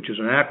PAL, which is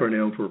an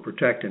acronym for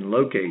Protect and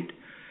Locate.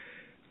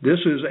 This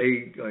is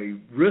a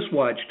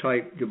wristwatch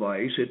type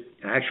device. It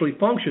actually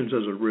functions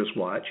as a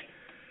wristwatch.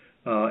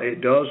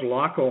 It does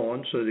lock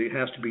on, so that it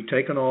has to be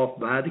taken off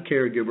by the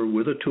caregiver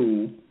with a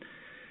tool.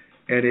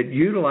 And it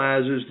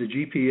utilizes the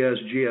GPS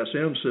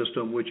GSM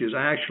system, which is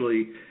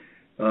actually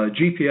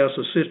GPS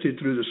assisted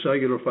through the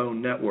cellular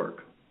phone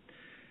network.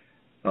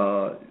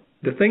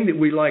 The thing that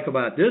we like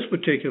about this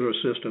particular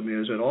system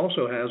is it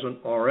also has an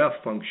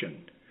RF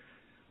function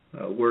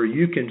where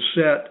you can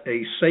set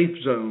a safe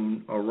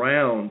zone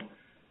around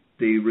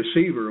the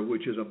receiver,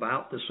 which is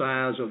about the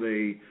size of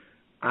an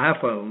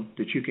iPhone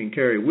that you can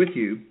carry with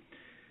you.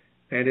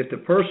 And if the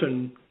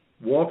person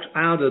walks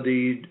out of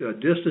the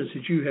distance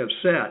that you have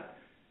set,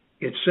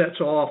 it sets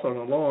off an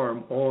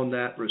alarm on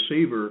that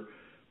receiver,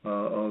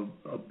 a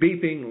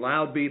beeping,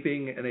 loud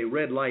beeping, and a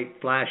red light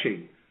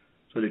flashing,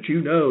 so that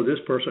you know this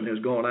person has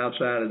gone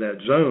outside of that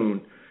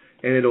zone,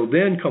 and it'll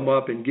then come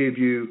up and give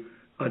you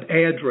an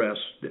address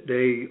that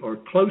they are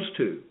close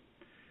to.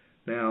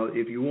 Now,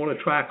 if you want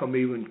to track them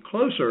even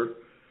closer,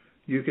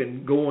 you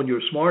can go on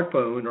your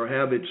smartphone or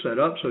have it set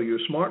up so your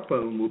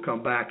smartphone will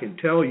come back and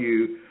tell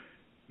you.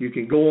 You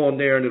can go on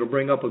there and it'll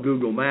bring up a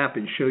Google map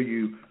and show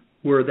you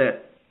where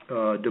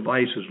that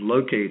device is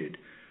located.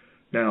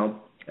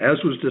 Now, as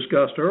was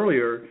discussed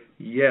earlier,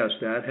 yes,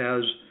 that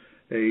has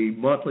a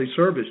monthly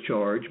service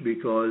charge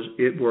because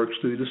it works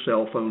through the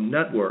cell phone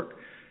network.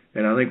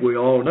 And I think we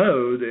all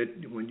know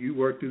that when you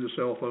work through the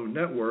cell phone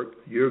network,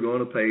 you're going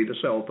to pay the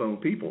cell phone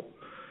people.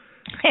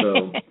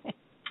 So,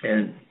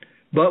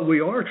 but we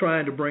are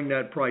trying to bring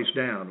that price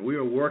down. We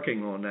are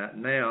working on that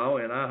now,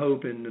 and I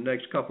hope in the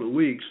next couple of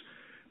weeks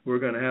we're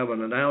going to have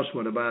an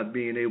announcement about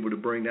being able to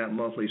bring that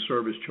monthly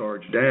service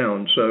charge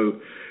down. So,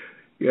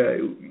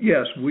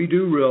 yes, we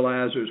do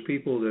realize there's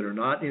people that are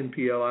not in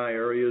PLI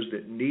areas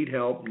that need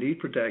help, need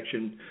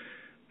protection,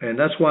 and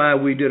that's why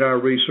we did our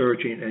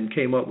research and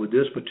came up with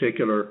this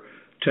particular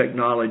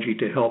technology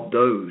to help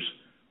those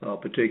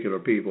particular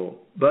people.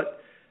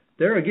 But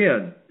there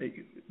again,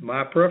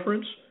 my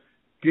preference,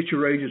 get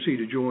your agency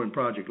to join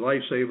Project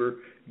Lifesaver,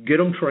 get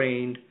them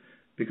trained,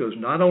 because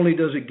not only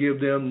does it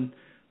give them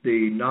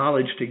the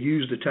knowledge to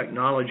use the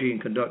technology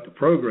and conduct the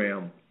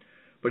program,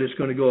 but it's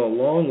going to go a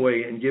long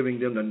way in giving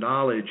them the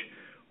knowledge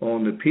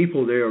on the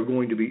people they are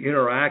going to be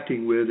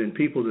interacting with and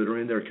people that are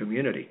in their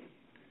community.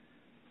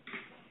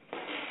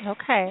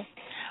 Okay.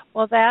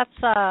 Well, that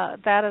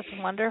is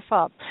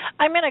wonderful.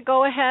 I'm going to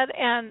go ahead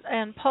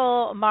and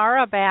pull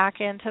Mara back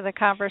into the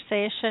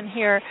conversation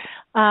here.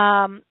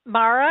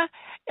 Mara,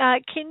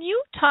 can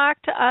you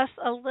talk to us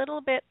a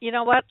little bit? You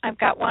know what? I've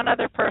got one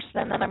other person,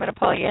 and then I'm going to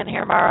pull you in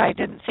here, Mara. I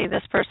didn't see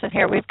this person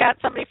here. We've got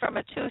somebody from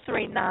a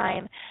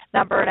 239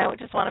 number, and I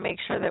just want to make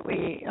sure that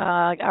we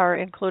are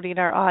including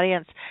our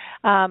audience.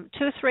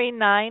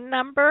 239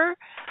 number,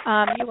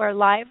 you are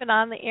live and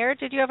on the air.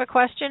 Did you have a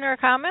question or a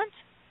comment?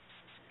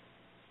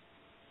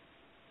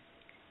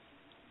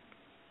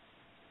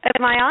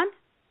 Am I on?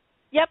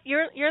 Yep,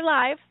 you're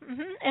live.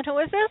 Mm-hmm. And who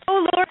is this?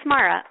 Oh, Lord,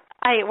 Mara.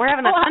 We're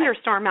having a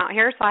thunderstorm out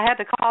here, so I had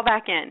to call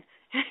back in.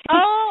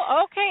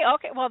 Oh,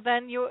 okay. Well,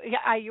 then you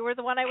were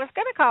the one I was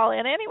going to call in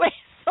anyway,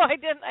 so I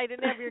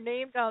didn't have your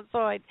name down, so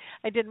I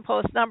didn't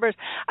post numbers.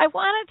 I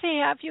wanted to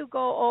have you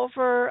go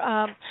over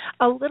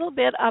a little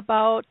bit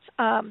about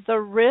the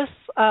risks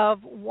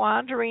of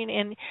wandering,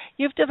 and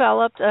you've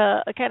developed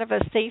a kind of a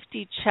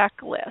safety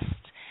checklist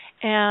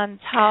and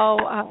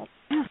how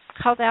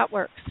that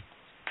works.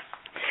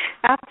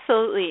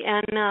 Absolutely.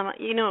 And,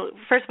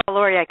 first of all,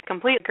 Lori, I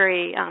completely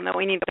agree that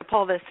we need to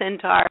pull this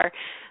into our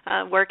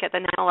work at the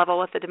national level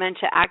with the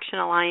Dementia Action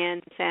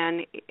Alliance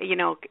and,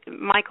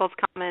 Michael's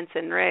comments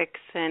and Rick's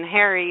and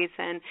Harry's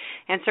and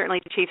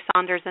certainly Chief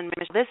Saunders and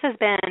Michelle. This has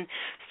been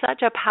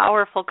such a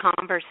powerful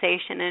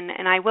conversation,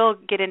 and I will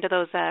get into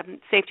those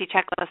safety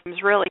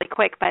checklists really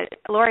quick. But,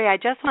 Lori, I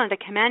just wanted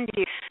to commend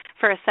you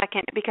for a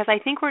second because I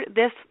think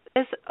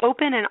this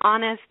open and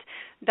honest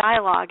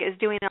dialogue is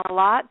doing a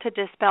lot to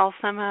dispel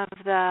some of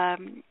the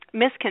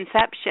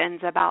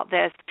misconceptions about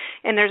this.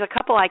 And there's a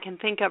couple I can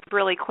think of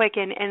really quick,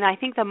 and I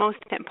think the most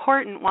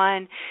important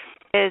one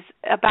is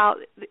about,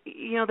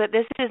 that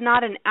this is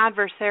not an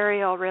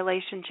adversarial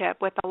relationship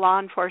with the law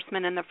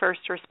enforcement and the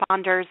first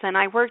responders. And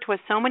I worked with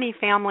so many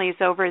families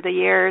over the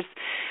years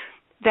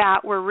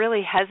that were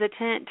really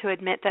hesitant to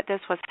admit that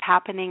this was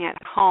happening at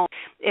home.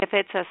 If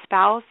it's a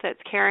spouse that's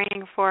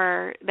caring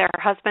for their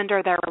husband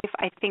or their wife,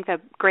 I think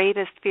the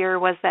greatest fear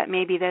was that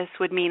maybe this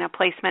would mean a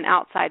placement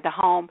outside the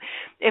home.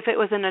 If it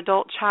was an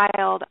adult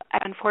child,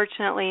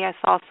 unfortunately, I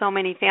saw so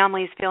many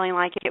families feeling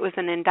like it was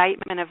an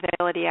indictment of their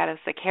ability as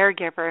a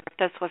caregiver if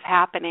this was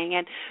happening,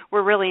 and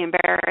we're really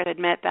embarrassed to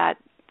admit that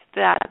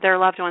their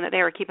loved one that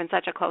they were keeping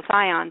such a close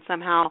eye on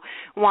somehow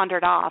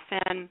wandered off.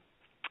 And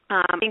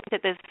I think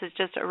that this is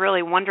just a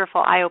really wonderful,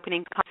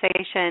 eye-opening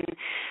conversation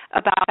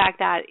about the fact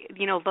that,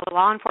 the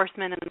law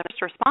enforcement and the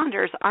first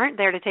responders aren't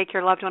there to take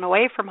your loved one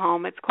away from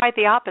home. It's quite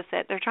the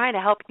opposite. They're trying to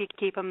help you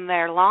keep them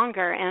there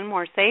longer and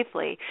more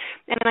safely.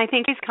 And I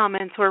think these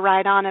comments were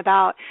right on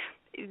about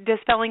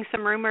dispelling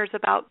some rumors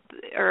about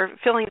or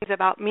feelings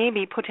about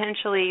maybe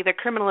potentially the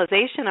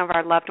criminalization of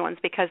our loved ones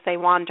because they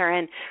wander.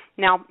 And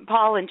now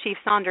Paul and Chief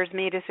Saunders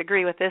may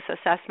disagree with this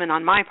assessment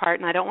on my part,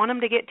 and I don't want them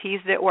to get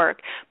teased at work,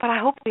 but I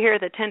hope to hear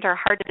the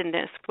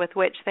tender-heartedness with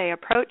which they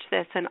approach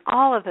this and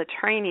all of the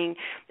training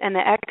and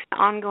the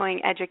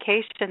ongoing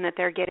education that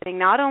they're getting,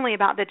 not only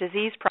about the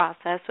disease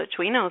process, which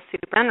we know is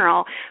super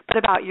general, but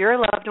about your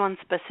loved one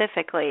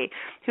specifically,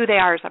 who they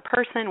are as a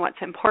person, what's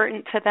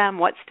important to them,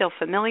 what's still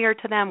familiar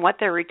to them, what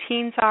their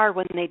routines are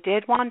when they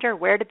did wander,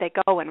 where did they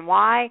go and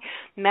why,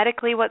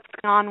 medically what's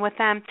going on with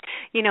them.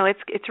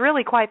 It's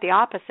really quite the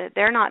opposite.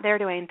 They're not there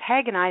to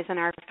antagonize and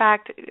are, in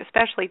fact,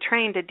 especially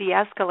trained to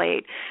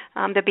de-escalate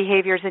the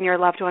behaviors in your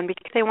loved one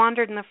because they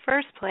wandered in the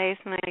first place,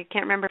 and I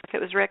can't remember if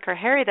it was Rick or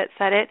Harry that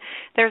said it,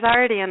 there's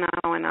already enough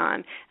going on,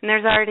 and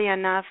there's already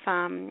enough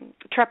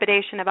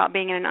trepidation about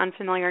being in an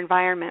unfamiliar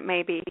environment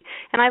maybe.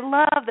 And I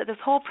love that this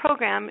whole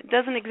program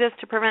doesn't exist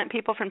to prevent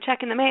people from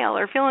checking the mail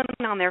or feeling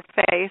on their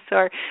face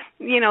or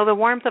the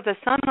warmth of the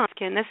sun on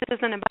skin. This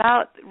isn't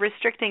about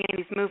restricting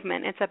anybody's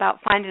movement. It's about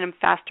finding them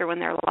faster when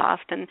they're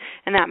lost, and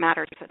that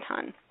matters a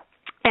ton.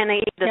 And they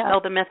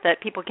dispel the myth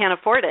that people can't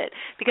afford it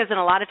because in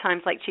a lot of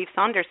times, like Chief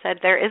Saunders said,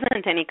 there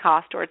isn't any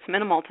cost or it's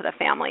minimal to the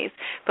families,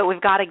 but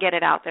we've got to get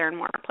it out there in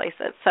more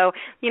places. So,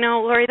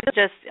 Lori, this is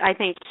just, I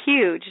think,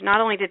 huge.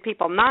 Not only did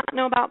people not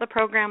know about the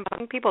program,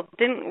 but people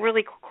didn't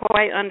really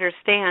quite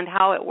understand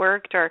how it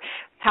worked or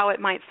how it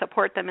might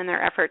support them in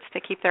their efforts to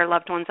keep their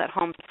loved ones at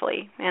home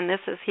safely. And this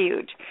is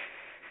huge.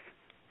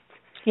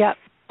 Yep.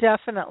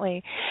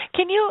 Definitely.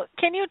 Can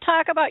you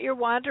talk about your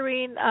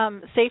wandering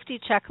safety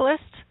checklist?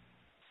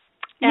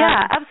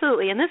 Yeah,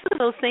 absolutely. And this is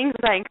those things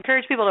that I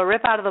encourage people to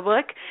rip out of the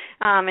book.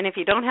 And if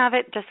you don't have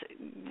it, just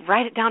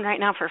write it down right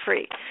now for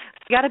free.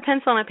 If you got a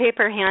pencil and a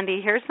paper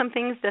handy, here's some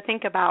things to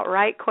think about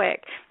right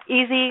quick.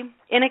 Easy,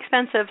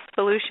 inexpensive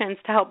solutions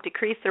to help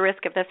decrease the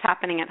risk of this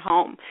happening at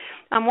home.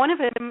 One of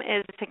them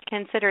is to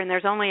consider, and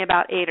there's only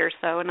about 8 or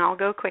so, and I'll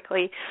go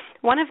quickly.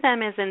 One of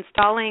them is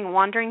installing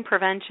wandering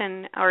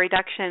prevention or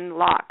reduction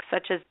locks,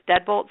 such as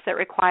deadbolts that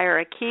require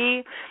a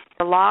key,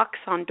 the locks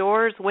on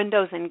doors,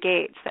 windows, and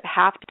gates that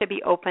have to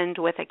be opened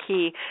with a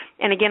key.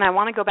 And again, I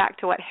want to go back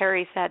to what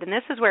Harry said, and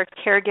this is where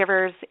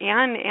caregivers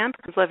and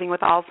persons living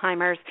with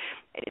Alzheimer's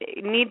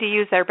need to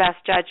use their best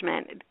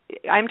judgment.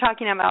 I'm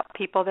talking about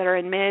people that are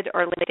in mid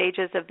or late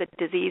stages of the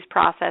disease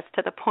process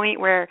to the point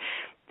where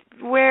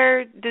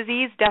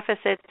disease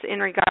deficits in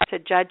regard to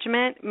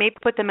judgment may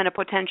put them in a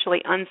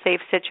potentially unsafe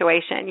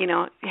situation.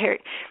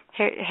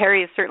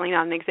 Harry is certainly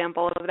not an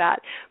example of that,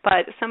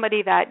 but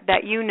somebody that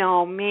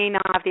may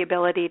not have the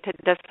ability to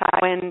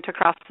decide when to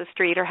cross the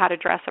street or how to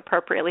dress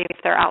appropriately if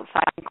they're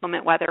outside in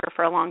inclement weather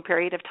for a long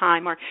period of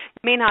time, or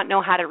may not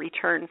know how to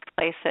return to the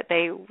place that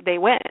they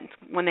went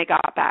when they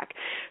got back.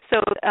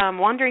 So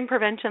wandering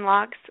prevention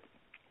locks.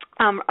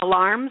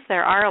 Alarms.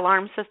 There are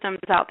alarm systems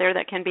out there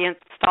that can be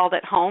installed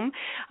at home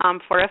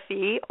for a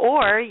fee,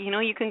 or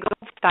you can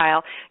go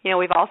style.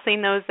 We've all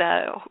seen those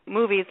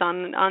movies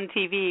on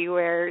TV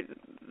where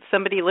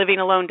somebody living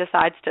alone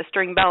decides to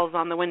string bells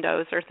on the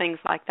windows or things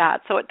like that.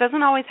 So it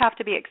doesn't always have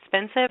to be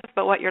expensive,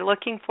 but what you're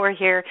looking for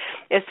here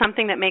is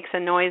something that makes a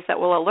noise that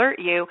will alert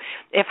you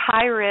if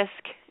high-risk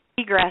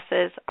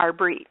egresses are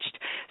breached.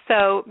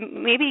 So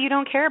maybe you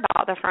don't care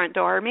about the front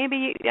door.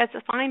 Maybe it's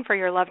fine for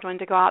your loved one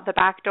to go out the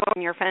back door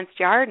in your fenced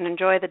yard and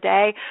enjoy the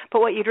day,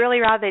 but what you'd really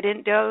rather they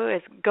didn't do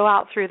is go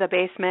out through the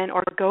basement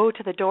or go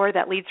to the door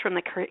that leads from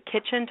the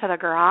kitchen to the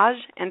garage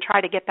and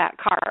try to get that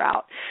car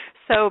out.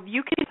 So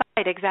you can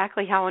decide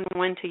exactly how and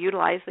when to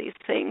utilize these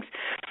things.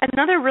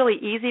 Another really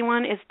easy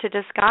one is to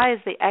disguise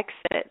the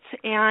exits.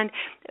 And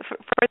for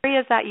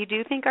areas that you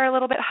do think are a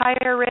little bit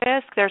higher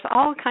risk, there's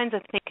all kinds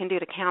of things you can do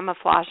to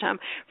camouflage them,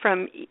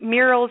 from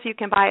murals you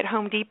can buy at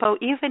Home Depot,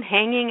 even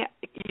hanging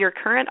your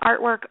current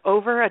artwork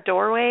over a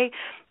doorway,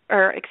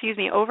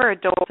 over a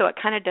door so it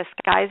kind of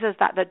disguises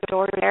that the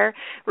door there,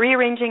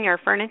 rearranging your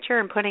furniture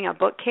and putting a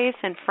bookcase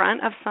in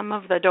front of some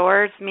of the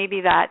doors, maybe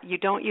that you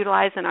don't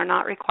utilize and are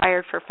not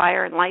required for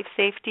fire and life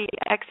safety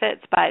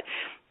exits, but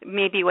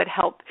maybe would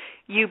help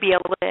you be a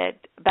little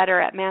bit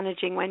better at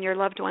managing when your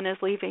loved one is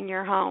leaving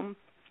your home.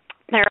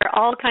 There are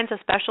all kinds of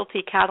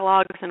specialty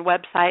catalogs and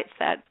websites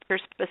that are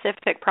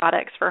specific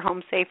products for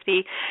home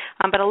safety,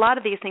 but a lot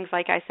of these things,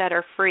 like I said,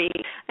 are free.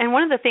 And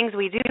one of the things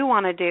we do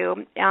want to do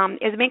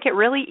is make it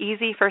really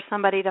easy for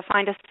somebody to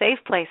find a safe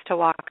place to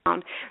walk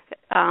around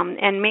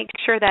and make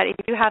sure that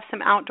if you have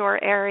some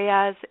outdoor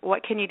areas,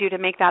 what can you do to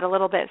make that a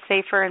little bit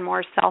safer and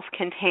more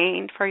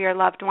self-contained for your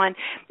loved one,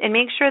 and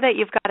make sure that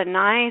you've got a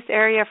nice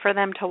area for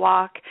them to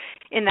walk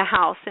in the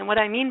house. And what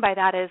I mean by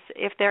that is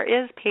if there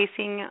is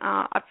pacing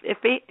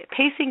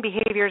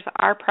behaviors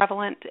are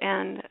prevalent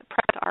and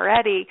present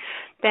already,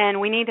 then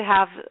we need to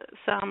have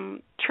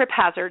some trip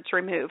hazards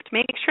removed.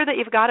 Make sure that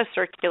you've got a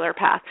circular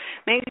path.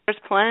 Make sure there's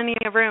plenty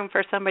of room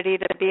for somebody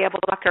to be able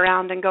to walk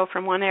around and go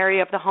from one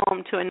area of the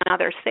home to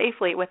another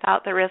safely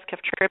without the risk of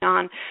tripping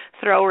on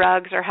throw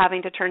rugs or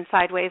having to turn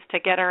sideways to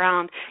get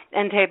around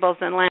end tables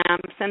and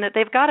lamps, and that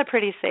they've got a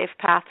pretty safe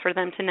path for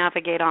them to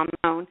navigate on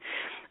their own.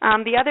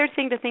 The other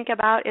thing to think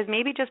about is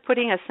maybe just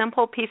putting a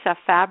simple piece of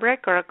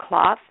fabric or a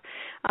cloth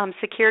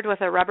secured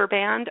with a rubber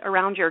band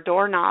around your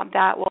doorknob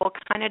that will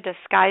kind of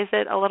disguise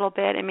it a little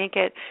bit and make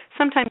it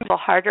sometimes a little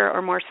harder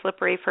or more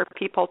slippery for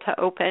people to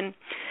open.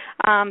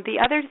 The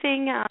other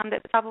thing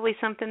that's probably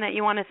something that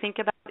you want to think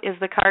about is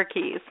the car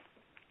keys.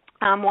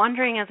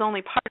 Wandering is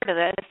only part of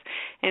this,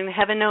 and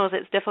heaven knows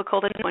it's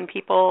difficult when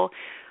people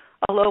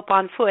elope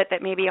on foot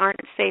that maybe aren't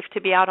safe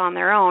to be out on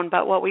their own,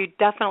 but what we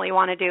definitely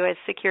want to do is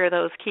secure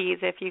those keys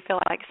if you feel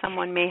like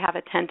someone may have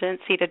a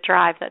tendency to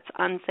drive that's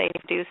unsafe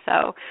to do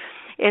so.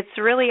 It's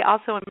really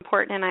also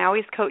important, and I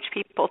always coach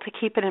people to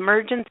keep an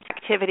emergency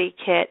activity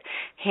kit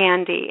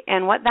handy,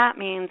 and what that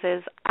means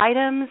is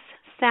items,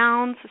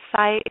 sounds,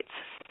 sights,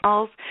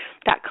 smells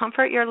that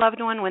comfort your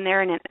loved one when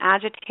they're in an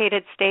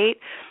agitated state.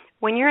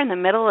 When you're in the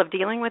middle of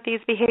dealing with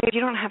these behaviors,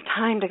 you don't have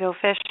time to go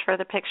fish for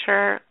the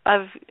picture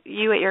of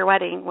you at your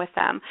wedding with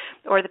them,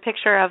 or the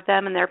picture of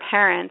them and their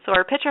parents, or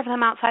a picture of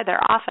them outside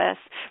their office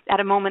at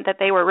a moment that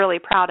they were really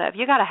proud of.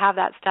 You got to have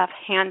that stuff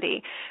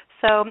handy.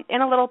 So in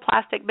a little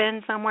plastic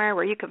bin somewhere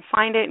where you can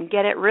find it and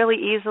get it really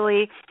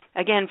easily.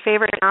 Again,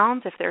 favorite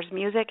sounds, if there's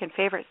music, and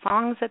favorite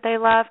songs that they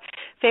love,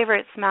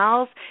 favorite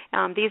smells.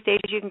 These days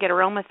you can get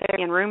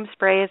aromatherapy and room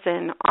sprays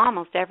in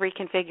almost every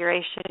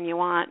configuration you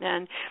want.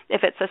 And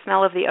if it's the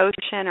smell of the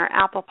ocean or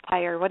apple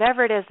pie or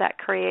whatever it is that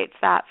creates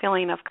that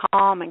feeling of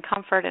calm and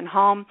comfort and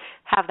home,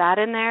 have that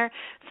in there.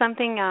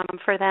 Something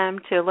for them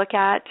to look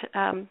at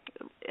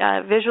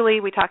visually.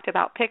 We talked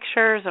about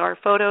pictures or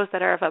photos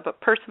that are of a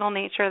personal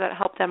nature that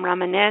help them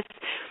reminisce.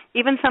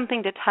 Even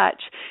something to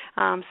touch,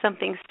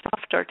 something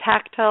soft or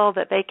tactile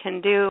that they can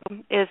do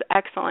is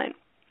excellent.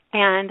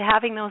 And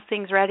having those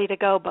things ready to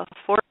go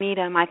before you meet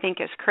them, I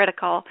think, is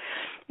critical.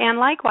 And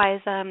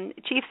likewise,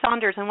 Chief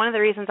Saunders, and one of the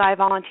reasons I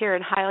volunteer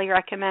and highly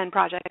recommend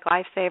Project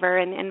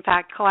Lifesaver and, in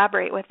fact,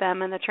 collaborate with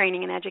them in the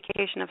training and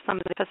education of some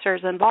of the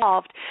officers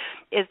involved,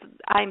 is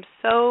I'm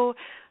so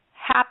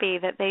happy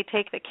that they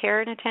take the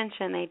care and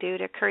attention they do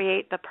to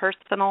create the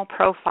personal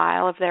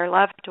profile of their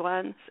loved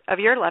ones, of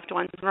your loved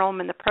ones, enroll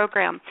them in the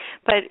program.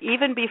 But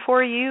even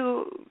before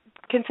you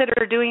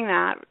consider doing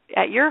that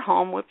at your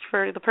home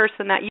for the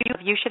person that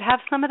you should have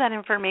some of that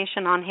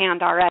information on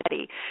hand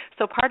already.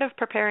 So part of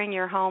preparing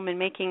your home and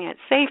making it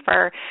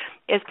safer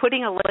is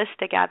putting a list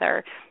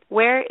together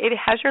where it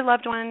has your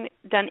loved one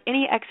done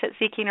any exit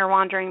seeking or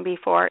wandering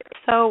before.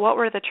 So what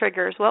were the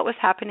triggers? What was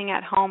happening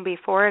at home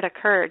before it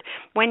occurred?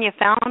 When you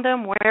found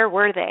them, where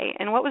were they?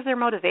 And what was their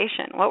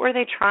motivation? What were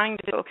they trying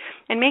to do?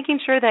 And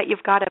making sure that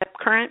you've got a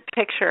current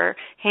picture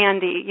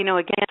handy. You know,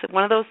 again, it's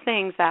one of those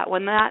things that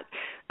when that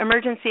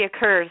emergency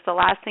occurs, the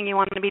last thing you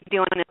want to be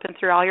doing is going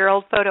through all your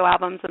old photo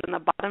albums and in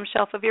the bottom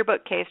shelf of your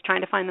bookcase trying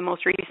to find the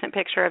most recent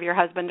picture of your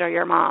husband or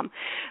your mom.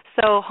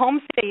 So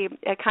home safety,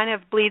 it kind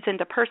of bleeds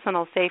into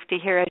personal safety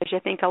here as you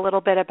think a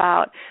little bit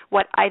about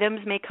what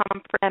items may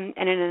come from,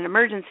 and in an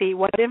emergency,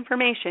 what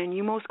information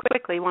you most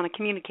quickly want to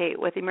communicate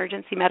with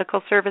emergency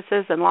medical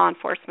services and law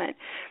enforcement.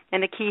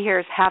 And the key here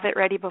is have it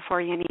ready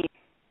before you need.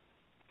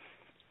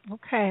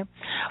 Okay.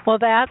 Well,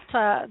 that's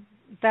a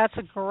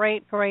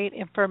great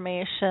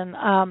information.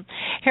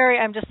 Harry,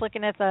 I'm just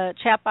looking at the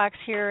chat box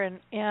here, and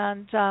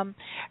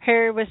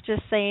Harry was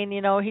just saying,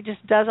 he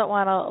just doesn't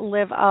want to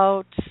live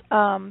out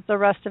the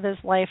rest of his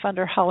life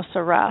under house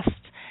arrest.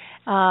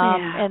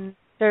 And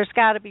there's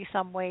got to be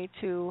some way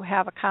to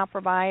have a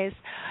compromise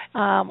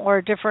or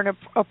a different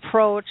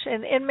approach.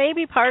 And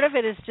maybe part of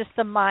it is just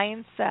the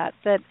mindset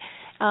that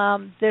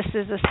this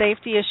is a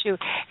safety issue.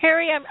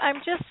 Harry,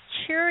 I'm just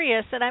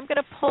curious, and I'm going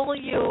to pull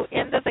you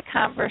into the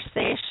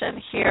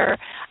conversation here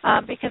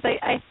because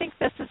I think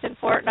this is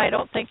important. I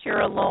don't think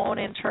you're alone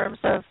in terms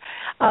of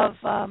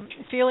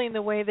feeling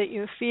the way that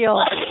you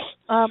feel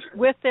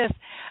with this.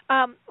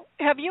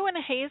 Have you and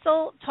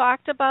Hazel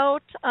talked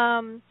about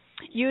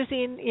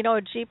using,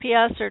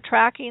 GPS or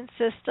tracking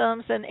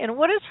systems, and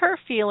what is her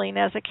feeling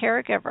as a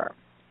caregiver,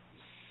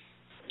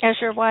 as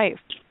your wife?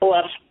 Oh,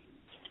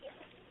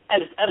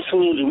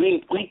 absolutely.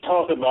 We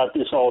talk about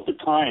this all the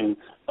time,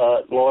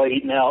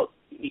 Lori. Now,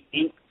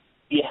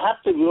 you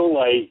have to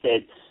realize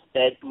that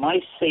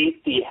my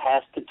safety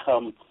has to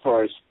come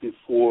first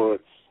before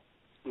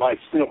my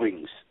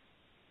feelings.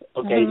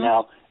 Okay, mm-hmm.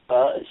 Now,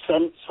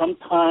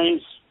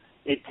 sometimes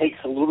it takes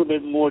a little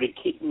bit more to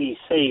keep me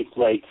safe.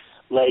 Like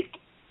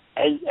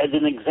as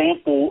an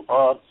example,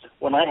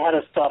 when I had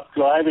to stop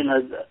driving,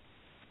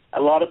 a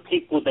lot of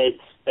people that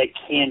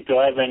can't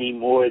drive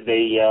anymore,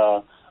 they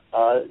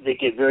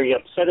get very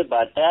upset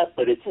about that,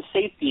 but it's a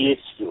safety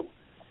issue,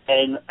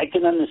 and I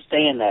can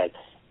understand that.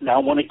 Now,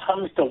 when it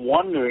comes to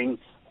wandering,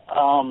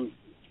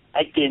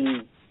 I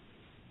can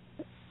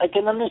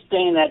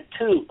understand that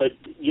too, but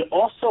you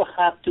also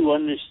have to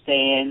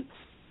understand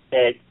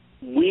that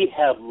we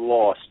have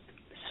lost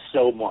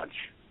so much.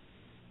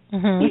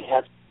 Mm-hmm. We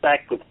have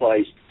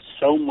sacrificed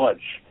so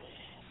much,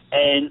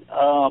 and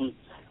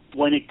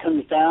when it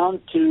comes down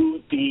to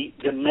the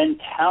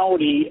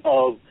mentality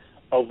of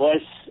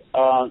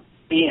us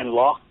being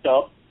locked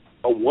up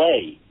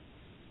away,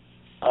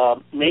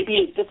 maybe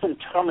a different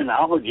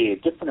terminology, a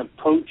different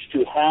approach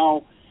to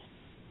how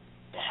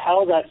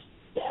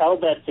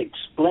that's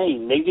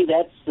explained. Maybe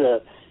that's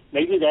the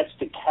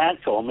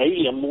catch-all.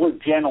 Maybe a more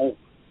general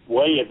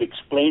way of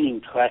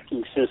explaining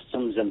tracking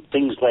systems and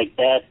things like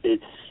that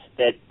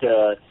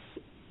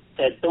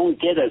don't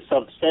get us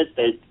upset.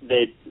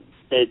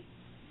 That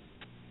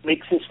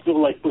makes us feel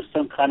like we're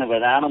some kind of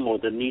an animal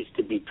that needs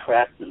to be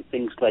tracked and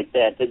things like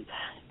that.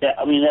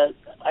 I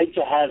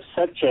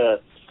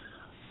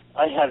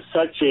have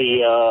such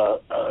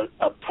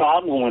a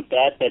problem with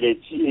that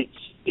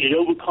it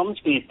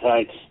overcomes me at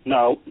times.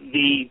 Now,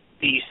 the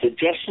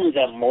suggestions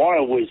that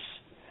Maura was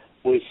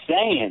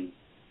saying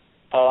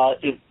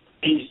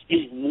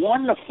is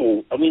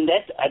wonderful. I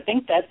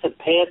think that's a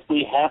path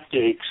we have to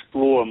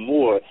explore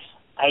more.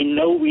 I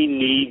know we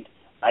need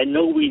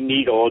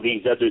all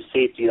these other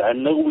safety. I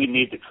know we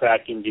need the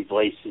tracking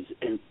devices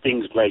and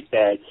things like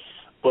that,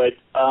 but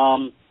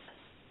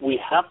we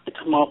have to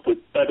come up with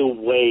better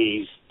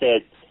ways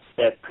that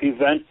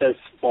prevent us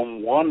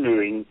from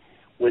wandering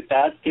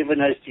without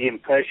giving us the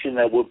impression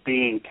that we're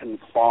being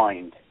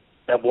confined,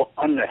 that we're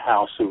under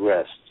house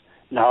arrest.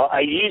 Now,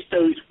 I use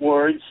those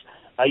words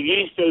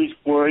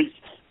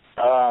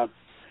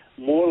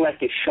more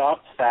like a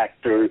shock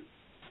factor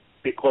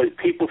because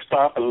people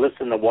stop and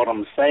listen to what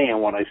I'm saying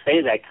when I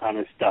say that kind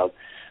of stuff.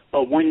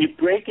 But when you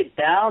break it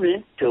down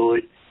into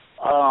it,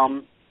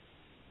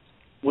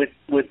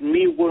 with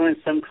me wearing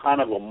some kind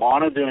of a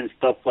monitor and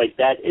stuff like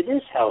that, it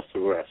is house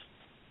arrest.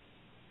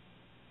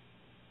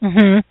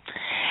 Mhm.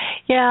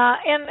 Yeah,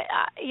 and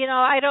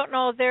I don't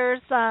know.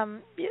 There's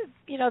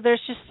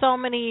there's just so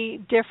many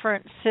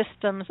different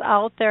systems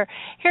out there.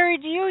 Harry,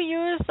 do you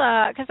use?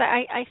 Because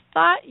I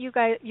thought you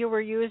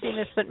were using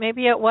this, but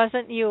maybe it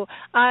wasn't you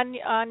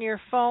on your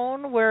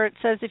phone where it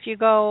says if you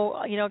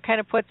go, kind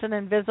of puts an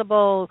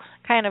invisible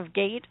kind of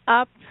gate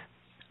up.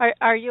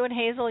 Are you and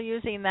Hazel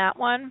using that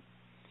one?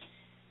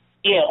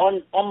 Yeah,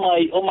 on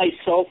my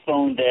cell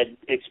phone, that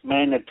it's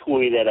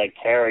mandatory that I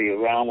carry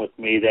around with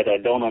me that I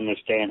don't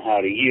understand how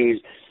to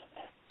use.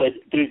 But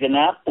there's an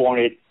app on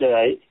it,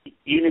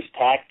 Unis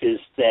Tactus,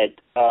 that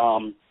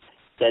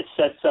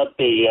sets up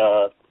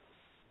a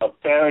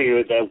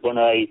barrier that when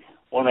I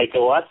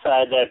go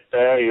outside that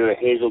barrier,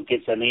 Hazel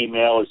gets an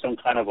email or some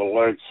kind of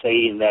alert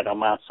saying that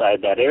I'm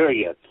outside that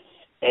area,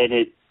 and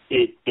it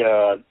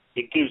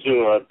gives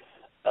her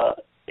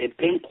it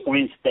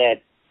pinpoints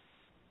that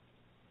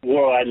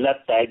where I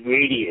left that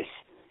radius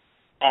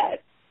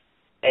at.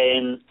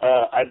 And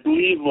I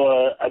believe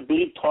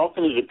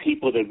talking to the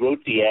people that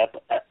wrote the app,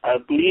 I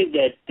believe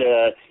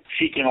that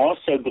she can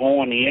also go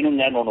on the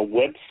internet on a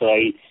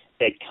website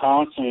that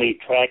constantly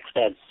tracks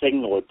that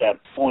signal at that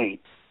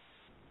point.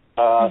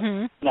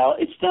 Now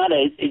it's not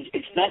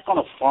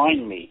going to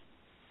find me,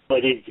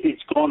 but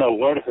it's going to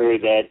alert her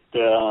that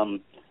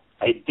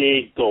I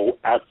did go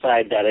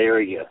outside that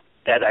area,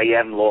 that I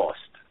am lost.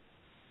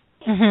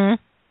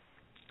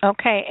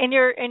 Okay, and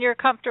you're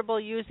comfortable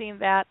using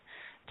that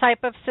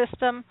type of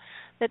system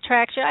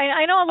tracks you.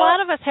 I know a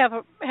lot of us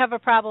have a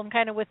problem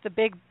kind of with the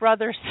big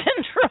brother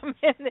syndrome,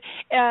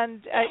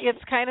 and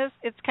it's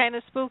kind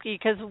of spooky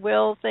because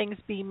will things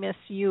be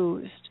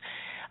misused,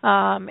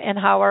 and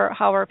how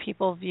are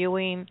people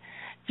viewing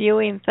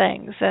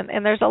things,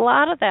 and there's a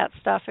lot of that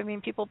stuff. I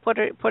mean, people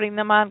putting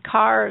them on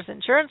cars.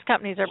 Insurance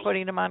companies are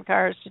putting them on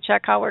cars to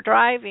check how we're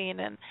driving,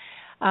 and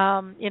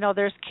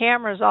there's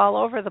cameras all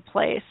over the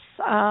place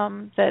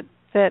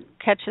that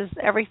catches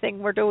everything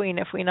we're doing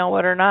if we know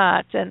it or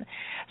not. And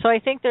so I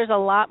think there's a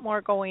lot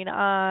more going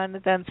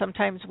on than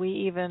sometimes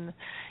we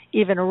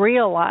even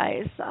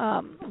realize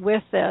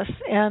with this.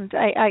 And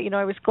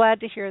I was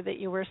glad to hear that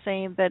you were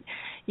saying that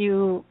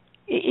you,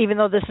 even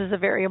though this is a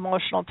very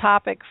emotional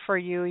topic for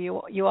you,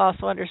 you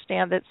also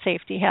understand that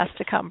safety has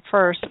to come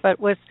first. But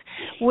with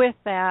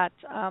that,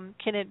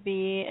 can it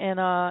be in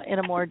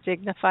a more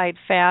dignified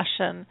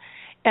fashion?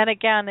 And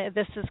again,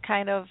 this is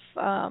kind of,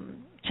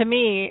 to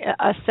me,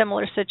 a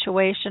similar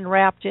situation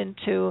wrapped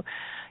into,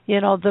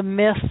 the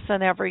myths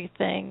and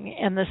everything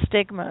and the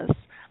stigmas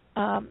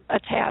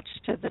attached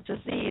to the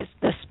disease.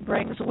 This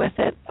brings with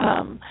it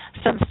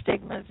some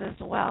stigmas as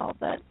well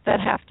that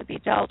have to be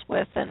dealt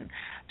with and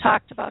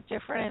talked about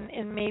different.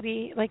 And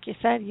maybe, like you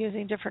said,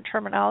 using different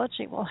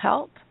terminology will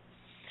help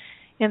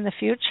in the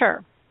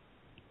future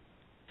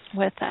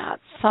with that.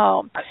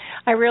 So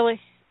I really...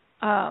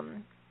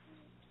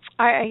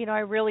 I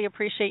really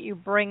appreciate you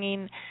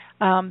bringing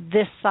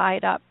this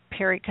side up,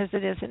 Perry, because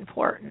it is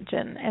important,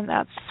 and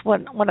that's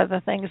one of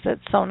the things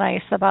that's so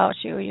nice about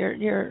you.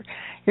 You're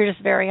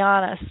just very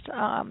honest.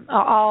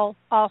 All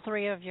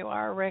three of you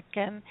are, Rick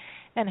and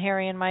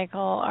Harry and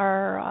Michael,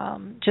 are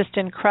just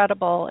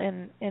incredible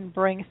in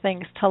bring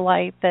things to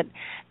light that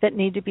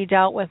need to be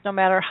dealt with. No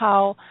matter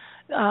how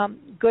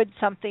good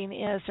something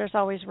is, there's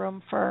always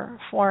room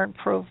for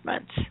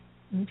improvement.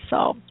 And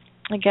so,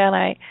 again,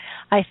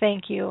 I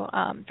thank you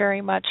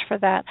very much for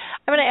that.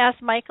 I'm going to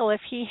ask Michael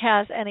if he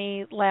has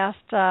any last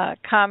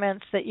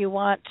comments that you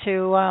want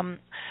to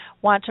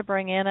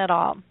bring in at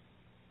all.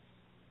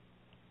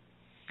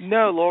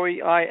 No,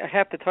 Lori, I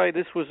have to tell you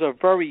this was a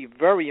very,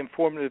 very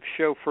informative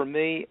show for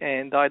me,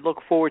 and I look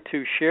forward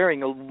to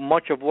sharing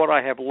much of what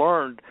I have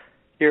learned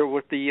here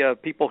with the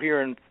people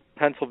here in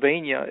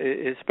Pennsylvania,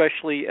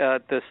 especially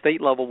at the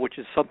state level, which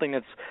is something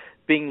that's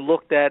being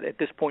looked at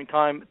this point in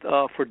time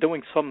for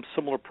doing some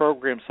similar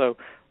programs. So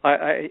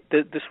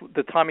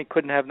the timing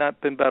couldn't have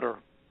not been better.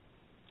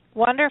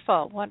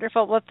 Wonderful.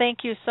 Well, thank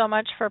you so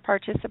much for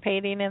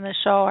participating in the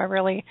show. I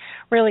really,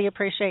 really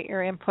appreciate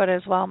your input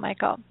as well,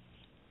 Michael.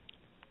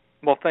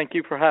 Well, thank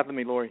you for having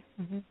me, Lori.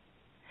 Mm-hmm.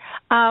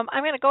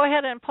 I'm going to go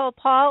ahead and pull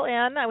Paul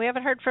in. We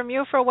haven't heard from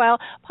you for a while.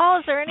 Paul,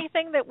 is there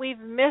anything that we've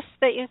missed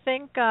that you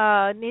think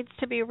needs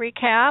to be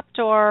recapped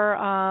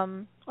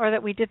or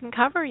that we didn't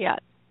cover yet?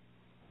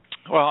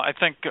 Well, I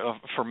think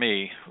for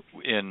me,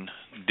 in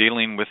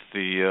dealing with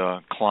the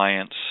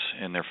clients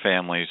and their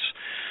families,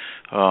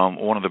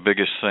 one of the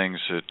biggest things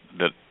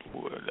that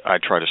I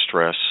try to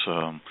stress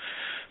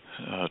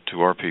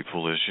to our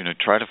people is,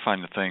 try to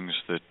find the things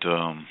that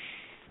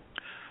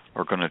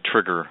are going to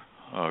trigger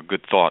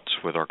good thoughts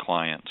with our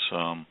clients.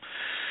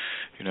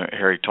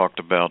 Harry talked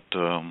about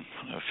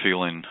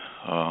feeling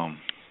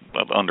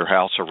under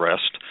house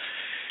arrest.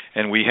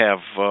 And we have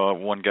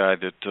one guy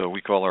that we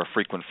call our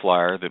frequent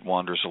flyer that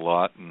wanders a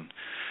lot, and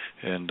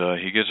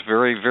he gets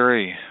very,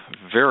 very,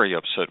 very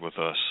upset with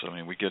us. I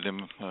mean, we get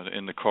him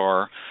in the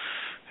car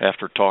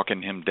after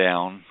talking him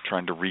down,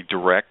 trying to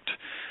redirect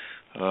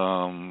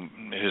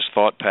his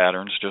thought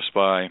patterns just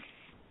by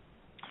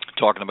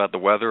talking about the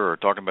weather or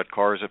talking about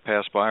cars that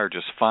pass by, or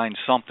just find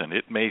something.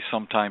 It may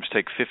sometimes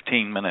take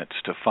 15 minutes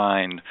to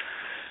find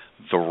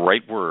the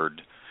right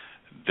word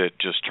that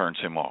just turns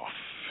him off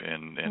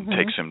and mm-hmm.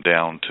 takes him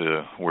down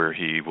to where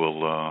he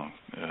will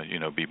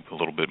be a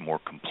little bit more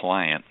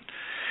compliant.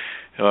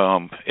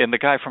 And the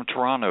guy from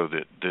Toronto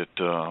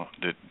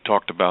that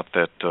talked about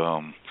that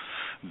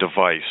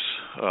device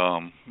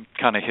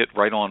kind of hit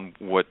right on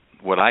what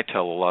I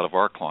tell a lot of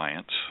our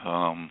clients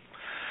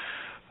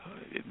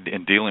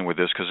in dealing with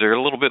this, because they're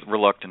a little bit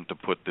reluctant to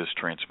put this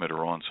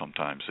transmitter on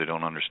sometimes. They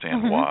don't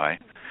understand mm-hmm. why.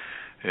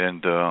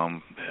 And,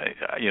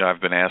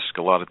 I've been asked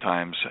a lot of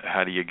times,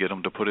 how do you get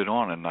them to put it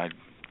on? And I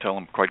tell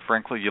them, quite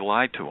frankly, you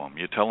lie to them.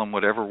 You tell them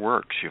whatever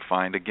works. You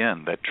find,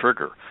 again, that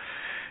trigger.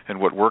 And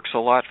what works a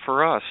lot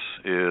for us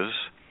is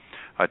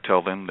I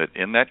tell them that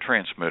in that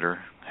transmitter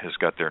has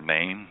got their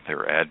name,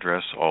 their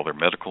address, all their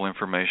medical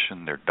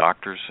information, their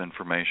doctor's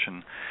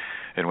information.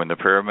 And when the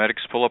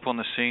paramedics pull up on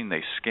the scene,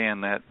 they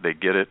scan that, they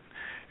get it,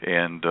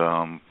 and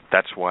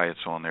that's why it's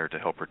on there, to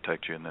help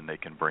protect you, and then they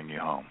can bring you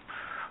home.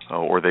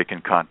 Or they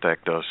can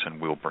contact us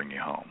and we'll bring you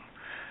home.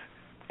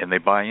 And they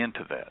buy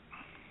into that.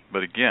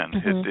 But again,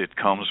 mm-hmm. it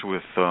comes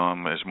with,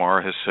 as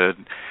Mara has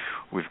said,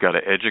 we've got to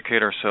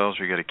educate ourselves.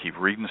 We've got to keep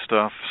reading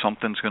stuff.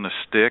 Something's going to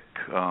stick.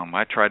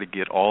 I try to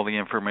get all the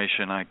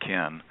information I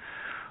can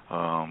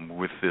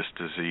with this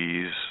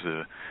disease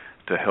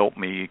to help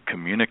me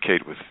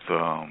communicate with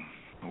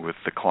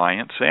the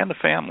clients and the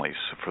families,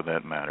 for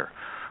that matter.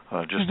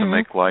 just to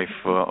make life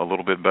a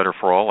little bit better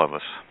for all of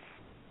us.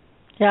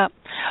 Yeah.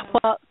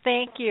 Well,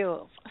 thank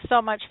you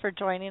so much for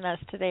joining us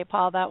today,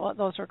 Paul.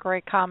 Those were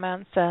great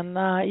comments, and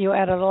you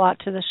added a lot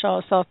to the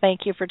show. So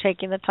thank you for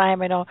taking the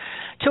time. I know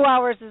 2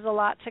 hours is a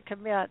lot to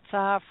commit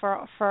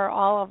for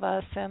all of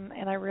us, and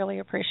I really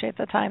appreciate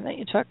the time that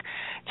you took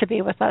to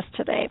be with us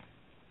today.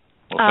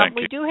 Well,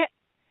 thank you.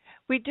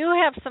 We do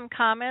have some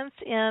comments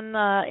in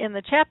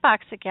the chat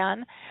box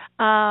again.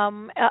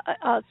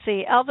 Let's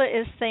see. Elva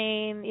is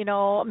saying,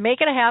 make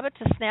it a habit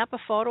to snap a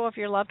photo of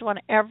your loved one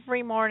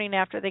every morning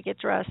after they get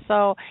dressed.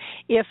 So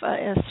if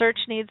a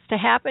search needs to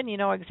happen, you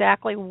know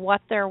exactly what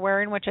they're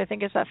wearing, which I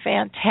think is a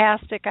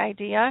fantastic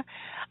idea.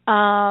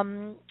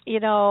 Leanne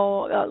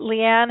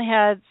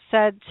had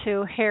said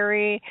to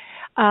Harry,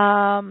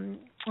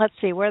 let's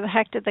see, where the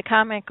heck did the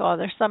comment go?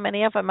 There's so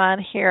many of them on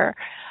here.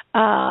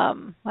 I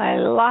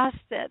lost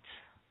it.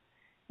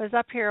 It was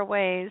up here a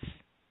ways.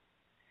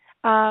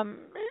 I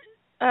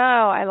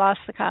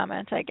lost the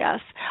comment, I guess.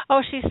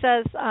 Oh, she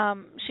says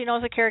she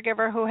knows a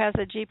caregiver who has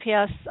a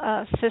GPS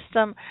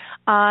system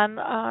on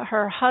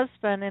her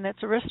husband, and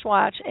it's a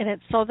wristwatch, and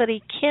it's so that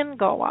he can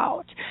go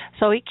out.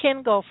 So he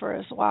can go for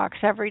his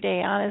walks every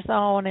day on his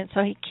own, and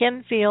so he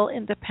can feel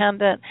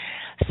independent.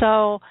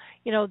 So,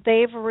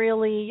 they've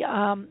really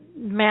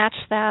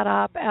matched that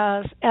up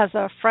as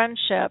a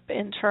friendship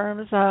in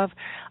terms of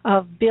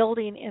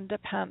building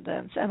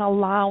independence and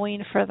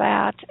allowing for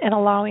that and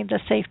allowing the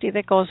safety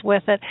that goes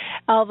with it.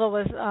 Elva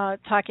was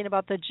talking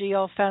about the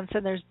geofence,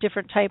 and there's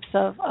different types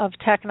of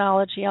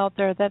technology out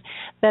there that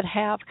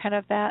have kind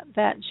of that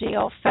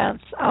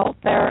geofence out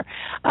there.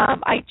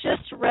 I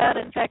just read,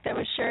 in fact, I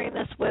was sharing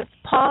this with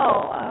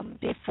Paul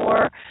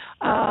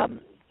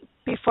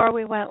before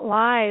we went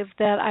live,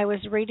 that I was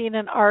reading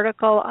an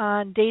article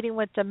on dating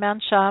with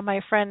dementia. My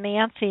friend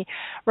Nancy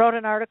wrote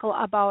an article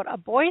about a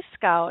Boy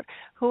Scout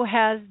who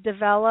has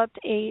developed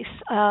a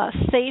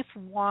safe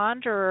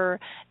wanderer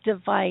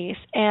device,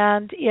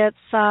 and it's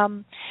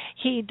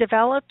he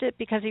developed it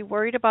because he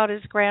worried about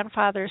his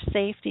grandfather's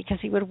safety, because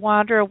he would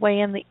wander away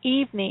in the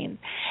evening,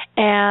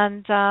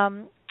 and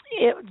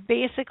it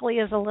basically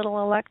is a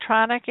little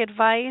electronic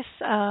device.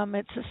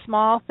 It's a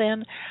small,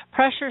 thin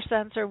pressure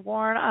sensor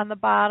worn on the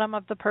bottom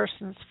of the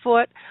person's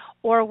foot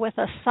or with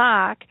a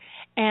sock,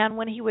 and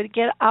when he would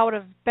get out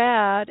of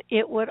bed,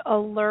 it would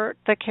alert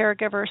the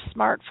caregiver's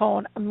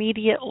smartphone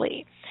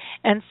immediately.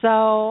 And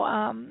so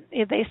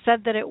they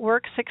said that it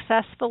worked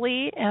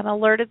successfully and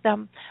alerted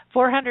them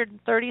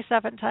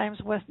 437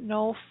 times with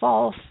no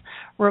false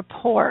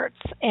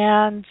reports.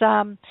 And,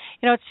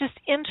 it's just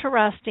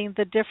interesting,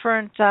 the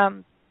different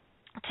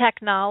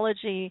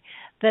technology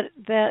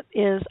that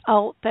is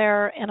out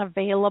there and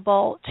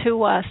available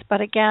to us.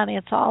 But again,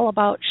 it's all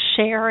about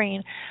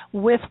sharing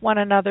with one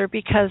another,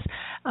 because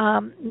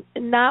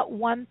not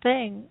one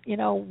thing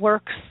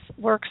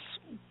works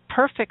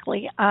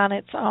perfectly on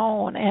its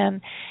own,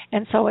 and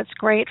so it's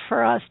great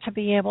for us to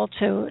be able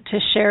to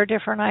share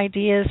different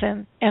ideas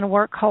and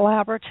work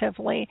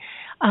collaboratively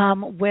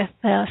with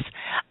this.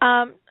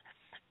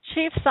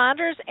 Chief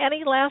Saunders,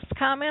 any last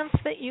comments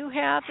that you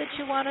have that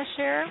you want to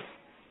share?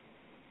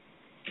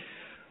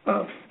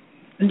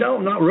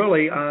 No, not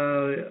really.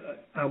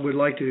 I would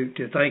like to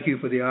thank you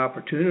for the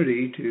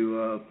opportunity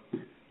to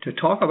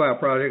talk about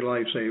Project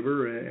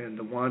Lifesaver and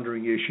the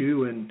wandering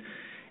issue, and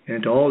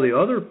to all the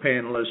other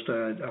panelists.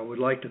 I would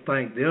like to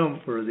thank them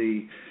for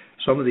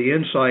some of the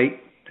insight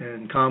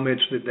and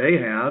comments that they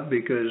have,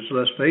 because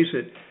let's face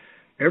it,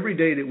 every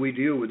day that we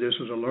deal with this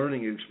is a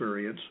learning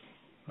experience,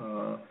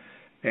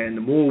 and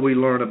the more we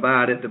learn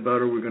about it, the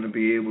better we're going to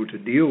be able to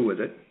deal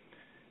with it.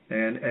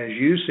 And as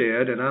you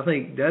said, and I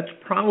think that's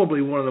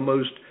probably one of the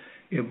most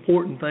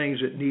important things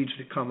that needs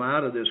to come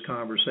out of this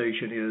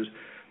conversation, is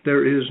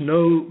there is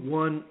no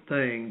one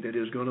thing that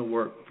is going to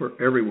work for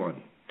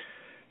everyone.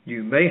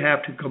 You may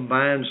have to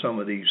combine some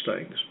of these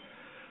things.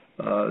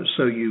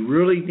 So you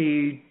really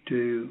need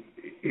to,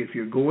 if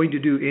you're going to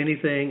do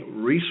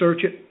anything,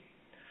 research it,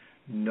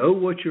 know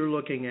what you're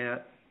looking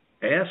at,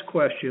 ask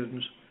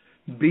questions,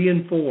 be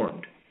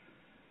informed.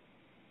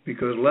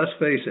 Because let's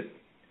face it,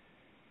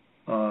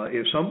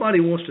 if somebody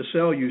wants to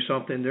sell you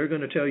something, they're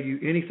going to tell you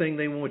anything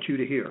they want you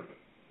to hear.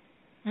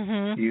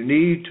 Mm-hmm. You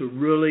need to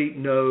really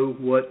know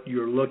what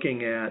you're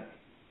looking at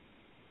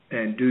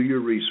and do your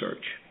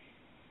research.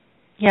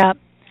 Yeah.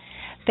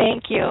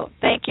 Thank you.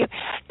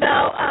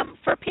 Now,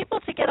 for people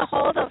to get a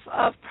hold of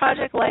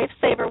Project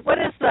Lifesaver, what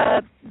is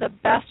the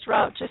best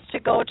route? Just to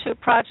go to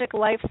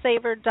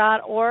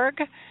projectlifesaver.org,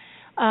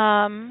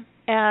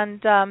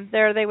 and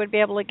there they would be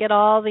able to get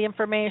all the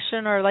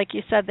information, or like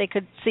you said, they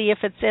could see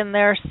if it's in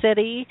their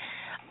city.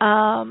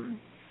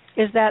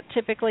 Is that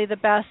typically the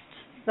best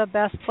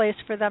place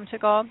for them to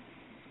go?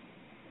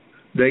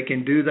 They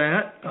can do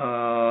that,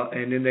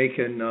 and then they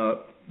can,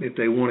 if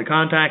they want to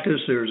contact us,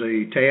 there's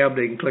a tab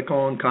they can click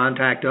on,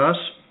 Contact Us,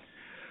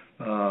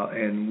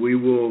 and we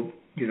will,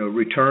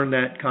 return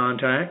that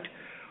contact.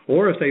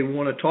 Or if they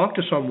want to talk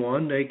to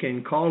someone, they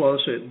can call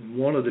us at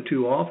one of the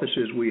two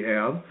offices we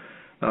have.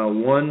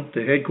 One,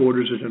 the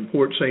headquarters is in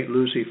Port St.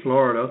 Lucie,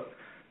 Florida,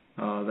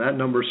 That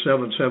number is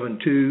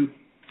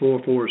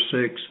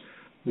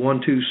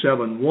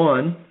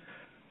 772-446-1271,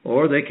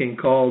 or they can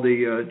call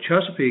the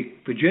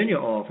Chesapeake, Virginia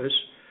office,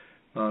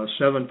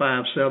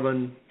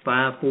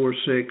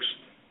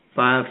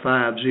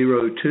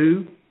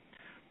 757-546-5502,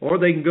 or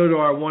they can go to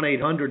our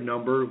 1-800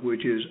 number,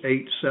 which is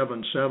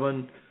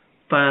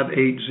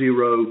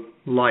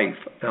 877-580-LIFE,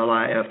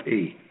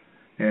 L-I-F-E.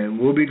 And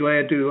we'll be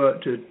glad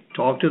to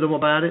talk to them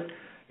about it,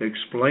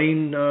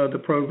 explain the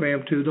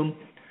program to them,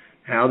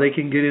 how they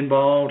can get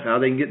involved, how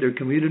they can get their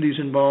communities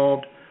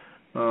involved,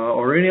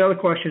 or any other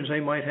questions they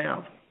might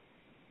have.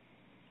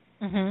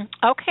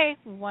 Okay,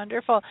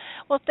 wonderful.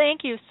 Well,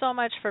 thank you so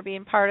much for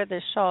being part of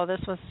this show. This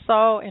was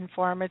so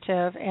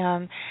informative,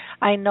 and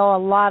I know a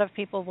lot of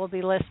people will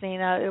be listening.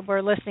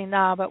 We're listening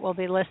now, but we'll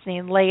be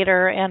listening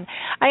later. And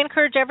I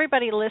encourage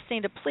everybody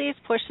listening to please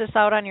push this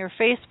out on your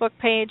Facebook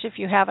page. If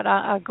you have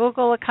a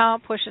Google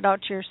account, push it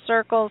out to your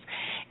circles.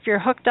 If you're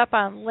hooked up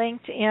on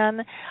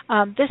LinkedIn,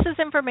 this is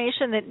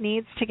information that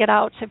needs to get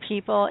out to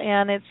people,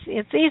 and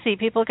it's easy.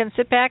 People can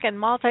sit back and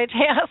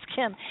multitask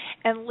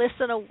and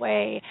listen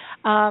away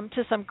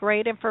to some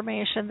great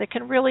information that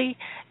can really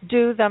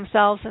do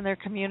themselves and their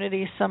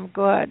community some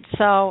good.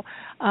 So,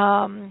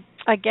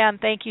 again,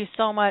 thank you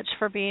so much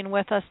for being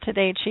with us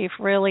today, Chief.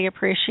 Really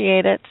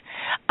appreciate it.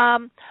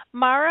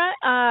 Mara,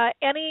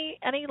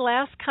 any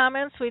last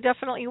comments? We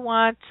definitely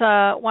want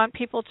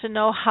people to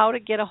know how to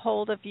get a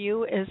hold of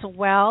you as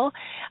well,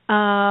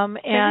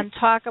 and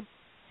talk about,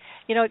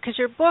 because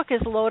your book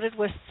is loaded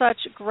with such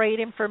great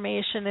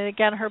information. And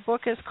again, her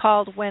book is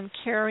called When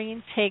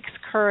Caring Takes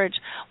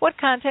Courage. What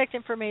contact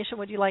information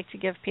would you like to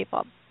give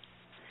people?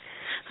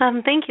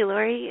 Thank you,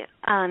 Lori.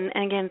 And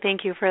again,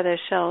 thank you for this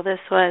show. This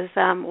was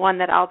one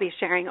that I'll be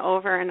sharing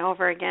over and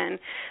over again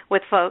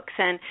with folks.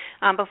 And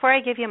before I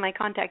give you my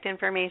contact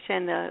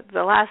information,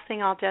 the last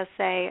thing I'll just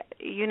say,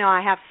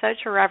 I have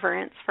such a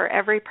reverence for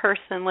every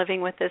person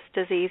living with this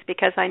disease,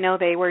 because I know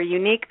they were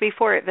unique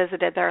before it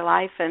visited their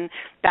life, and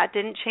that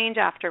didn't change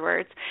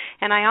afterwards.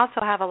 And I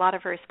also have a lot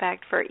of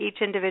respect for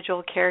each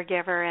individual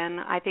caregiver, and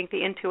I think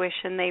the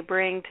intuition they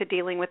bring to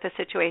dealing with the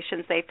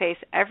situations they face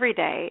every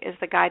day is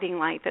the guiding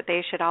light that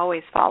they should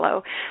always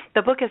follow.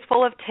 The book is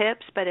full of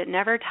tips, but it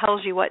never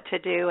tells you what to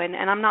do, and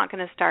I'm not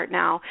going to start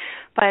now.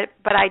 But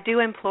I do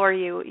implore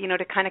you,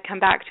 to kind of come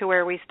back to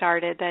where we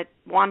started, that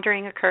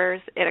wandering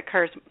occurs. It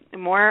occurs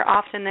more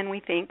often than we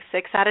think,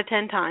 6 out of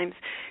 10 times.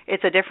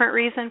 It's a different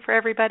reason for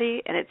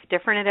everybody, and it's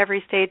different at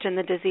every stage in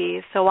the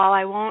disease. So while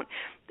I won't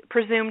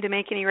presume to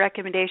make any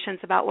recommendations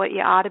about what you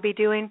ought to be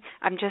doing,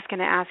 I'm just going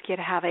to ask you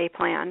to have a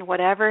plan.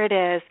 Whatever it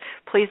is,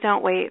 please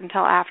don't wait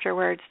until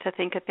afterwards to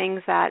think of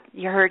things that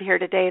you heard here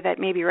today that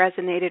maybe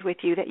resonated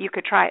with you that you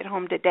could try at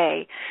home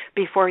today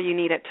before you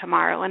need it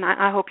tomorrow. And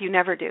I hope you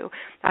never do.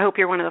 I hope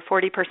you're one of the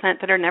 40%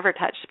 that are never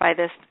touched by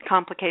this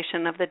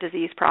complication of the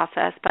disease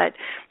process, but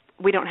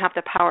we don't have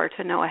the power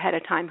to know ahead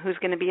of time who's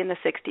going to be in the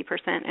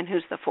 60% and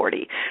who's the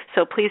 40.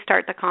 So please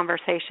start the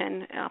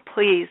conversation.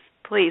 Please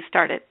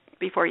start it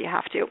before you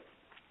have to.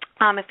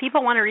 If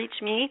people want to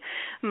reach me,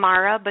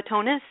 Mara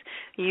Batonis,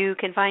 you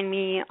can find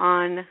me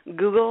on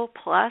Google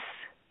Plus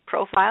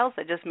profiles.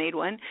 I just made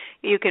one.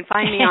 You can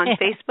find me on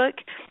Facebook.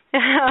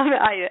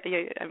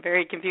 I'm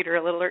very computer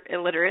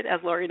illiterate,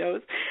 as Lori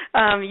knows.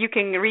 You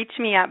can reach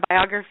me at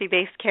Biography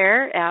Based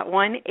Care at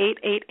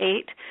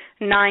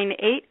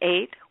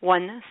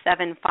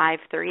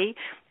 1-888-988-1753.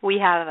 We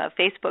have a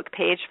Facebook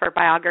page for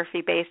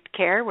Biography Based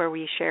Care where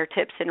we share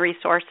tips and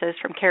resources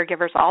from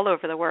caregivers all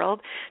over the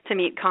world to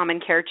meet common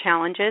care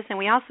challenges. And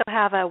we also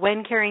have a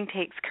When Caring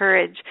Takes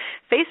Courage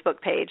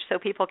Facebook page so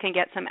people can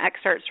get some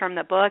excerpts from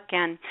the book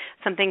and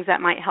some things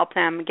that might help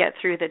them get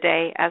through the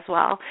day as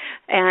well.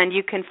 And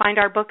you can find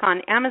our book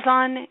on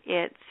Amazon.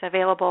 It's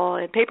available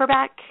in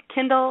paperback,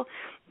 Kindle,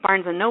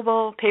 Barnes &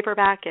 Noble,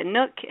 paperback, and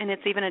Nook, and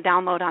it's even a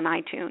download on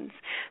iTunes.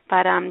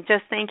 But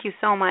just thank you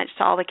so much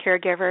to all the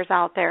caregivers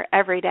out there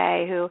every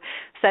day who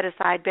set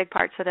aside big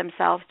parts of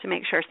themselves to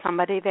make sure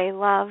somebody they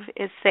love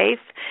is safe,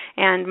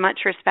 and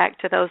much respect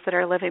to those that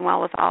are living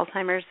well with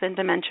Alzheimer's and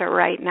dementia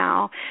right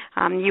now.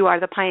 You are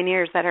the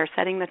pioneers that are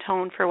setting the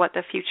tone for what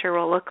the future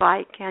will look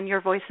like, and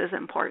your voice is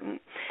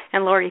important.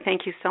 And Lori,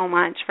 thank you so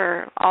much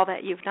for all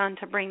that you've done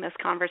to bring this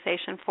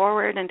conversation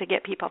forward and to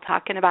get people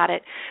talking about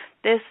it.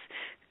 This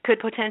could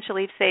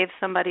potentially save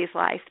somebody's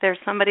life. There's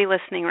somebody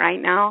listening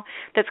right now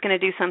that's going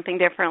to do something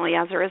differently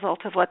as a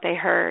result of what they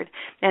heard.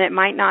 And it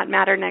might not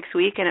matter next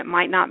week and it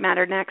might not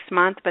matter next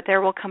month, but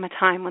there will come a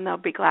time when they'll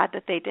be glad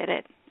that they did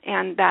it.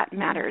 And that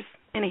matters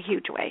in a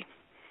huge way.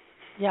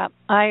 Yeah,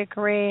 I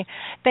agree.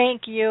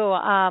 Thank you,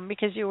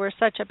 because you were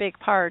such a big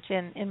part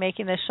in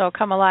making this show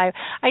come alive.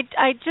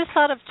 I just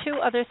thought of 2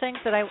 other things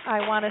that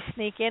I want to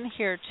sneak in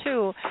here,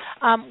 too.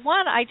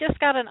 One, I just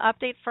got an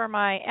update for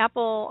my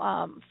Apple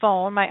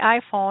phone, my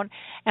iPhone,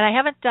 and I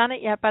haven't done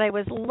it yet, but I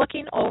was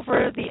looking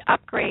over the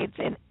upgrades,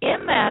 and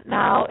in that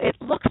now, it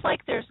looks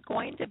like there's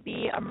going to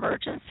be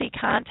emergency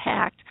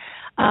contact,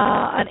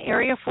 an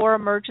area for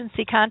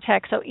emergency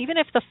contact. So even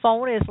if the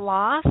phone is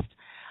lost,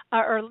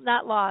 or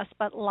not lost,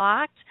 but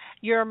locked,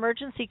 your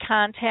emergency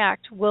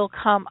contact will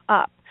come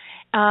up,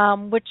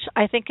 which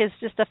I think is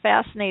just a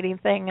fascinating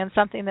thing and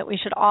something that we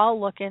should all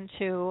look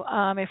into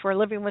if we're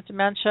living with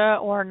dementia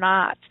or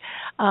not,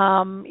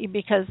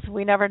 because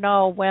we never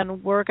know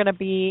when we're going to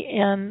be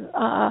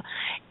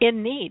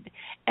in need,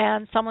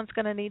 and someone's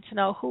going to need to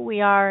know who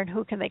we are and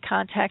who can they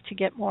contact to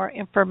get more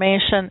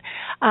information.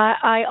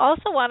 I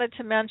also wanted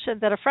to mention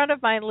that a friend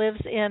of mine lives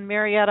in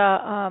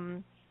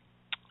Marietta,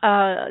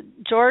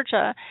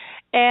 Georgia,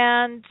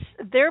 and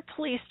their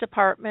police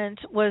department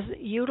was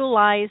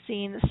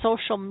utilizing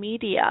social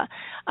media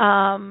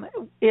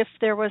if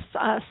there was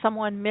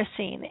someone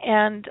missing.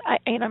 And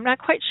I'm not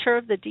quite sure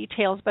of the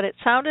details, but it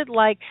sounded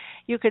like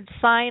you could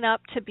sign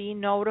up to be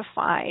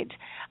notified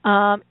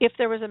if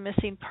there was a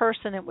missing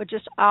person. It would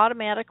just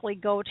automatically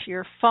go to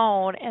your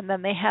phone, and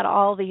then they had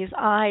all these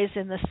eyes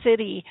in the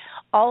city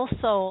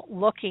also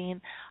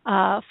looking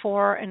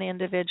for an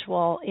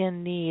individual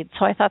in need.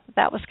 So I thought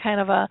that was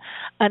kind of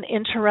an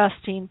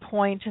interesting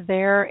point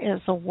there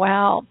as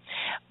well.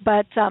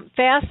 But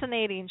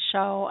fascinating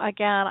show.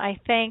 Again, I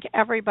thank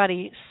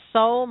everybody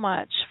so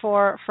much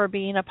for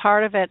being a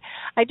part of it.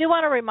 I do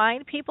want to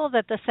remind people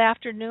that this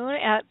afternoon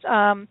at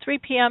 3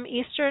 p.m.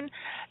 Eastern,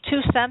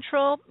 2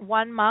 Central,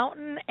 1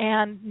 Mountain,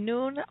 and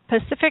noon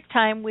Pacific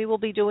time, we will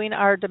be doing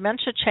our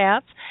dementia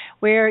chats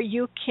where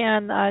you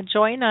can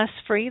join us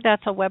free.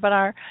 That's a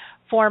webinar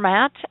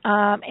format,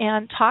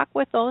 and talk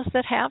with those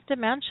that have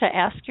dementia.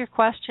 Ask your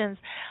questions.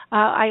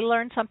 I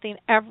learn something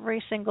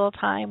every single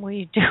time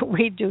we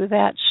do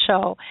that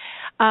show.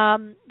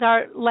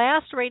 Our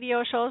last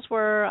radio shows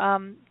were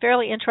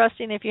fairly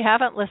interesting. If you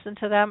haven't listened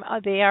to them,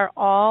 they are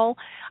all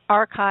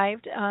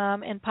archived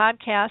in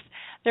podcasts.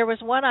 There was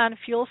one on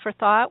Fuel for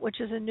Thought,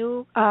 which is a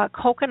new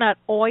coconut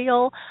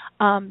oil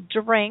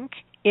drink.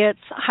 It's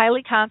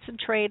highly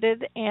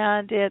concentrated,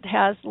 and it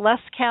has less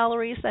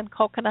calories than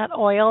coconut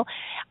oil,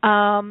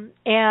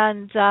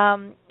 and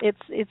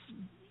it's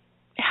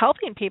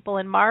helping people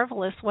in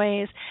marvelous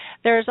ways.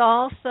 There's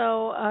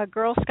also a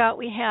Girl Scout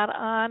we had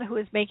on who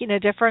is making a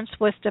difference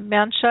with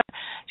dementia.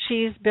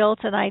 She's built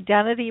an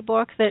identity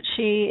book that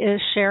she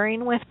is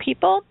sharing with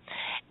people.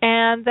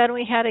 And then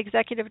we had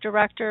Executive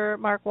Director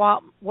Mark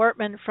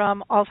Wortman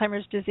from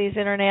Alzheimer's Disease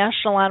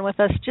International on with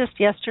us just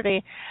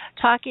yesterday,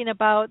 talking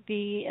about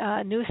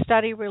the new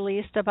study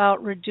released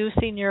about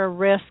reducing your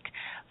risk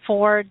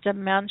for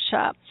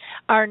dementia.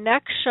 Our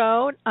next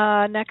show,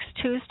 next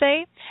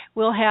Tuesday,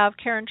 we'll have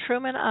Karen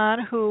Truman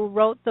on, who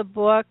wrote the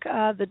book,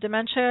 The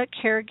Dementia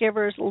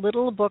Caregiver's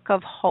Little Book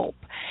of Hope,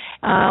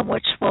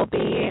 which will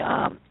be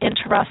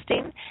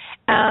interesting.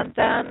 And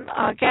then,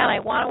 again, I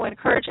want to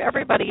encourage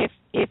everybody,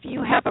 if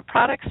you have a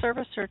product,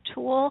 service, or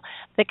tool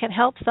that can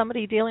help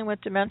somebody dealing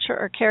with dementia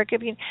or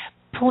caregiving,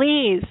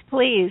 please,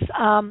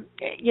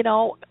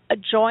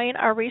 join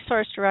our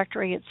resource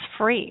directory. It's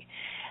free.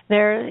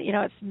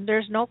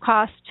 There's no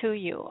cost to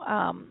you.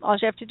 All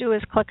you have to do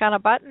is click on a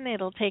button.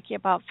 It'll take you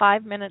about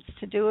 5 minutes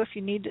to do. If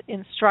you need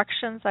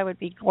instructions, I would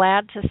be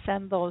glad to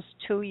send those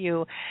to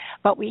you.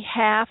 But we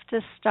have to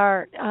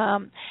start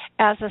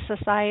as a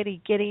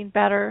society getting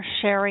better,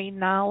 sharing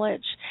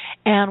knowledge.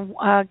 And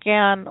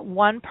again,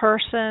 one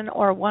person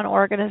or one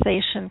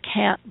organization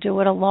can't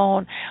do it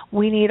alone.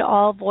 We need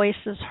all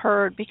voices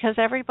heard because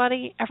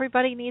everybody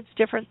needs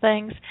different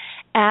things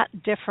at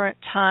different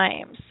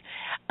times.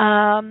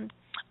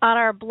 On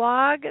our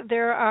blog,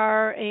 there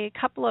are a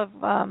couple of,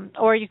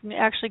 or you can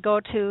actually go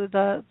to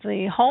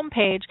the home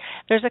page.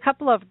 There's a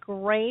couple of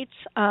great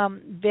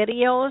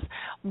videos.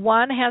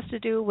 One has to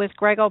do with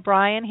Greg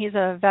O'Brien. He's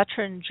a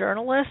veteran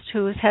journalist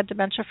who's had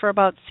dementia for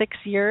about 6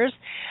 years,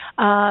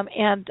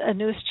 and a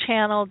news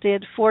channel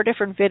did 4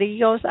 different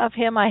videos of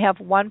him. I have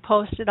one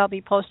posted. I'll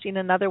be posting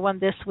another one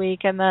this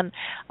week, and then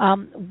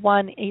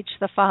one each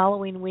the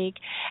following week.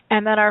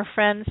 And then our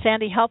friend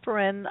Sandy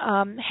Halperin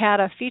had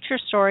a feature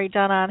story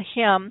done on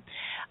him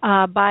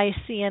by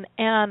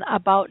CNN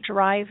about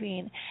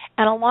driving.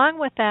 And along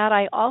with that,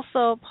 I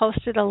also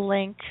posted a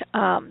link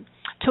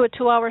to a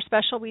 2-hour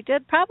special we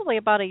did probably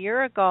about a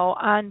year ago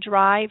on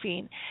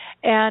driving,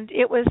 and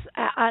it was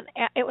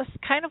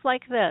kind of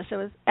like this. It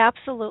was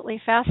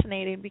absolutely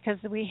fascinating because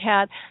we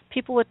had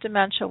people with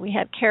dementia, we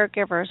had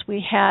caregivers,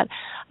 we had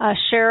a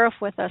sheriff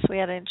with us, we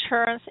had an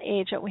insurance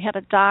agent, we had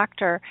a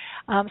doctor.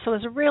 So it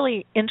was a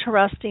really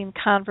interesting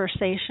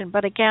conversation.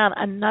 But again,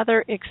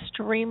 another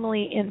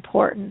extremely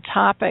important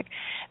topic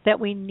that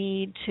we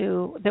need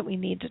to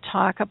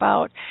talk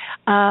about.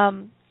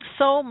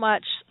 So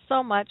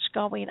much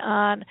going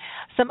on.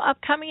 Some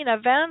upcoming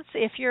events.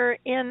 If you're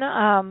in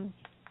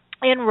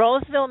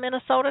Roseville,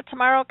 Minnesota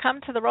tomorrow,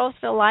 come to the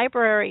Roseville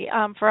Library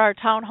for our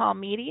town hall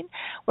meeting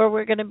where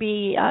we're going to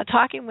be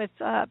talking with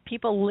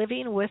people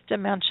living with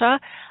dementia.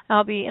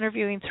 I'll be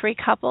interviewing 3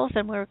 couples,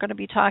 and we're going to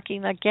be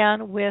talking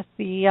again with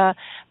the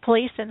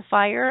police and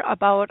fire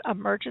about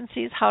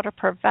emergencies, how to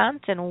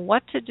prevent and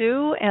what to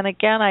do. And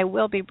again, I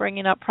will be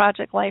bringing up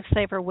Project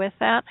Lifesaver with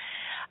that.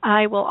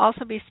 I will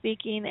also be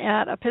speaking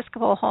at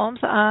Episcopal Homes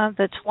on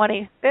the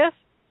 25th.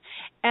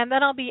 And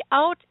then I'll be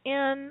out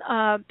in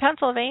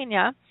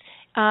Pennsylvania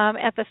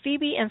at the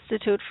Phoebe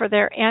Institute for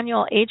their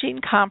annual aging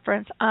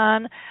conference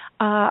on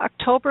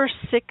October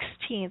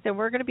 16th. And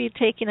we're going to be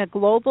taking a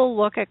global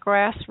look at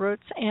grassroots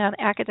and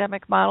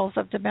academic models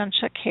of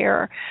dementia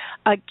care.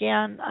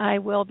 Again, I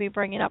will be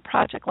bringing up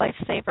Project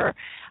Lifesaver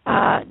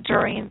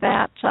during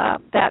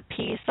that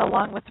piece,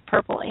 along with the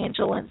Purple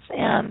Angel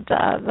and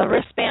the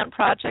Wristband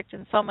Project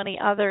and so many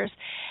others.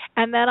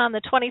 And then on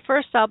the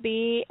 21st, I'll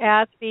be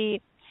at the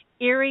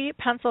Erie,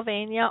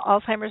 Pennsylvania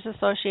Alzheimer's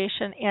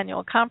Association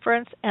Annual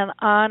Conference, and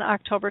on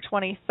October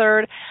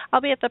 23rd,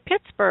 I'll be at the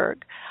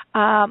Pittsburgh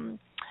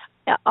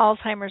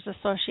Alzheimer's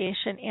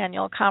Association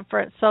Annual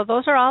Conference. So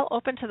those are all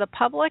open to the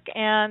public,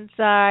 and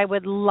I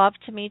would love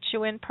to meet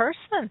you in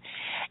person.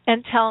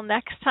 Until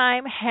next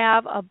time,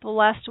 have a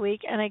blessed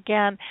week. And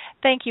again,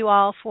 thank you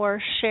all for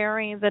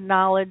sharing the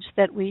knowledge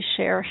that we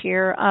share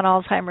here on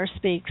Alzheimer's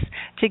Speaks.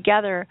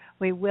 Together,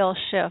 we will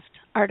shift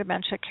our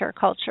dementia care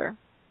culture.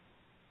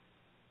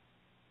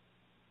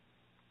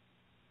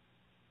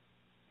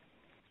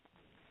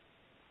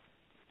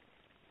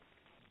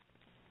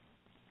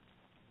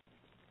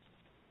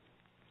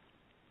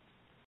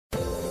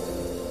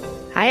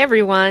 Hi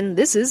everyone,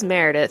 this is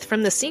Meredith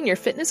from the Senior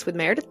Fitness with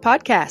Meredith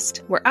podcast,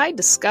 where I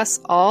discuss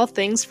all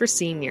things for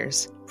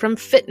seniors. From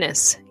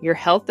fitness, your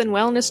health and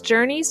wellness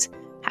journeys,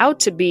 how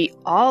to be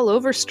all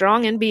over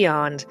strong and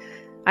beyond.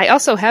 I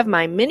also have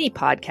my mini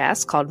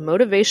podcast called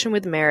Motivation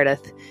with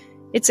Meredith.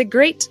 It's a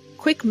great,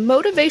 quick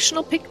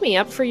motivational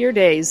pick-me-up for your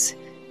days.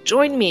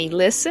 Join me,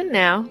 listen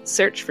now,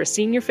 search for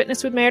Senior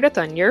Fitness with Meredith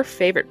on your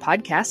favorite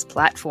podcast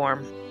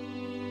platform.